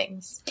do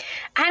things?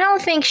 I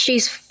don't think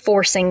she's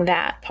forcing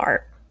that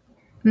part.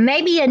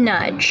 Maybe a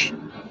nudge.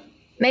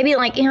 Maybe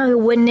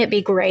wouldn't it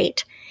be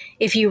great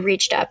if you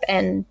reached up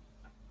and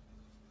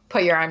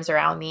put your arms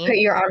around me.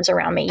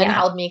 Yeah. And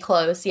held me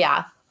close,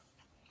 yeah.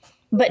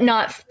 But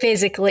not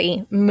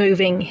physically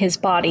moving his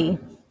body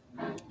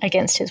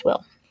against his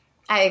will.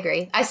 I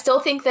agree. I still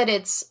think that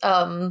it's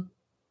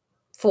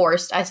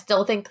forced. I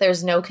still think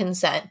there's no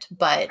consent,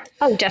 but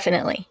Oh,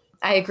 definitely.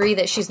 I agree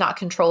that she's not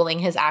controlling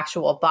his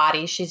actual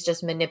body. She's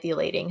just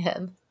manipulating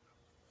him.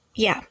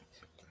 Yeah.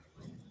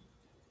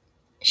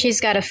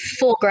 She's got a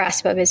full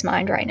grasp of his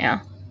mind right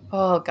now.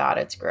 Oh, God,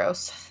 it's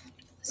gross.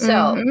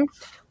 So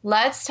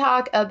let's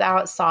talk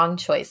about song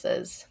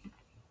choices.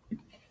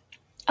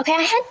 Okay,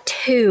 I had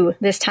 2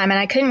 this time, and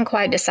I couldn't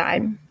quite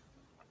decide.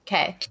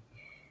 Okay.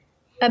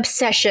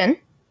 Obsession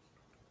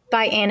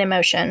by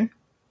Animotion.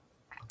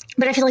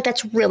 But I feel like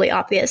that's really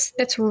obvious.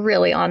 That's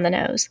really on the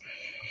nose.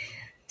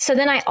 So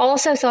then I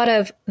also thought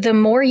of The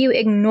More You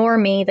Ignore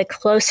Me, The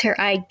Closer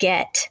I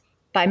Get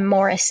by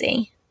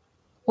Morrissey,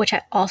 which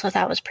I also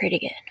thought was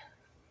pretty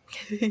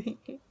good.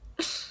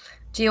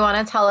 Do you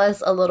want to tell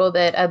us a little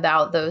bit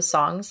about those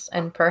songs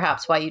and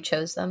perhaps why you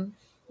chose them?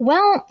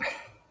 Well,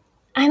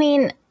 I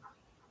mean,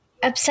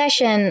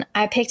 Obsession,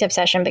 I picked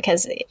Obsession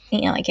because,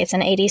 like it's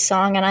an 80s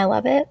song and I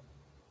love it.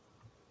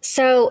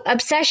 So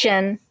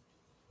Obsession,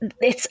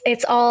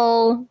 it's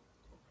all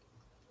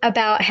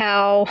about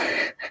how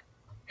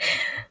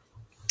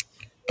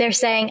they're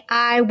saying,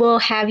 I will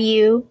have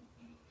you,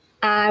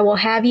 I will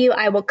have you,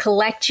 I will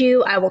collect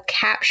you, I will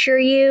capture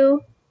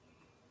you.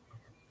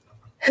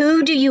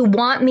 Who do you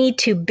want me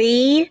to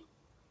be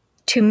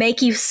to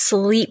make you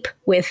sleep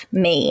with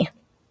me?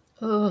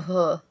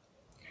 Ugh.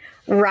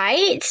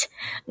 Right?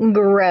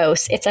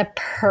 Gross. It's a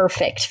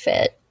perfect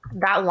fit.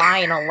 That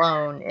line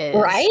alone is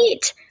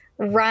right.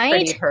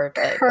 Pretty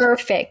perfect.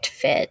 Perfect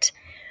fit.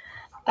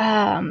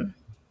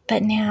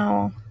 But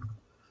now,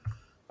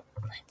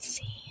 let's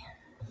see.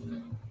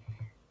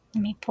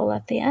 Let me pull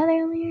up the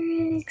other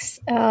lyrics.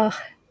 Oh,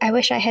 I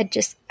wish I had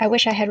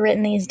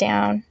written these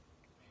down.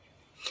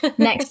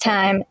 Next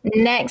time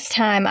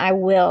I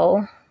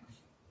will.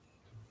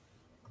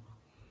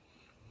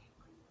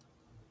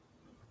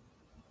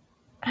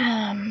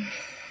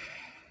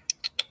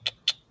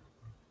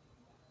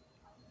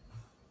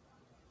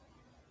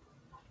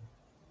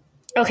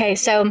 Okay,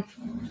 so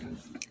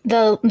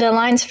the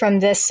lines from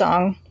this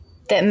song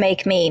that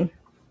make me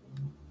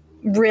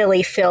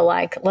really feel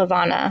like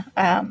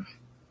Lavana.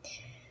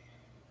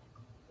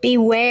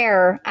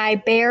 Beware, I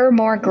bear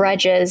more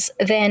grudges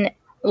than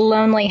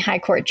lonely high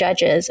court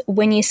judges.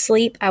 When you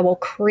sleep, I will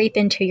creep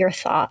into your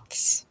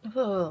thoughts.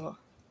 Ugh.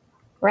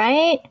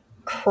 Right?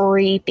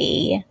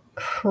 Creepy.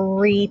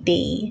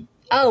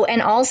 Oh,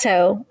 and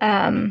also,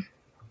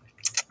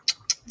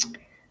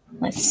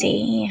 let's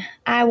see.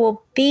 I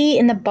will be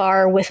in the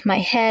bar with my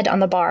head on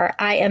the bar.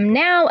 I am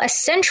now a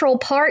central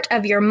part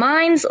of your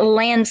mind's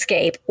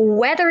landscape,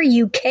 whether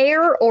you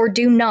care or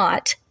do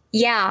not.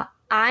 Yeah,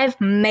 I've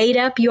made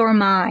up your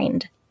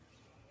mind.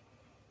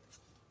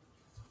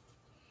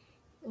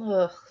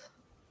 Ugh.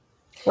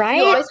 Right?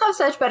 You always have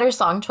such better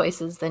song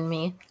choices than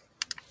me.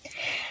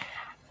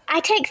 I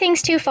take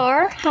things too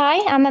far. Hi,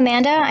 I'm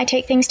Amanda. I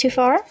take things too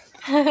far.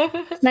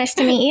 Nice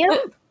to meet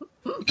you.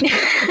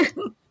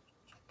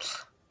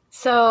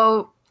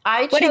 So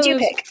what did you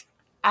pick?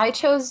 I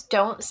chose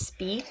Don't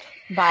Speak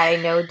by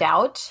No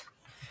Doubt,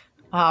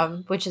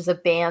 which is a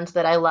band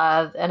that I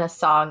love and a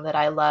song that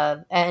I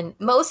love. And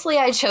mostly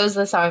I chose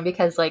the song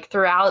because like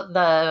throughout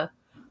the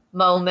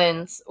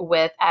moments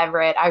with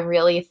Everett, I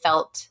really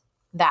felt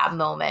that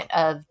moment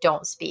of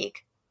Don't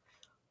Speak.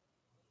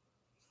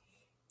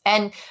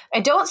 And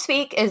Don't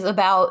Speak is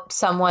about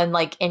someone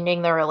like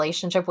ending their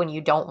relationship when you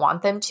don't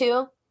want them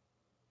to.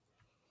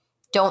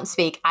 Don't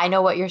speak. I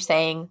know what you're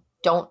saying.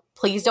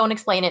 Please don't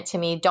explain it to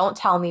me. Don't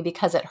tell me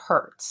because it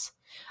hurts.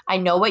 I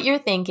know what you're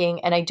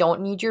thinking and I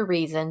don't need your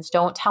reasons.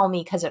 Don't tell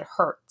me because it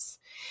hurts.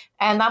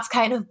 And that's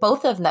kind of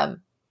both of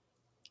them.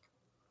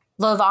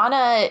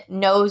 Lavana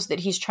knows that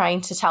he's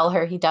trying to tell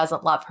her he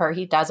doesn't love her.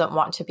 He doesn't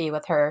want to be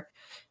with her,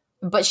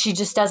 but she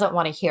just doesn't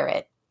want to hear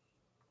it.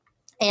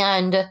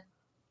 And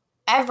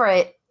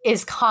Everett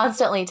is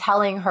constantly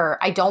telling her,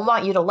 I don't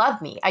want you to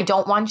love me. I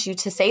don't want you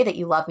to say that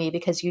you love me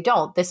because you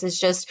don't. This is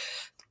just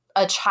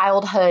a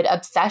childhood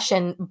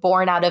obsession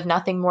born out of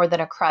nothing more than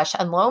a crush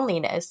and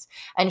loneliness.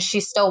 And she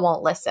still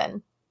won't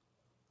listen.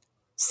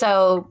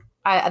 So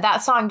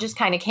that song just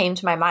kind of came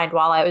to my mind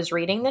while I was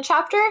reading the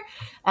chapter.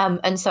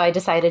 And so I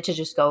decided to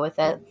just go with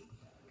it.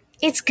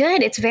 It's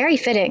good. It's very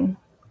fitting.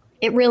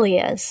 It really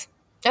is.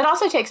 It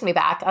also takes me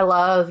back. I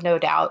love No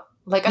Doubt.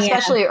 Like,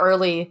 especially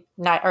late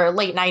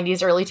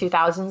 90s, early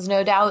 2000s,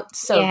 No Doubt.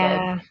 So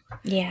good.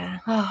 Yeah.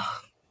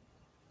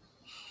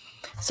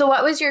 So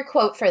what was your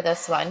quote for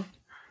this one?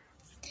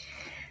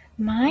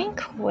 My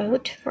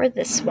quote for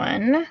this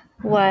one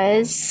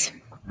was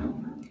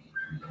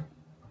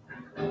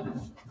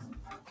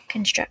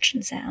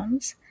construction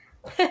sounds.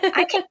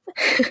 I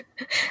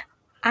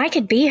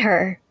could be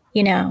her,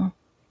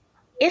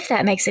 if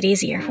that makes it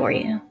easier for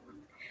you.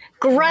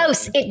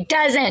 Gross. It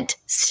doesn't.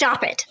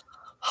 Stop it.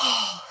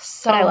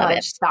 So I love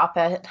it. Stop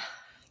it.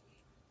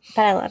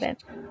 But I love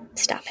it.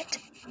 Stop it.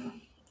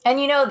 And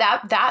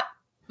that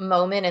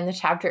moment in the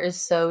chapter is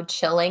so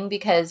chilling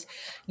because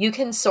you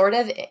can sort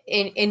of,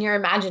 in your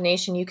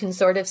imagination, you can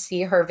sort of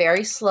see her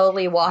very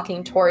slowly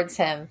walking towards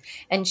him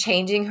and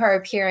changing her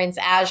appearance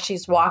as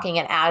she's walking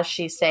and as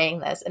she's saying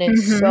this. And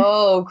it's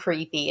so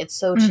creepy. It's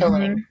so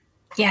chilling.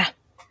 Yeah.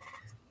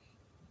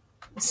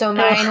 So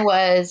mine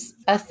was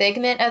a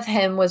figment of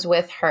him was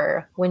with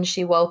her when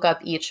she woke up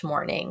each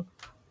morning.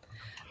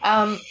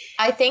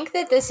 I think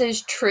that this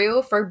is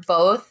true for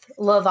both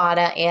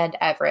Levana and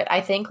Everett.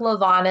 I think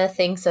Levana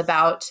thinks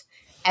about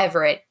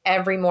Everett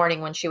every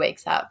morning when she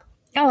wakes up.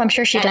 Oh, I'm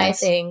sure she does. I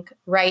think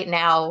right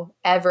now,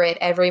 Everett,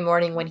 every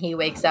morning when he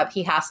wakes up,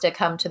 he has to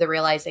come to the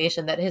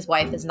realization that his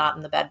wife is not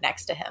in the bed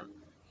next to him.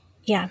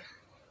 Yeah.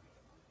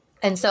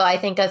 And so I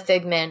think a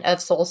figment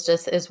of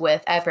Solstice is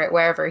with Everett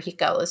wherever he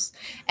goes.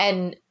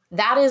 And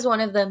that is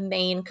one of the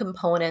main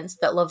components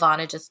that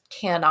Levana just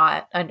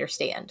cannot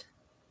understand.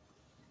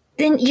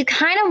 Then you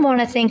kind of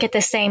want to think at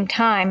the same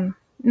time,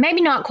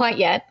 maybe not quite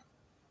yet,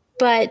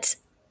 but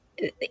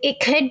it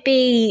could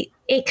be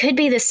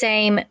the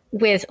same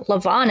with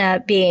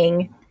Levana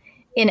being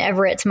in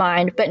Everett's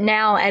mind, but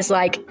now as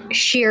like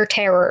sheer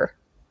terror.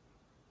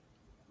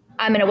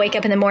 I'm going to wake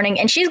up in the morning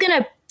and she's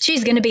going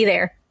to be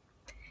there.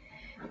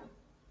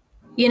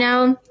 You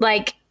know,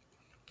 like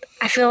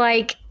I feel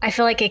like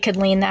it could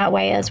lean that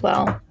way as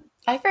well.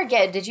 I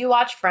forget, did you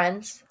watch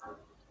Friends?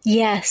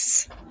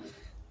 Yes.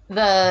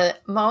 The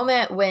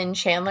moment when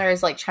Chandler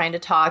is like trying to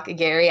talk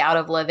Gary out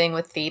of living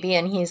with Phoebe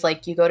and he's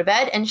like, you go to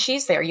bed and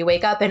she's there. You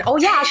wake up and, oh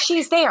yeah,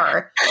 she's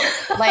there.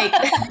 Like,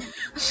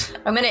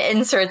 I'm going to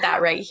insert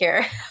that right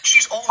here.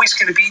 She's always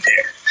going to be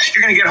there.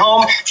 You're going to get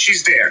home,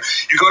 she's there.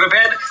 You go to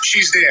bed,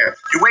 she's there.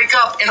 You wake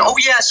up and, oh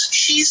yes,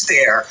 she's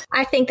there.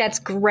 I think that's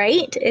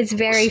great. It's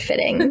very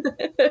fitting.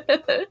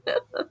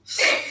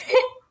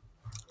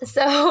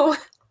 So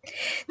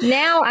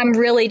now I'm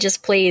really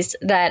just pleased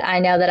that I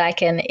know that I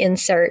can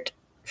insert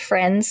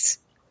Friends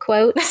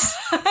quotes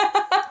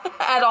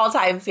at all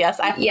times. Yes.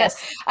 I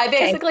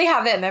basically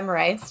have it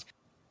memorized.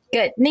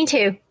 Good. Me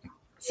too.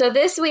 So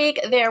this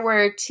week there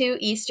were 2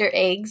 Easter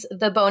eggs.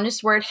 The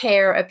bonus word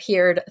hair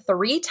appeared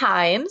 3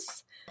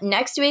 times.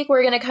 Next week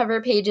we're going to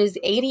cover pages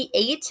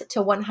 88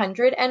 to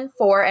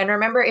 104. And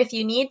remember, if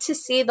you need to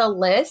see the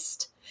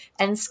list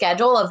and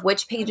schedule of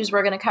which pages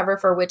we're going to cover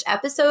for which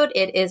episode,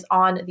 it is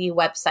on the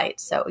website.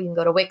 So you can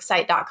go to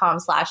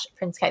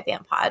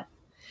wixsite.com/PrinceKaiFanPod.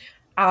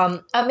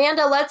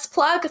 Amanda, let's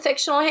plug a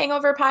Fictional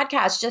Hangover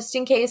podcast just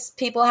in case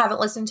people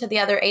haven't listened to the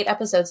other 8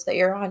 episodes that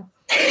you're on.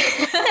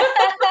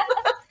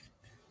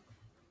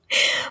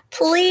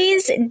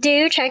 Please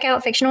do check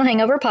out Fictional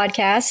Hangover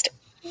podcast.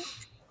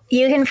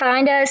 You can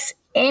find us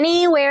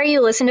anywhere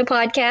you listen to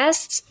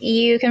podcasts.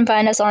 You can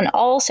find us on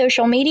all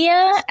social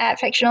media at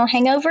Fictional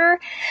Hangover,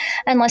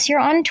 unless you're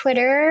on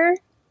Twitter,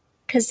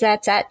 because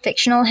that's at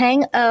Fictional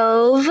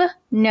Hangov,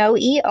 no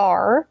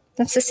ER.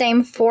 That's the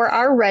same for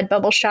our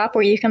Redbubble shop,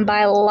 where you can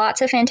buy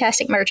lots of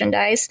fantastic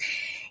merchandise,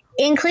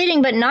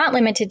 including but not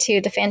limited to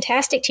the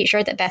fantastic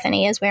t-shirt that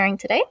Bethany is wearing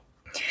today.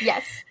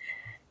 Yes.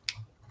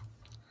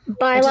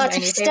 Buy lots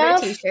of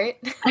stuff. T-shirt.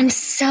 I'm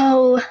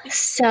so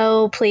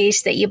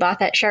pleased that you bought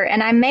that shirt,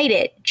 and I made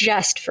it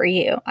just for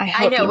you.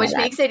 I know, which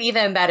makes it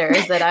even better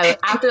is that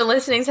after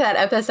listening to that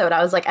episode,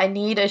 I was like, I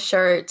need a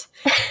shirt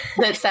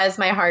that says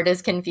my heart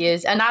is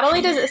confused. And not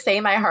only does it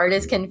say my heart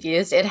is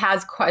confused, it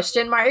has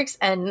question marks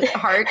and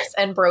hearts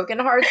and broken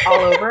hearts all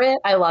over it.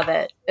 I love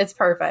it. It's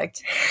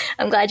perfect.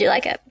 I'm glad you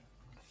like it.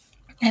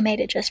 I made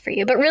it just for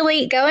you. But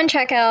really, go and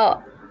check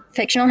out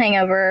Fictional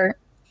Hangover.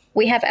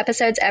 We have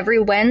episodes every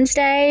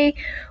Wednesday.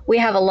 We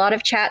have a lot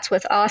of chats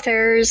with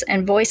authors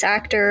and voice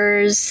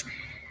actors,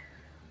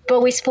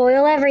 but we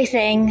spoil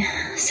everything.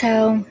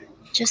 So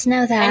just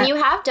know that. And you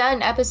have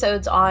done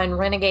episodes on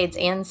Renegades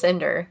and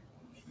Cinder.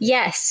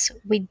 Yes,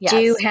 we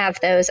do have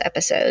those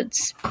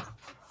episodes.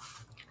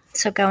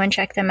 So go and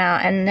check them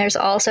out. And there's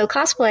also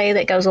cosplay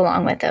that goes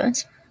along with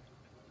those.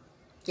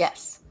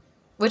 Yes.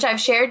 Which I've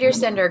shared your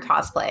Cinder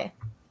cosplay.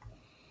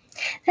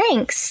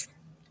 Thanks.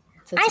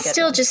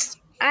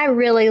 I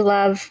really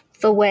love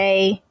the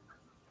way,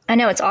 I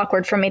know it's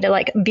awkward for me to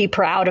like be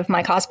proud of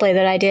my cosplay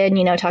that I did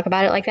and, talk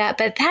about it like that.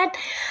 But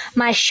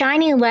my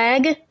shiny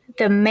leg,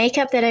 the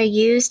makeup that I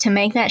used to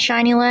make that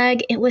shiny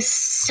leg, it was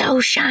so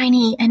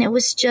shiny and it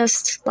was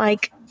just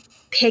like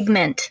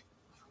pigment.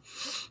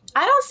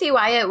 I don't see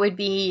why it would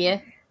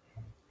be.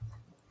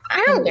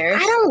 I don't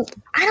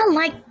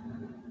like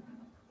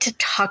to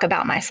talk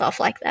about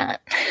myself like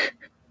that.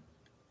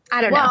 I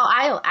don't know.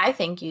 Well, I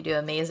think you do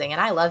amazing, and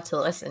I love to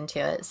listen to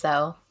it,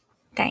 so.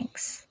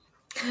 Thanks.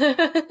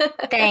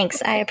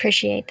 Thanks. I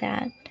appreciate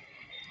that.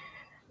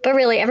 But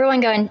really, everyone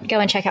go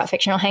and check out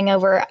Fictional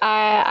Hangover.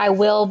 I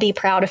will be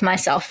proud of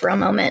myself for a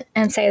moment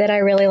and say that I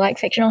really like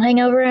Fictional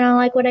Hangover, and I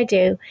like what I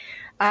do.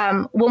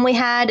 When we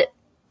had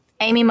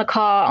Amy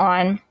McCaw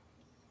on,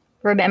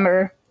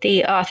 remember,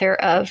 the author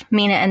of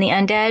Mina and the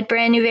Undead,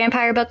 brand new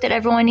vampire book that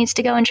everyone needs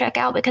to go and check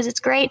out because it's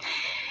great.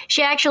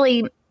 She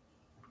actually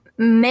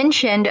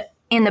mentioned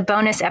in the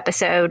bonus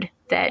episode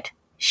that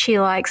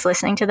she likes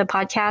listening to the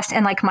podcast,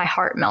 and like my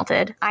heart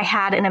melted. I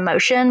had an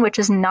emotion, which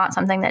is not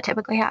something that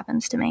typically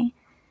happens to me.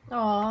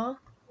 Aw.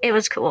 It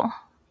was cool.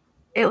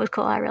 It was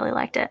cool. I really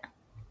liked it.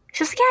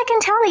 She's like, yeah, I can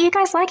tell that you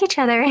guys like each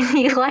other and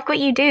you like what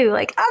you do.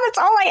 Like, oh, that's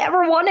all I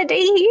ever wanted to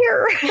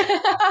hear.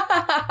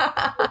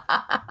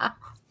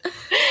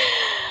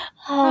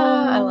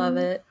 I love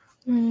it.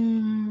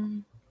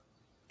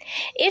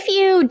 If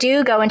you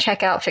do go and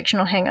check out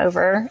Fictional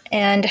Hangover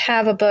and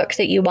have a book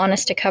that you want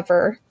us to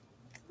cover,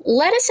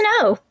 let us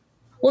know.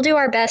 We'll do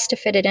our best to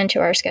fit it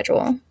into our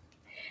schedule.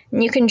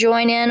 And you can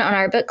join in on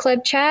our book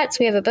club chats.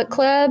 We have a book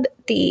club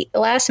the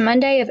last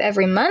Monday of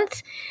every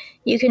month.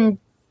 You can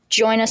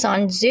join us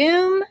on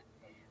Zoom.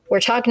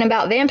 We're talking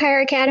about Vampire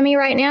Academy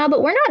right now,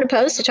 but we're not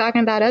opposed to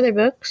talking about other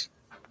books.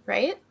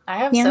 Right? I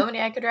have so many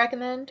I could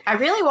recommend. I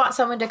really want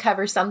someone to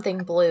cover Something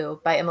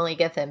Blue by Emily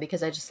Giffin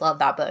because I just love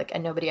that book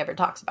and nobody ever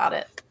talks about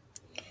it.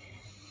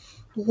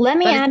 Let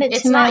me add it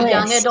to my list. It's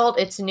not young adult,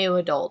 it's new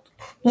adult.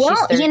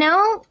 Well, you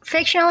know,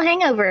 Fictional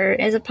Hangover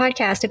is a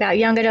podcast about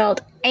young adult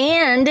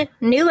and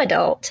new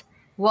adult.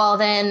 Well,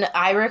 then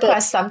I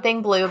request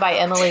Something Blue by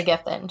Emily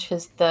Giffin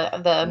because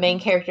the main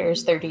character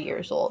is 30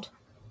 years old.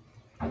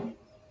 I'm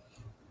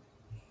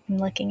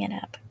looking it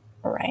up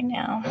right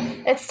now.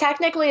 It's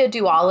technically a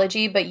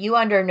duology, but you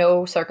under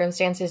no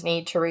circumstances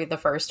need to read the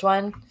first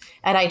one,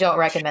 and I don't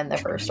recommend the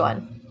first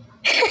one.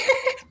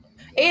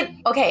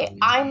 Okay,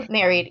 I'm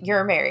married,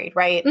 you're married,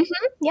 right?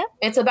 Mm-hmm, yeah.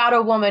 It's about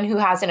a woman who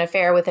has an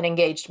affair with an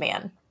engaged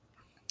man.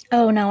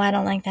 Oh, no, I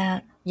don't like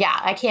that. Yeah,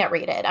 I can't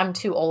read it. I'm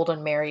too old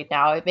and married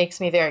now. It makes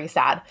me very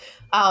sad.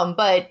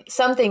 But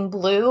Something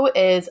Blue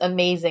is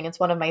amazing. It's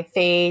one of my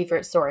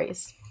favorite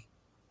stories.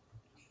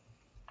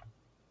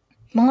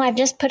 Well, I've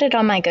just put it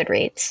on my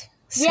Goodreads.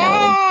 So.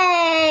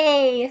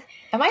 Yay!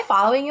 Am I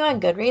following you on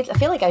Goodreads? I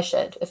feel like I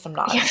should if I'm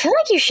not. Yeah, I feel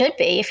like you should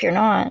be if you're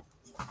not.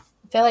 I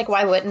feel like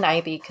why wouldn't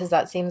I be? Because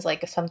that seems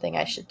like something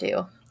I should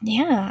do.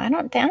 Yeah, I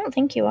don't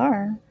think you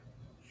are.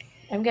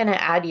 I'm going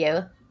to add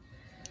you.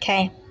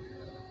 Okay.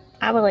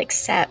 I will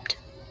accept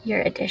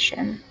your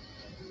addition.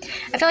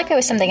 I feel like there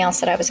was something else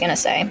that I was going to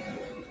say.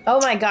 Oh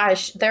my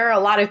gosh, there are a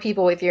lot of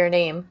people with your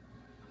name.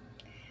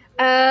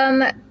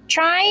 Try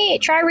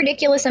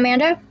Ridiculous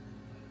Amanda.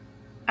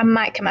 I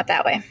might come up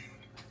that way.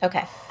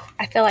 Okay.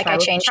 I feel like I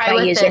changed my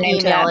username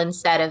to that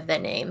instead of the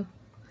name.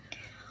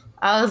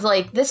 I was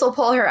like, this will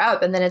pull her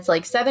up, and then it's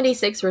like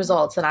 76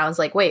 results, and I was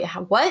like, wait,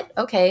 what?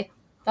 Okay,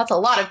 that's a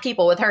lot of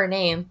people with her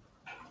name.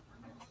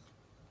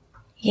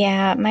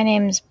 Yeah, my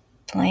name's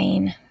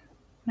plain.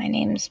 My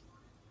name's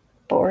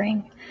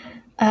boring.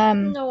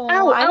 No,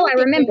 I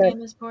remember. Your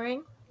name is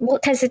boring. Well,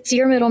 because it's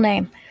your middle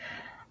name.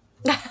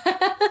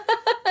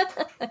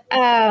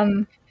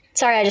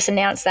 Sorry, I just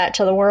announced that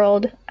to the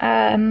world.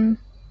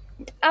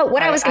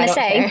 What I was going to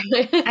say,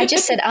 I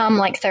just said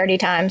like 30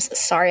 times.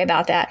 Sorry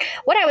about that.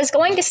 What I was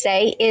going to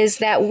say is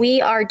that we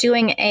are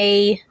doing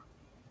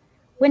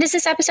when does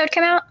this episode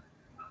come out?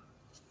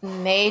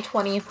 May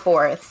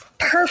 24th.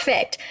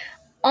 Perfect.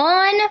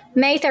 On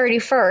May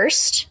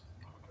 31st,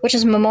 which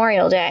is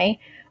Memorial Day,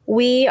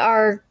 we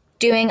are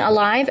doing a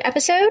live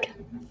episode.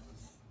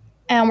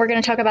 And we're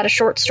going to talk about a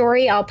short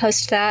story. I'll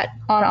post that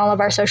on all of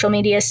our social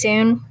media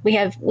soon. We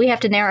have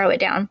to narrow it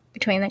down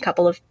between a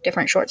couple of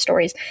different short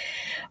stories.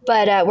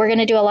 But we're going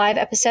to do a live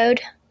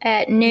episode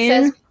at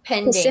noon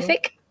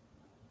Pacific.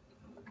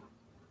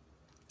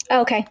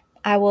 Okay.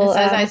 I will. It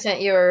says I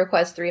sent you a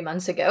request 3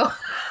 months ago.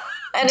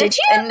 And did it's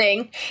you?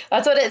 Pending.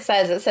 That's what it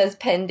says. It says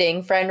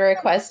pending. Friend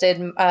requested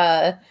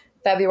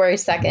February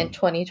 2nd,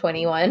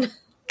 2021.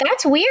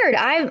 That's weird.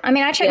 I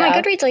check my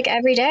Goodreads like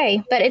every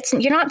day, but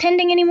you're not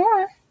pending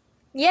anymore.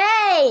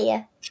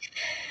 Yay!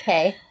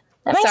 Okay.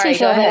 That makes me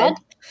feel bad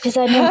because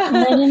I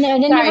didn't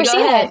never see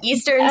that.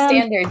 Eastern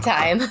Standard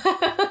Time.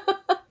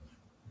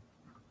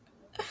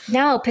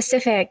 No,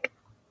 Pacific.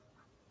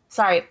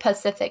 Sorry,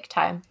 Pacific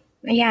Time.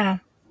 Yeah.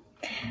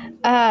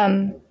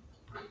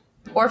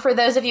 Or for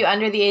those of you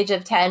under the age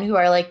of 10 who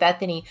are like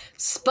Bethany,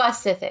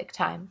 specific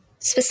time.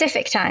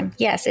 Specific time.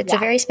 Yes, it's a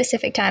very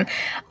specific time.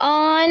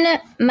 On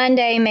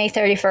Monday, May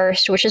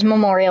 31st, which is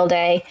Memorial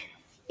Day,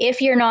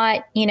 if you're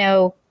not,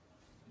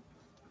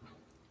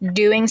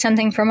 doing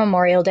something for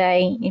Memorial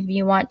Day, if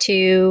you want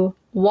to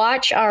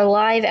watch our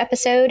live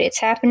episode, it's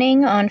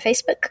happening on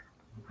Facebook.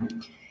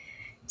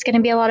 It's going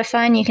to be a lot of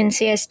fun. You can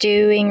see us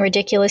doing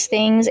ridiculous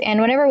things.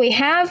 And whenever we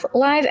have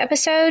live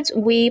episodes,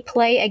 we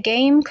play a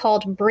game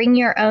called Bring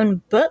Your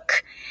Own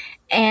Book.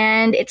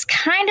 And it's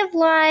kind of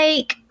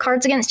like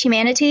Cards Against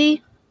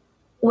Humanity,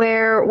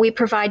 where we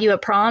provide you a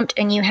prompt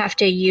and you have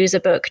to use a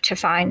book to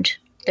find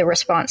the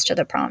response to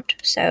the prompt.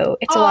 So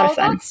it's a lot of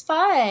fun. That's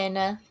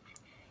fun.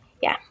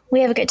 Yeah, we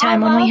have a good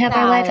time when we have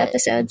our live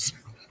episodes.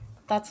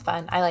 That's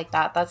fun. I like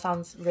that. That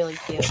sounds really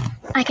cute.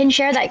 I can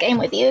share that game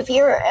with you if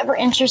you're ever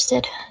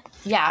interested.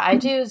 Yeah, I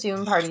do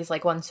Zoom parties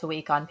like once a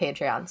week on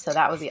Patreon, so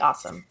that would be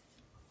awesome.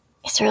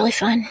 It's really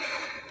fun.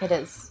 It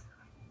is.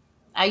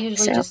 I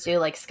usually just do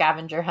like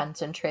scavenger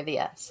hunts and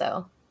trivia,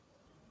 so.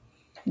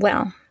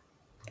 Well,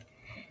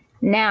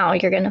 now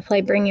you're going to play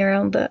Bring Your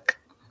Own Book.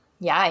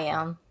 Yeah, I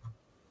am.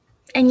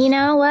 And you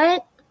know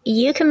what?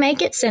 You can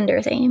make it Cinder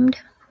themed.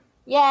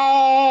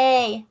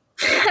 Yay!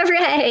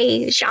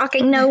 Hooray!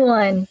 Shocking no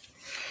one.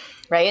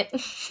 Right?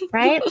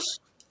 Right?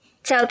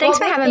 So thanks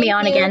for having me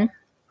on again.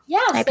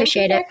 Yes, I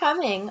appreciate thank you it. for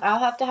coming. I'll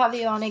have to have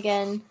you on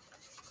again.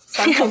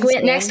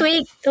 Next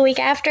week? The week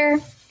after?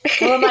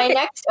 Well, my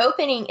next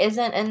opening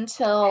isn't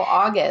until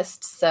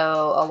August,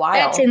 so a while.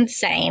 That's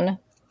insane.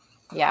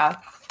 Yeah.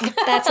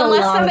 That's a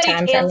long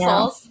time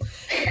cancels.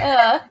 from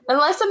now.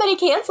 Unless somebody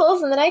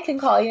cancels, and then I can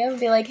call you and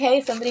be like,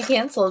 hey, somebody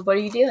canceled. What are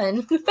you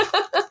doing?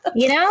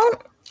 You know?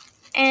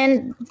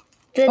 And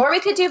or we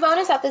could do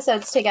bonus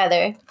episodes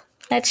together.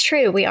 That's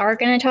true. We are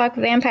going to talk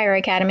Vampire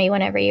Academy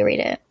whenever you read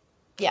it.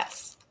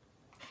 Yes.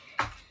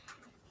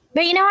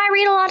 But you know, I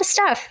read a lot of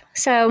stuff.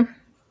 So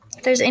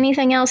if there's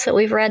anything else that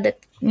we've read that,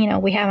 you know,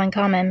 we have in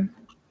common.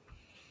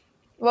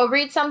 Well,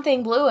 read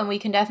Something Blue and we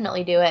can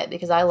definitely do it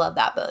because I love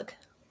that book.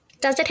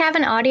 Does it have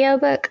an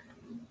audiobook?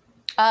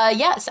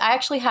 Yes, I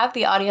actually have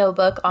the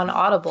audiobook on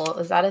Audible.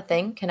 Is that a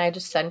thing? Can I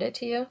just send it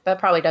to you? That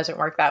probably doesn't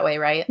work that way,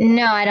 right?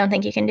 No, I don't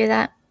think you can do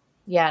that.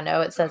 Yeah,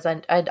 no, it says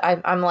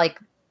I'm like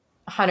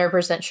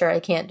 100% sure I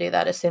can't do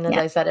that as soon as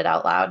I said it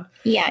out loud.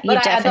 Yeah, you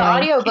but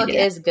definitely the audiobook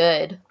is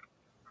good.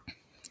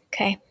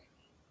 Okay.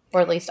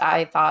 Or at least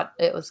I thought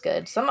it was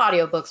good. Some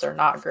audiobooks are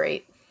not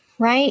great.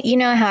 Right? You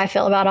know how I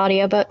feel about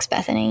audiobooks,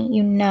 Bethany.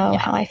 You know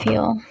how I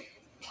feel.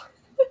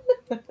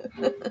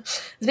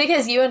 It's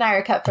because you and I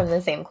are cut from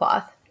the same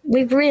cloth.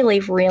 We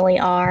really, really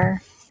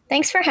are.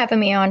 Thanks for having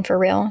me on, for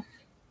real.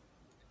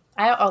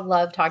 I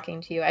love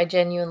talking to you. I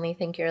genuinely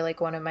think you're like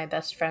one of my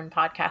best friend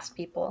podcast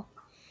people.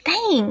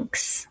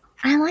 Thanks.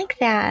 I like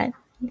that.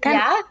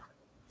 Yeah?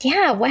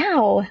 Yeah,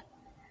 wow.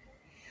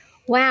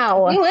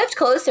 Wow. We lived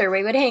closer.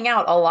 We would hang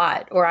out a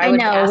lot. Or I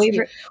would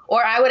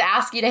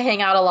ask you to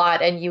hang out a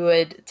lot and you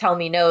would tell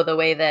me no the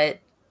way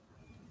that...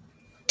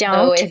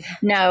 No.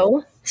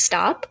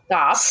 Stop.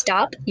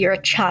 You're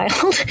a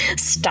child.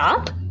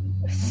 Stop.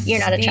 You're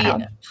not a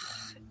child.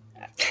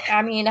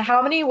 I mean,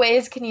 how many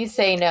ways can you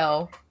say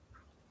no?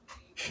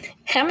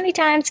 How many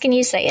times can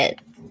you say it?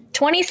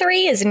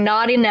 23 is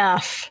not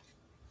enough.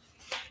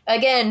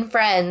 Again,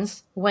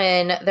 friends,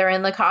 when they're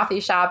in the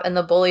coffee shop and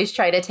the bullies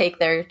try to take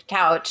their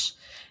couch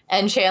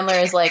and Chandler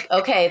is like,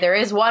 okay, there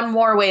is one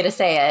more way to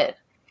say it.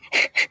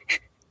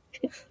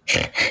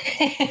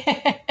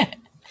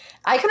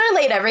 I can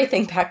relate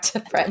everything back to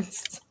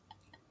Friends.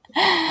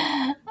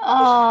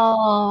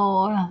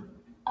 Oh.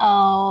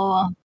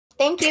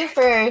 Thank you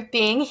for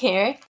being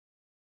here.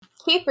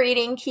 Keep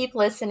reading, keep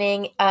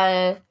listening.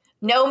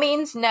 No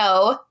means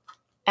no.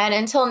 And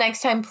until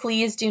next time,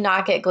 please do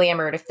not get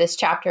glamored if this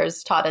chapter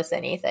has taught us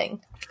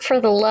anything.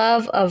 For the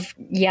love of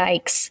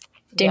yikes,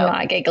 do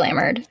not get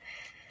glamored.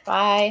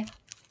 Bye.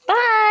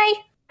 Bye.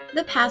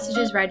 The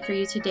passages read for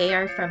you today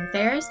are from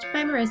Fairest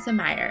by Marissa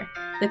Meyer.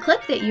 The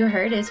clip that you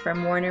heard is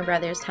from Warner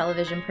Brothers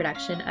television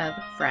production of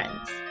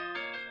Friends.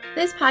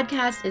 This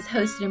podcast is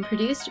hosted and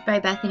produced by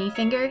Bethany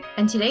Finger,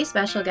 and today's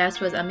special guest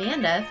was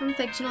Amanda from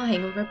Fictional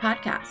Hangover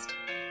Podcast.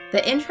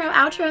 The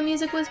intro-outro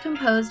music was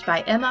composed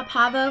by Emma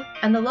Pavo,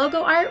 and the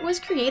logo art was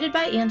created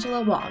by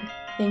Angela Wong.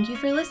 Thank you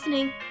for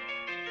listening.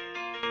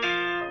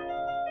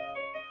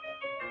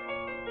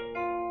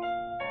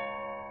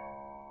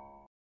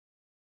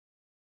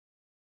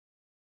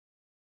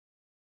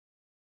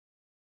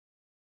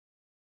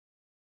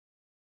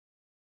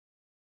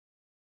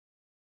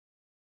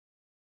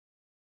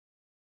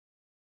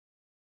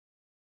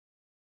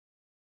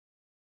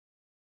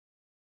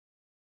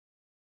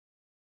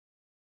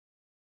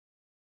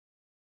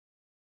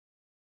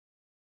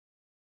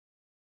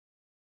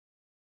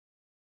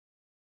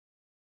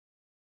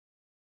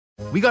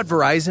 We got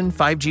Verizon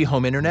 5G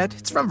home internet.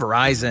 It's from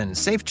Verizon.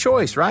 Safe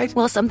choice, right?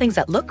 Well, some things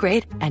that look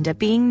great end up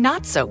being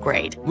not so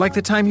great. Like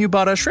the time you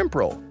bought a shrimp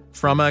roll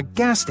from a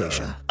gas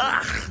station.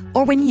 Ugh.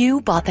 Or when you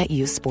bought that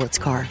used sports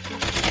car.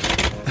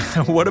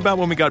 What about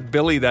when we got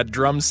Billy that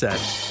drum set?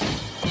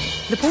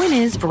 The point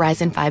is,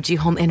 Verizon 5G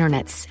home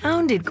internet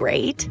sounded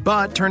great.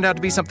 But turned out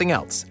to be something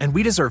else. And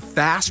we deserve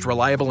fast,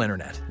 reliable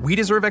internet. We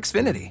deserve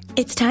Xfinity.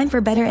 It's time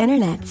for better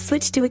internet.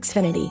 Switch to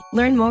Xfinity.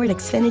 Learn more at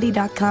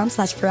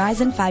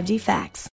xfinity.com/Verizon 5G Facts.